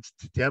wee ode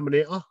to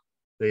Terminator.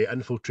 They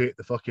infiltrate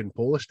the fucking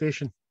police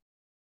station.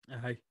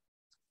 Aye.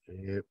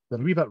 They're a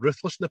wee bit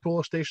ruthless in the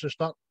police station and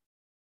start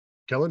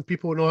killing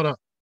people and all that.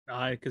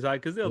 Aye, because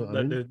they're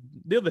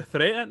the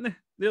threat, aren't they?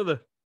 They're the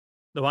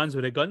ones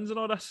with the guns and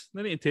all this.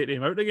 They need to take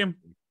them out again.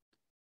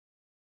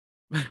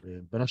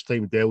 By this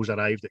time, Dell's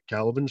arrived at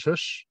Calvin's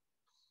house,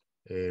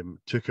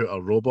 took out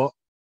a robot.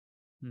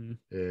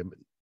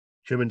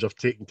 Humans have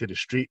taken to the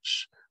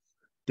streets.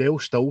 Dell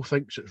still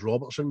thinks it's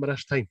Robertson by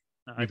this time,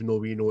 even though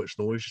we know it's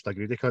no. He's just a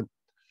greedy cunt.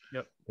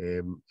 Yep.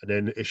 And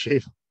then he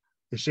saves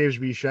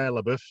wee Shia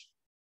LaBeouf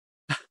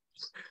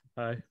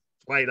Aye.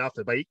 Flying off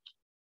the bike.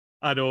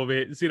 I know,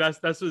 mate. See,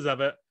 this was a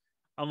bit.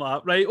 I'm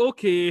like, right,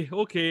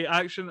 okay,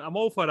 action. I'm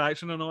all for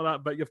action and all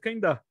that, but you've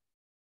kind of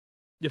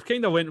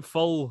went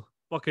full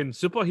fucking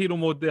superhero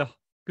mode there,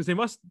 because they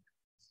must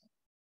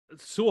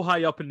so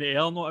high up in the air.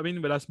 Know what I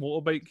mean? With this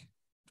motorbike,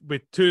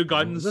 with two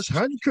guns. This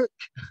Hancock.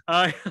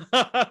 Aye,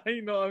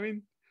 you know what I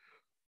mean.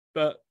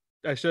 But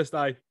it's just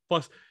aye.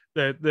 Plus,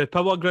 the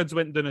power grids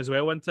went down as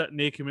well, went it?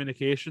 No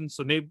communication,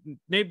 so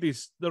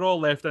nobody's. They're all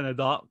left in the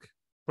dark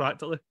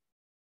practically.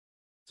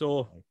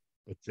 So.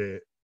 But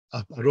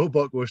a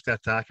robot goes to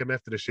attack him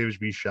after he saves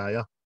wee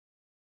Shia.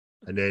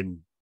 And then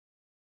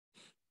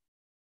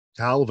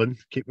Calvin,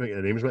 keep making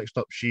the names mixed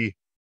up, she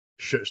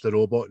shoots the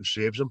robot and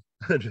saves him.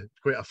 It's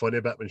quite a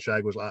funny bit when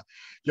Shia goes like,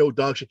 yo,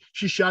 dog,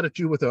 she shot at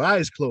you with her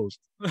eyes closed.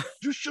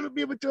 You shouldn't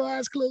be with your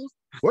eyes closed.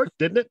 Worked,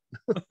 didn't it?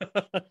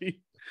 Aye.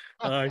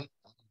 Aye.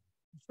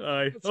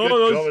 That's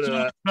good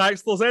Those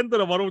Maxwell's end of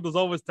the world, there's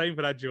always time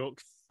for a joke.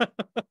 But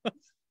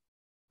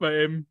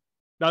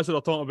that's what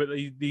they're talking about,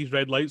 these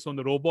red lights on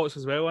the robots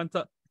as well, isn't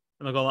it?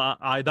 And they're going like,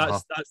 aye,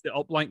 that's the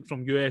uplink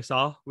from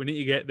USR. We need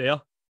to get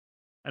there.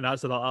 And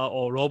that's like,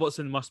 oh,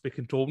 Robertson must be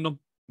controlling them.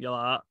 You're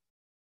like,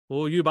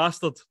 oh, you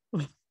bastard.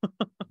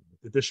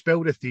 They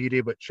dispel the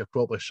theory, which you're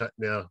probably sitting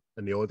there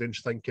in the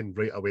audience thinking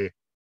right away,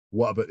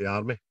 what about the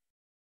army?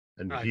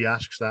 And he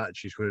asks that, and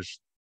she goes,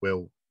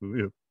 well,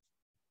 the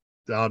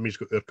army's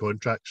got their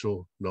contract,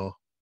 so no,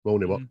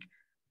 won't work.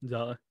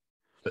 Exactly.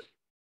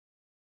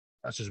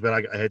 This is where I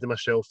get ahead of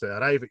myself. They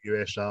arrive at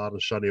USR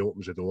and Sonny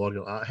opens the door.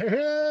 You're like,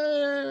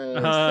 hey,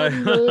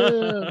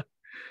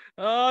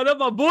 that's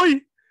my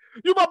boy.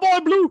 You my boy,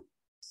 Blue.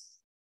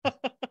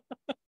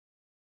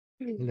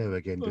 Hello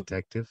again,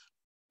 detective.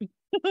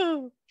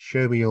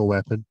 Show me your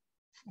weapon.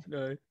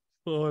 No.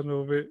 Oh,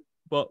 no, mate.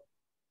 But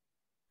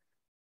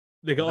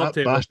they got up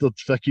that to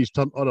bastard's Vicky's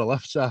turned on a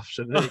lift shaft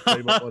and they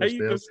climb up on the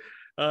stairs.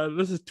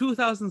 This is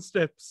 2,000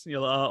 steps.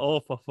 You're like, oh,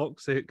 for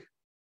fuck's sake.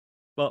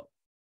 But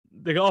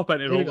they got up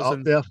into Robertson.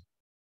 Up there.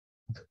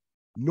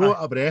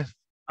 Not a breath.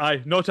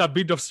 Aye, not a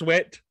bead of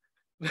sweat.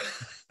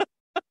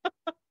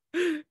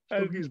 Still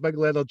got his big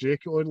leather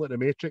jacket on like the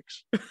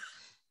Matrix.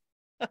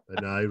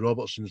 And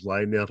Robertson's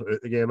lying there out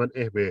the game, isn't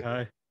he? With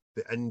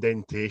the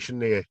indentation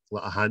there,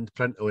 like a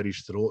handprint over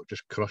his throat,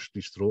 just crushed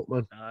his throat,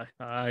 man.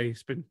 Aye,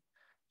 it's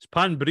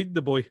pan breed,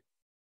 the boy.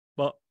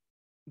 But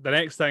the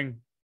next thing,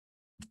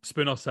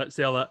 Spooner sits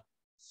there like,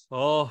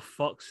 oh,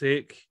 fuck's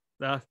sake.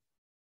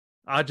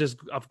 I've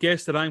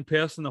guessed the wrong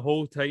person the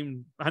whole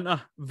time, haven't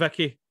I?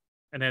 Vicky.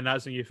 And then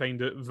that's when you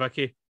find out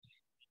Vicky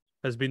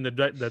has been the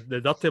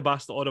dirty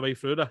bastard all the way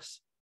through this.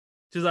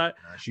 She's like,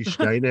 she's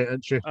Skynet,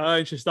 isn't she?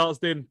 And she starts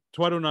doing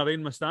twirling her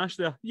own moustache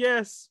there.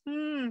 Yes.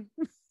 And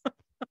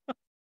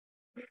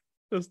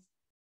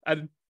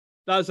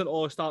that's when it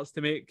all starts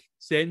to make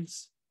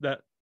sense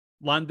that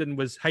Landon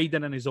was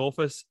hiding in his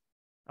office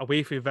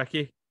away from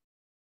Vicky.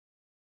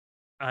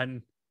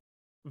 And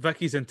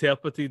Vicky's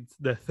interpreted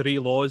the 3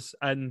 laws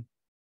and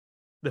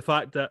the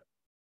fact that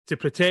to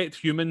protect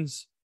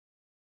humans,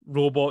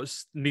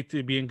 robots need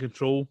to be in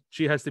control.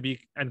 She has to be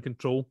in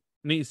control.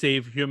 Need to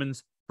save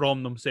humans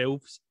from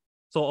themselves,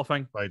 sort of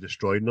thing. By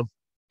destroying them.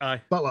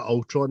 Aye. But like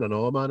Ultron and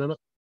all, man, innit?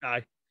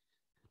 Aye.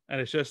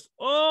 And it's just,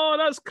 oh,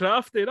 that's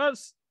crafty.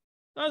 That's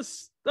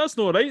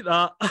not right,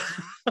 that.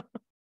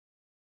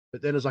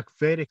 But then there's a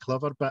very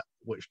clever bit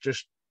which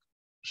just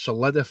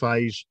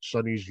solidifies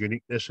Sonny's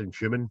uniqueness and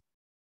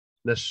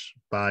humanness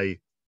by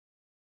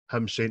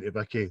him saying to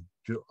Vicky,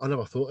 I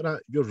never thought of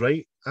that. You're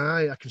right.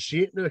 Aye, I can see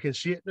it now.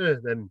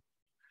 Then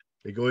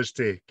he goes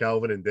to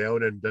Calvin and Dell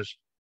and does,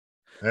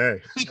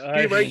 hey.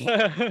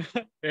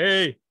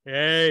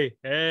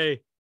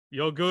 Hey.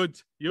 You're good,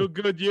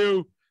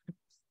 you.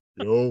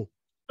 No.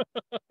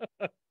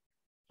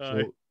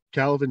 So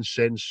Calvin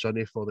sends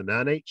Sonny for the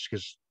nanites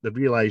because they've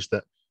realised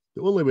that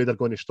the only way they're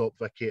going to stop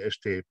Vicky is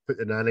to put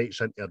the nanites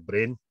into her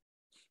brain,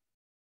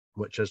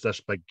 which is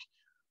this big,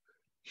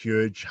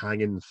 huge,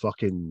 hanging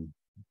fucking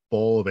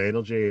ball of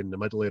energy in the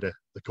middle of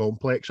the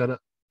complex, in it.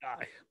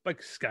 Aye, big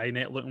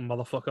Skynet looking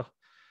motherfucker.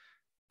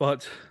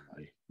 But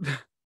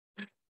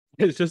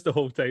it's just the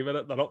whole time in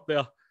it. They're up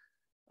there,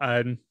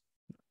 and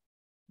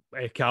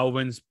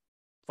Calvin's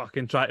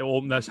fucking trying to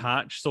open this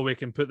hatch so we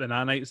can put the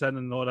nanites in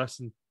and all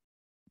this, and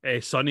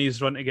Sonny's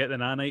run to get the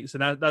nanites,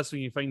 and that's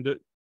when you find out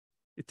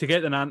to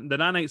get the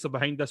nanites are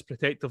behind this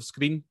protective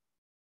screen.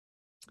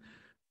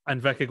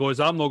 And Vicky goes,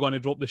 I'm not going to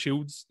drop the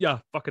shields. Yeah,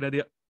 fucking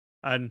idiot.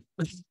 And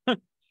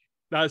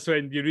that's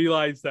when you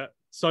realise that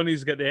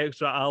Sonny's got the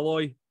extra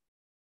alloy.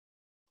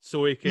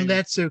 So he can...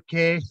 That's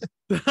okay.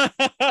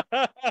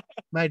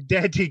 My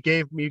daddy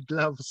gave me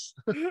gloves.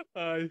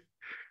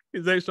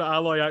 His extra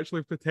alloy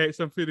actually protects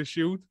him through the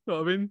shield. You know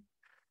what I mean?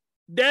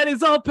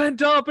 Daddy's all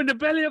pent up in the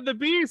belly of the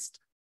beast.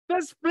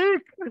 That's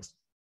fake.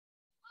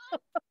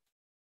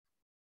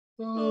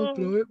 Oh,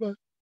 brilliant, man.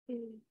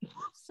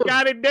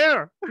 Got it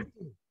there.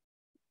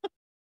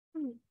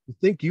 You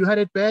think you had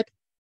it bad?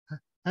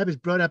 I was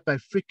brought up by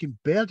freaking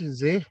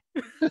Belgians, eh?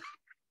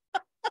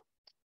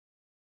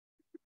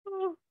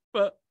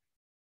 But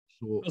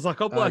So There's a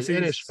couple of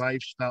scenes.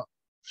 NS5 start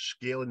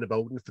scaling the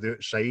building for the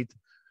outside,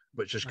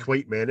 which is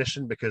quite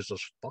menacing because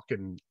there's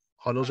fucking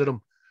hundreds of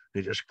them.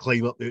 They just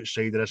climb up the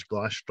outside of this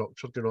glass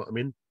structure. Do you know what I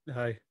mean?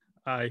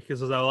 Aye, because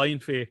there's a line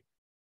for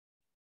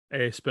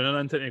Spooner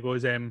into it, and he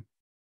goes,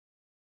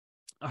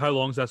 how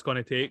long's this going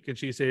to take? And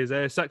she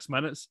says, 6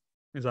 minutes.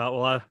 He's like,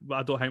 well,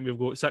 I don't think we've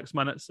got 6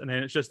 minutes. And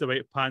then it's just the way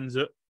it pans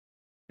out.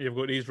 You've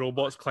got these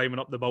robots climbing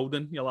up the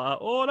building. You're like,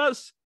 oh,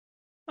 that's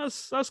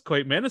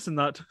quite menacing,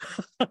 that.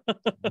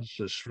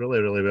 It's really,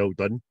 really well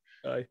done.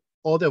 Aye.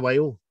 All the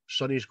while,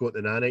 Sonny's got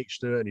the nanites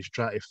through and he's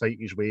trying to fight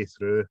his way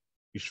through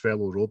his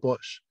fellow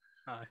robots.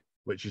 Aye.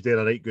 Which he's doing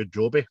a right good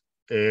job of.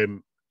 There's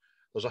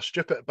a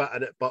stupid bit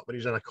in it, but when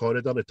he's in a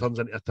corridor and it turns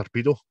into a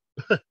torpedo.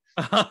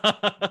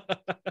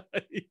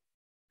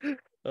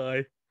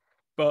 Aye.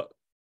 But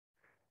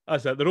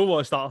that's it. The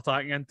robots start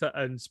attacking into it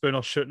and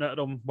Spooner's shooting at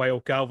them while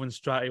Calvin's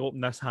trying to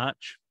open this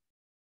hatch.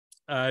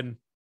 And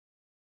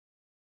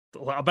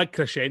like a big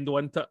crescendo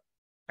into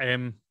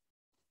it.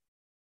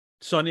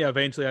 Sonny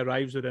eventually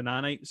arrives with the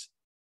nanites.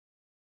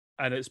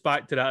 And it's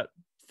back to that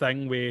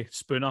thing with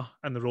Spooner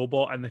and the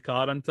robot in the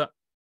car into it.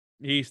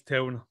 He's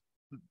telling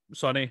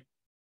Sonny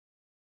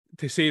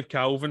to save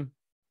Calvin.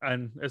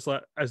 And it's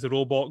like, is the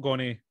robot going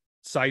to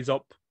size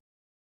up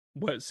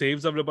what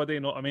saves everybody,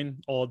 you know what I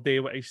mean? Or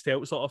do what he's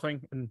stealth sort of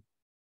thing. And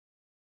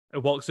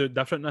it works out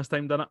different this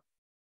time, doesn't it?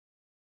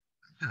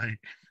 Aye.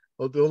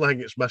 Well, the only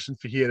thing it's missing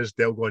for here is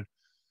Del going,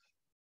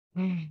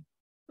 I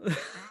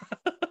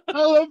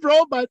love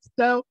robots,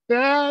 Del,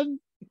 man.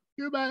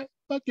 You're my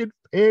fucking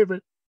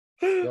favourite.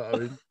 You know what I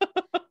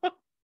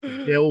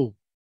mean? Del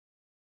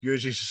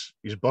uses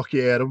his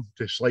bucket arm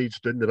to slide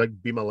down the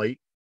big beam of light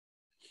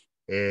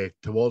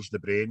towards the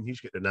brain. He's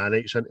got the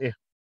nanites into.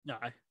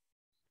 Aye.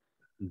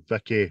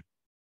 Vicky,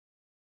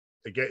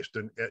 it gets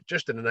done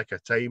just in the nick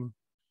of time.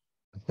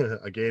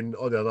 Again,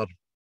 all the other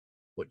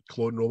like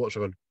clone robots are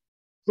going,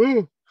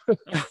 oh.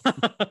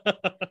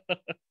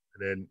 And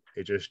then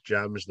he just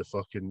jams the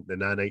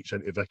nanites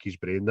into Vicky's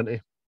brain, doesn't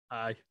he?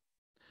 Aye.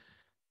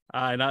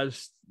 Aye, and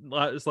that's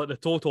like the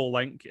total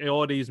link.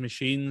 All these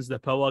machines, the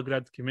power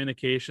grid,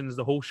 communications,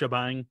 the whole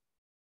shebang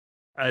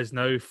is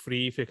now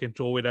free for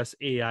control with this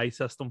AI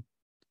system.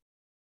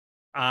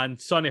 And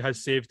Sonny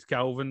has saved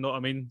Calvin, know what I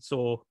mean?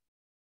 So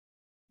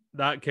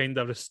that kind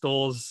of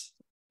restores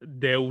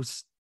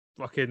Dell's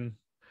fucking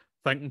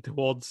thinking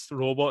towards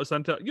robots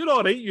into it. You're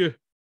all right, you.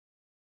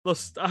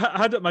 I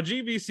had it, my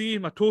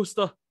GBC, my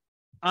toaster,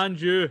 and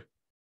you.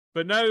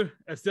 But now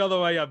it's the other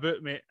way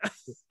about, mate.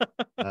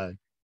 Aye.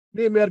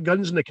 No more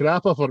guns in the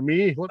crapper for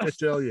me, let me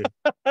tell you.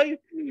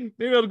 Maybe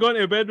I'm going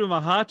to bed with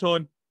my hat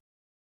on.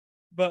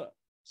 But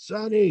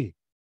Sonny.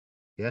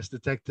 Yes,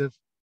 detective.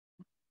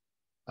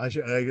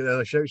 She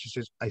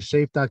says, I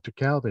saved Dr.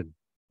 Calvin.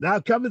 Now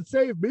come and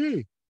save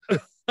me.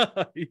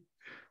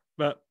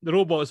 But the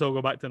robots all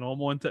go back to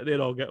normal, and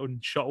they're all getting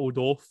shuttled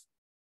off.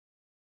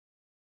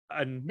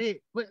 And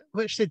mate,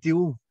 what's the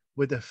deal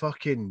with the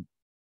fucking?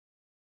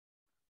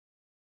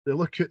 They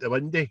look out the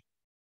window,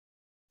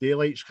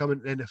 daylight's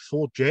coming, and the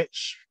 4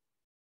 jets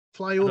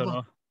fly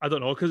over. I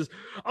don't know, because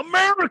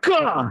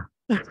America.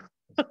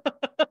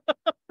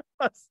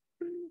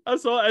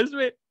 That's all it is,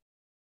 mate.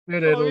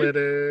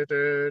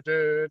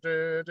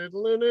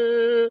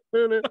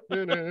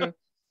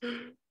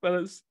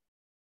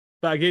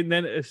 But again,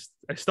 then it's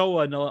still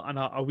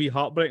a wee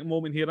heartbreaking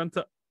moment here, isn't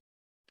it?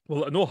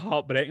 Well, no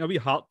heartbreaking, a wee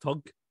heart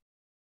tug.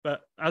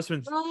 But that's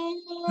when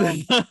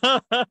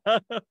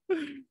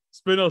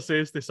Spooner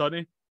says to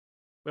Sonny,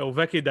 well,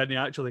 Vicky didn't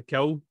actually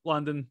kill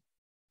Landon,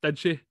 did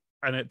she?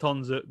 And it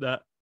turns out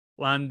that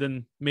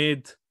Landon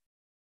made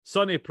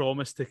Sonny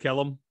promise to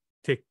kill him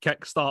to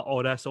kickstart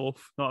all this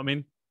off, know what I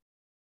mean?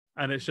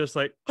 And it's just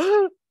like,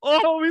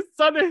 oh, he's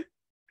Sonny.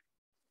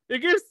 He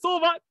gave so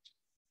much.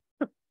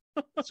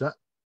 That's it.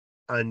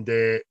 And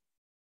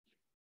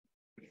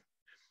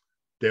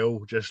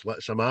Dale just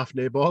lets him off,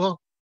 no bother.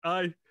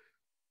 Aye.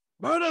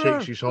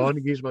 Shakes his horn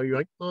and gives me a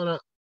wink on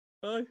it.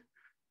 Aye.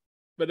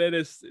 But then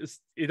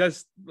he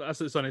does,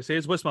 that's what Sonny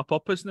says, what's my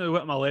purpose now?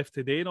 What am I left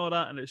today and all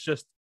that? And it's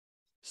just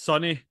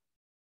Sonny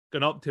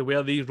going up to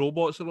where these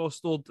robots are all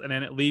stored, and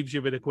then it leaves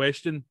you with the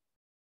question,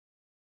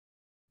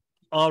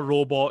 are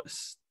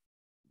robots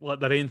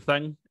like their own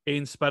thing,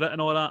 own spirit and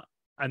all that?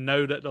 And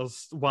now that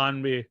there's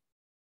one with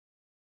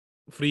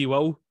free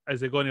will,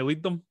 is it going to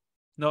lead them?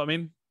 Know what I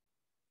mean?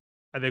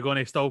 Are they going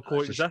to still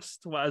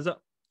coexist? What is it?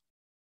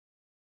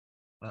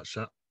 That's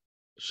it.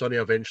 Sonny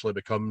eventually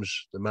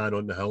becomes the man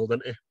on the hill,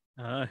 doesn't he?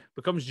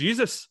 Becomes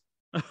Jesus.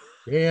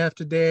 Day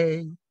after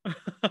day,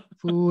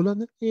 fool on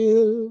the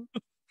hill.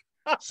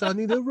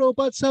 Sonny the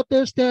robot's up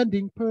there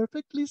standing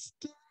perfectly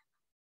still.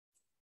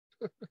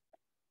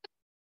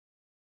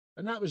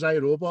 And that was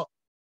iRobot.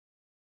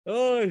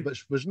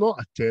 Which was not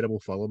a terrible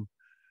film.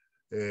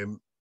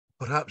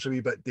 Perhaps a wee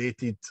bit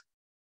dated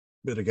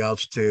with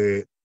regards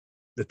to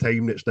the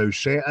time it's now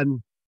set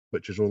in,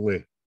 which is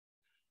only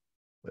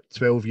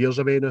 12 years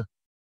away now.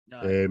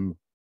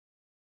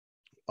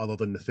 Other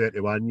than the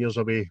 31 years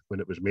away when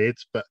it was made.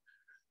 But,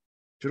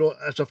 do you know,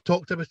 as I've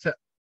talked about it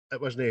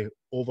it wasn't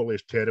overly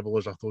as terrible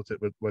as I thought it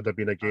would have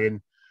been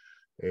again.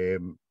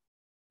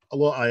 A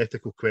lot of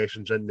ethical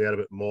questions in there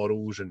about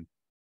morals and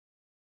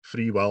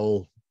free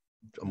will,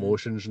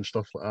 emotions and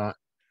stuff like that.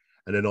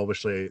 And then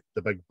obviously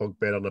the big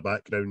bugbear in the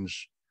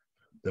background's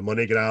the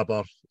money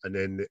grabber, and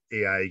then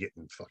the AI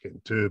getting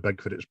fucking too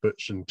big for its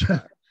boots and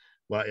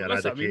what to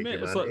That's what I mean, eradicate mate.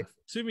 It's humanity. like,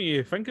 see when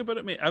you think about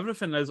it, mate,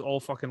 everything is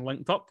all fucking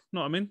linked up. You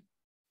know what I mean?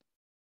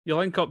 You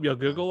link up your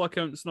Google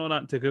accounts and all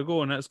that to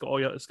Google, and it's got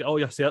all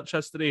your search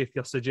history,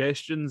 your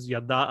suggestions,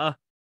 your data.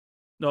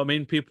 You know what I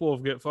mean? People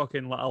have got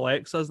fucking like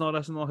Alexas and all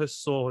this and all this,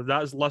 so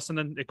that's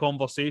listening to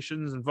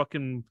conversations and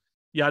fucking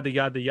yada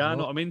yada yada. You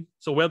know what I mean?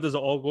 So where does it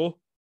all go?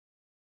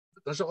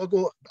 Does it all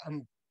go?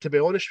 To be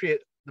honest with you,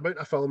 the amount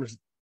of films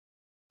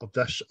of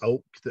this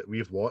ilk that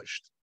we've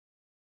watched,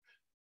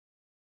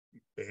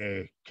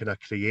 kind of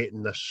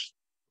creating this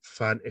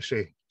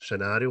fantasy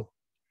scenario,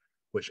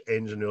 which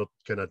ends in your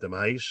kind of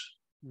demise.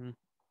 Mm.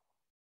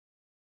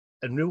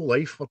 In real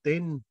life,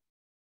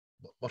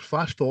 we're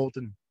fast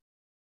forwarding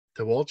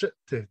towards it.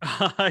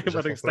 Aye, as if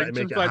with we're trying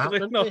to extinction make it factory.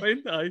 happen, No, eh?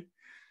 aye.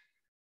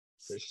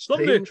 It's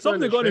Somebody strange,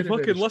 man. It's got to very,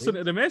 fucking very listen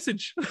to strange. the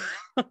message.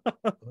 I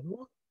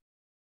know.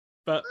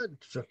 But And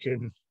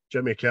fucking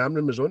Jimmy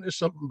Cameron was onto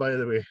something, by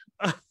the way.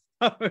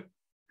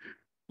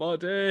 but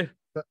But-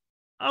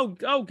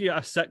 I'll give it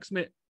a 6,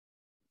 mate.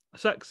 A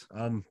 6.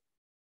 I'm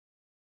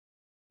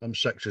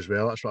 6 as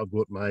well. That's what I've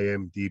got my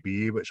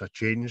IMDb, which I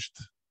changed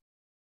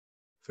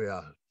for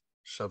a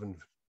 7,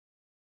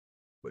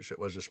 which it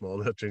was this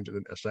morning. I changed it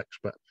into a 6,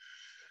 but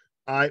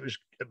it was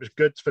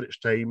good for its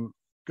time.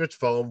 Good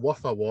film,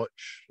 worth a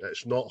watch.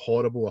 It's not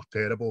horrible or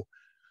terrible,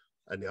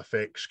 and the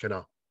effects kind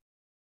of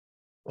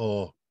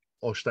all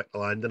stick the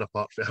landing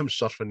apart from him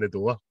surfing the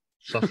door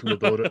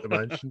at the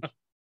mansion.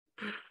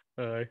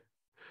 Aye.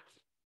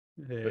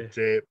 But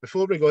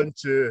before we go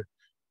into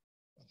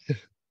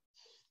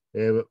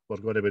what we're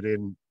going to be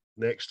doing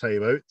next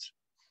time out,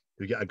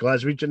 we get a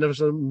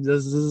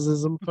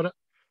Glaswegianism for it.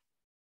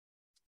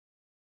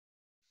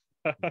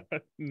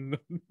 no,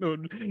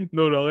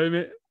 really,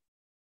 mate.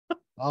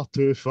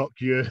 R2, fuck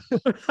you.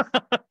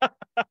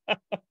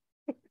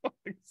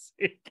 Fuck's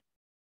sake.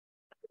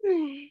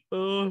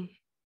 Oh,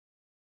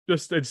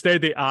 just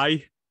instead of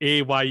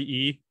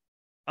AYE,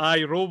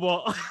 I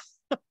robot.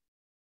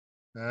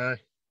 Aye.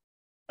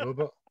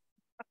 Robot.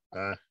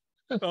 Aye.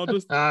 I'll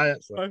just Aye,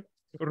 that's it.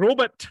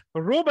 robot.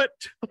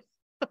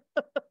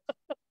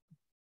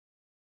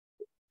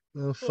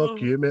 Oh, fuck Oh.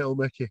 you, Metal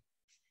Mickey.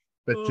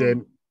 But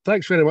Oh.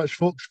 thanks very much,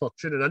 folks, for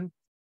tuning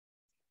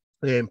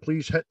in.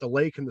 Please hit the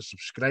like and the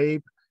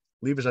subscribe.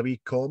 Leave us a wee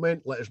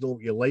comment. Let us know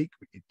what you like,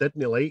 what you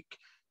didn't like,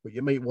 what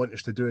you might want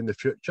us to do in the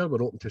future.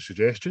 We're open to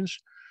suggestions.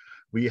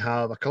 We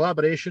have a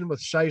collaboration with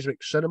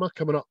Seismic Cinema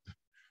coming up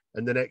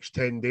in the next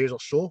 10 days or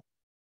so,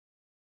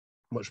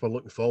 which we're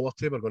looking forward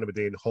to. We're going to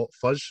be doing Hot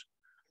Fuzz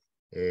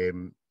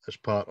as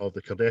part of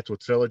the Cardetto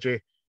trilogy.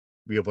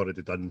 We have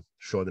already done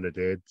Shaun of the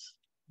Dead,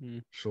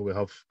 so we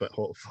have, but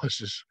Hot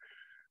Fuzz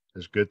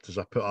is good, as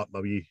I put up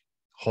my wee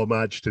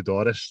homage to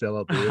Doris the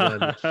other day,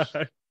 man.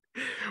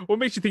 What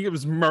makes you think it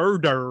was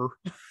murder?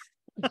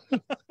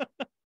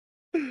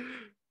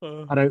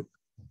 I don't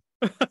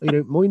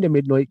mind the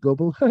midnight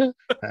gobble.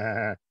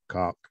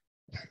 Cock.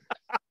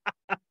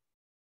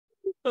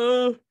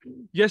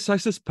 Yes, I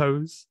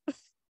suppose.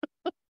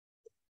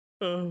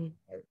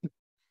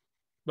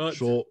 But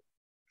So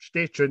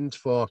stay tuned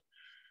for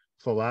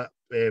that.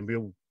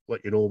 We'll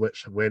let you know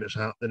when it's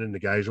happening, and the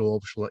guys will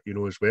obviously let you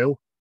know as well.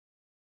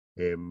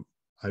 I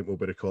think we'll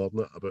be recording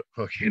it about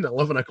fucking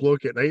 11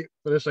 o'clock at night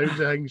for the sounds of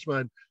things,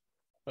 man.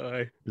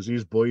 aye. Because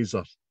these boys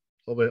are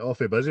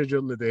awfully busy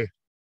during the day.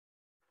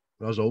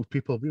 Us old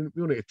people, we need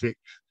to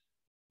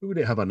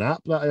have a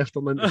nap that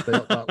afternoon to stay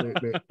up that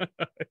late, mate.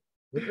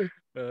 Wouldn't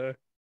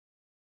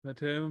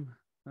But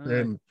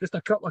we? Just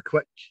a couple of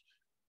quick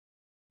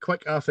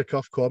off the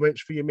cuff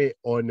comments for you, mate,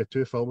 on the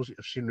two films that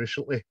you've seen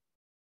recently.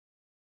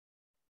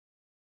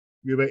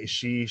 You went to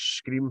see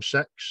Scream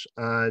 6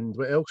 and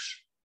what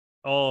else?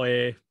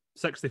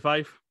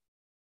 65.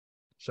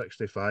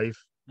 65.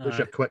 What's Aye.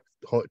 your quick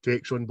hot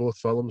takes on both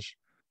films?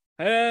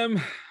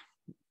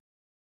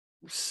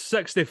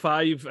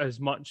 65 is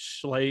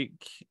much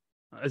like,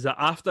 is it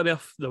After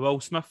Earth, the Will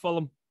Smith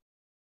film,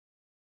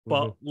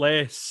 but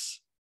less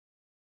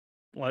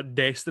like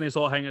Destiny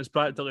sort of thing. It's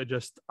practically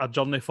just a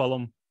journey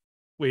film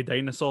with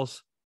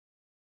dinosaurs.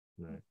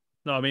 Right.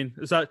 No, I mean,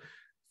 is that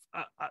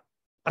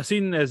I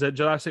seen, is it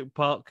Jurassic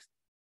Park,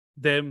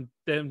 them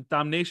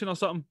Damnation or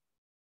something?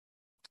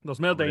 There's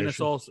more Damnation.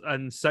 dinosaurs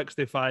in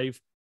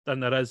 65 than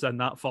there is in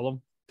that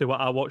film, to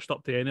what I watched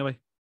up to anyway.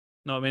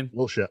 Know what I mean?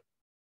 Bullshit.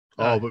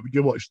 Aye. Oh, but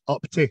you watched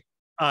up to.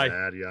 Aye,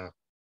 There you are.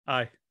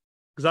 aye.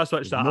 Because I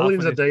switched that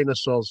Millions off. of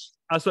dinosaurs.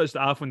 I switched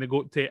it off when they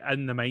go to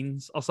In the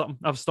Mines or something.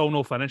 I've still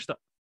not finished it.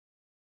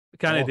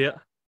 Can't do it.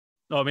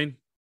 Know what I mean?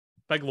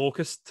 Big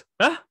locust.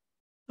 Huh?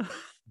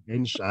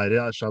 Inside,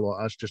 that's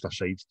just a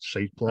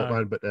side plot, Aye.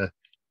 man. But the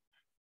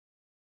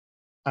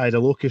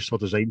locusts were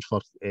designed for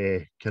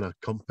kind of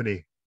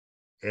company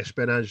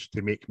espionage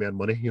to make more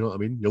money, you know what I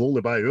mean? You'll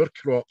only buy our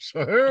crops.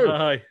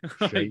 Aye.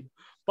 Shite.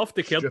 Buff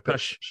the kid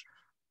push.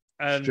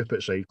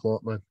 Stupid side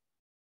plot, man.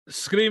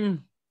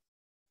 Scream,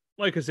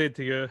 like I said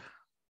to you,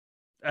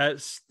 I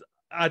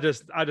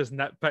just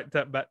nitpicked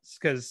it bits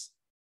because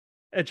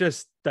it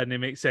just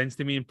didn't make sense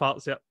to me in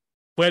parts of it.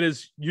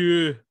 Whereas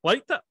you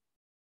liked it,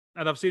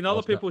 and I've seen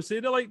other people say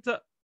they liked it,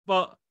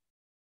 but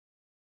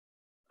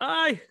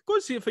aye, go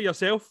and see it for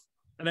yourself,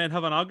 and then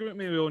have an argument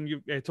maybe on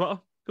Twitter,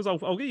 because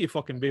I'll get you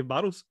fucking Babe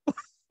Barrels.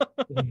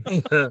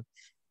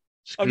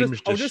 I'll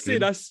just say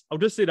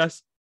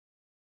this.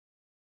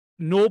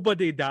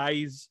 Nobody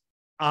dies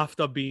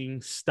after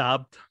being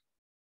stabbed.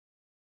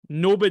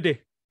 Nobody.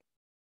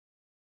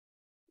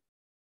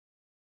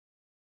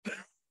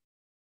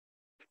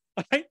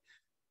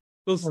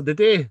 There's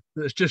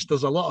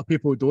a lot of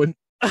people who don't.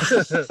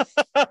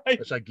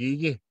 It's a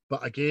geeky.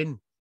 But again,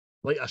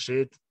 like I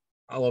said,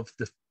 I love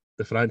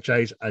the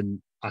franchise,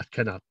 and I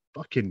kind of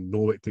fucking know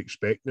what to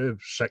expect now.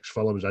 6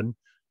 films in,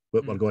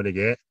 what we're going to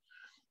get.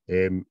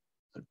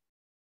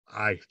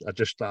 I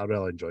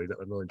really enjoyed it.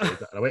 And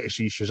I went to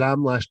see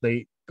Shazam last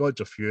night,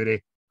 Gods of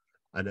Fury,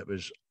 and it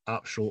was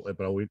absolutely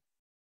brilliant.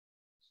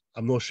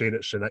 I'm not saying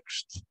it's the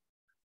next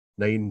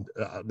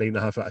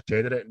 9.5 out of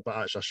 10 of it,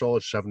 but it's a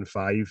solid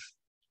 7.5.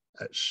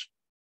 It's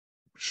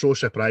so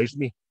surprised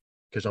me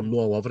because I'm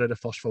not a lover of the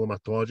first film at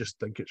all. I just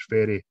think it's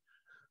very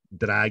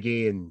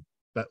draggy and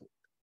a bit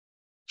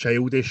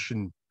childish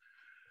and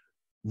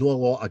not a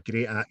lot of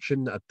great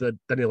action. I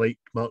didn't like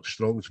Mark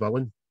Strong's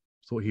villain.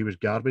 Thought he was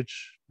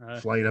garbage,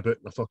 flying about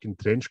in a fucking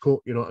trench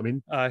coat. You know what I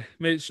mean? Aye,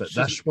 mate. But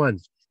this one,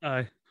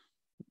 aye,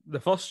 the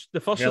first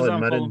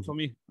Shazam film for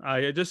me, aye,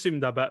 it just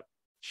seemed a bit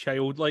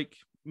childlike,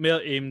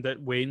 more aimed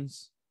at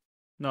Wayne's.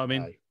 Know what I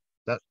mean?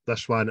 Aye.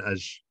 This one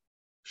is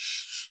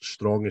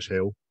strong as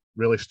hell,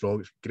 really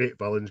strong. It's great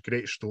villains,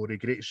 great story,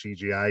 great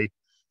CGI.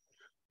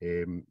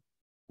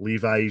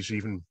 Levi's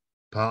even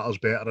Patter's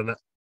better in it.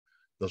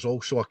 There's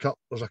also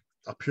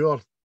a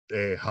pure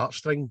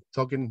heartstring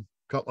tugging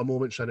couple of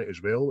moments in it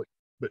as well,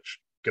 which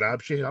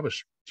grabs you. I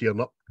was tearing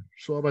up,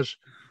 so I was.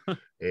 But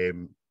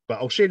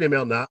I'll say no more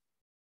than that.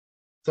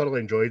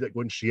 Thoroughly enjoyed it.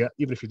 Go and see it,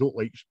 even if you don't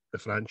like the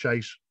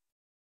franchise.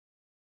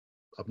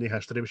 I've no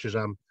history with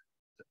Shazam.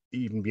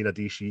 Even being a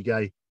DC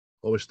guy,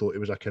 always thought he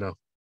was a kind of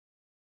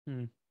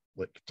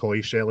like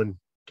toy selling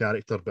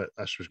character, but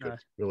this was good,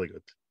 really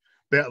good.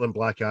 Better than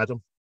Black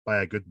Adam by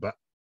a good bit,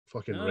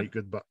 right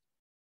good bit.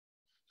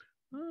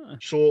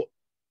 So,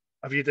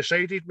 have you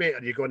decided, mate?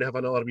 Are you going to have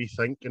another wee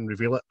think and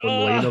reveal it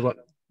online or what?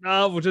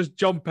 No, we'll just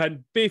jump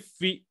in, both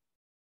feet,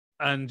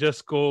 and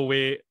just go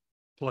away.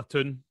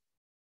 Platoon,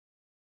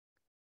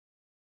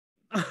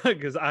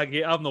 because I've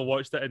not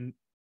watched it in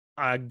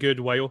a good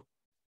while,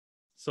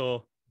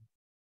 so.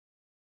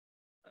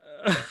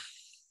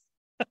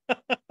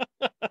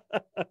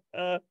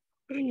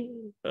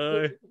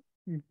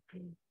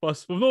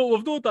 Plus, we've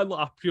not done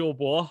like a pure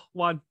bore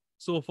one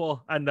so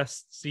far in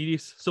this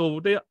series, so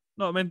we'll do it.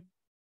 Know what I mean?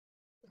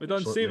 We've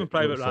done Saving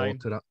Private Ryan.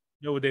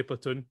 No, we'll do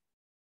Platoon.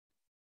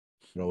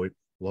 Brilliant,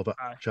 love it.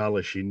 Aye.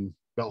 Charlie Sheen.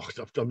 Well,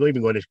 I'm not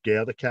even going to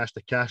scare the cast.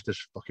 The cast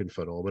is fucking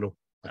phenomenal.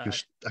 I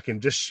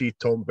can just see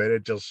Tom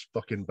Bereger's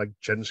fucking big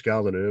chin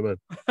scar now,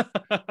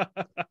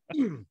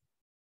 man.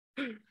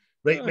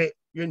 Right, mate.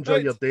 You enjoy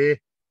your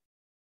day.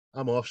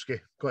 I'm off ski.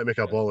 Got to make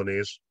a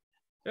bolognese.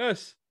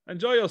 Yes.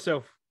 Enjoy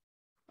yourself.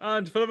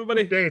 And for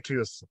everybody, good day to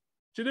you.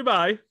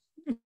 Goodbye.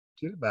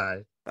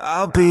 Goodbye.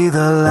 I'll be the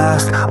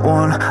last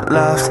one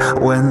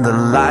left when the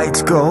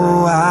lights go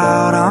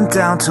out. I'm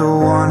down to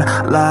one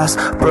last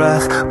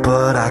breath,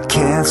 but I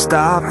can't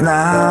stop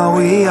now.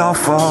 We all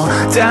fall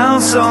down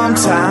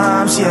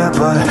sometimes, yeah,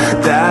 but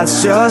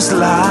that's just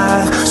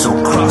life. So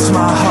cross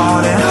my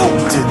heart and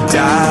hope to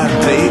die.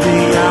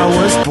 Baby, I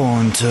was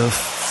born to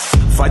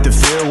fight the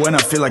fear when I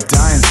feel like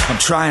dying. I'm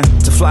trying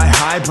to fly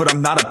high, but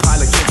I'm not a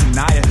pilot, can't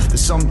deny it. There's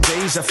some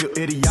days I feel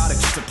idiotic,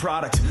 just a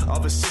product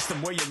of a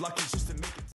system where you're lucky.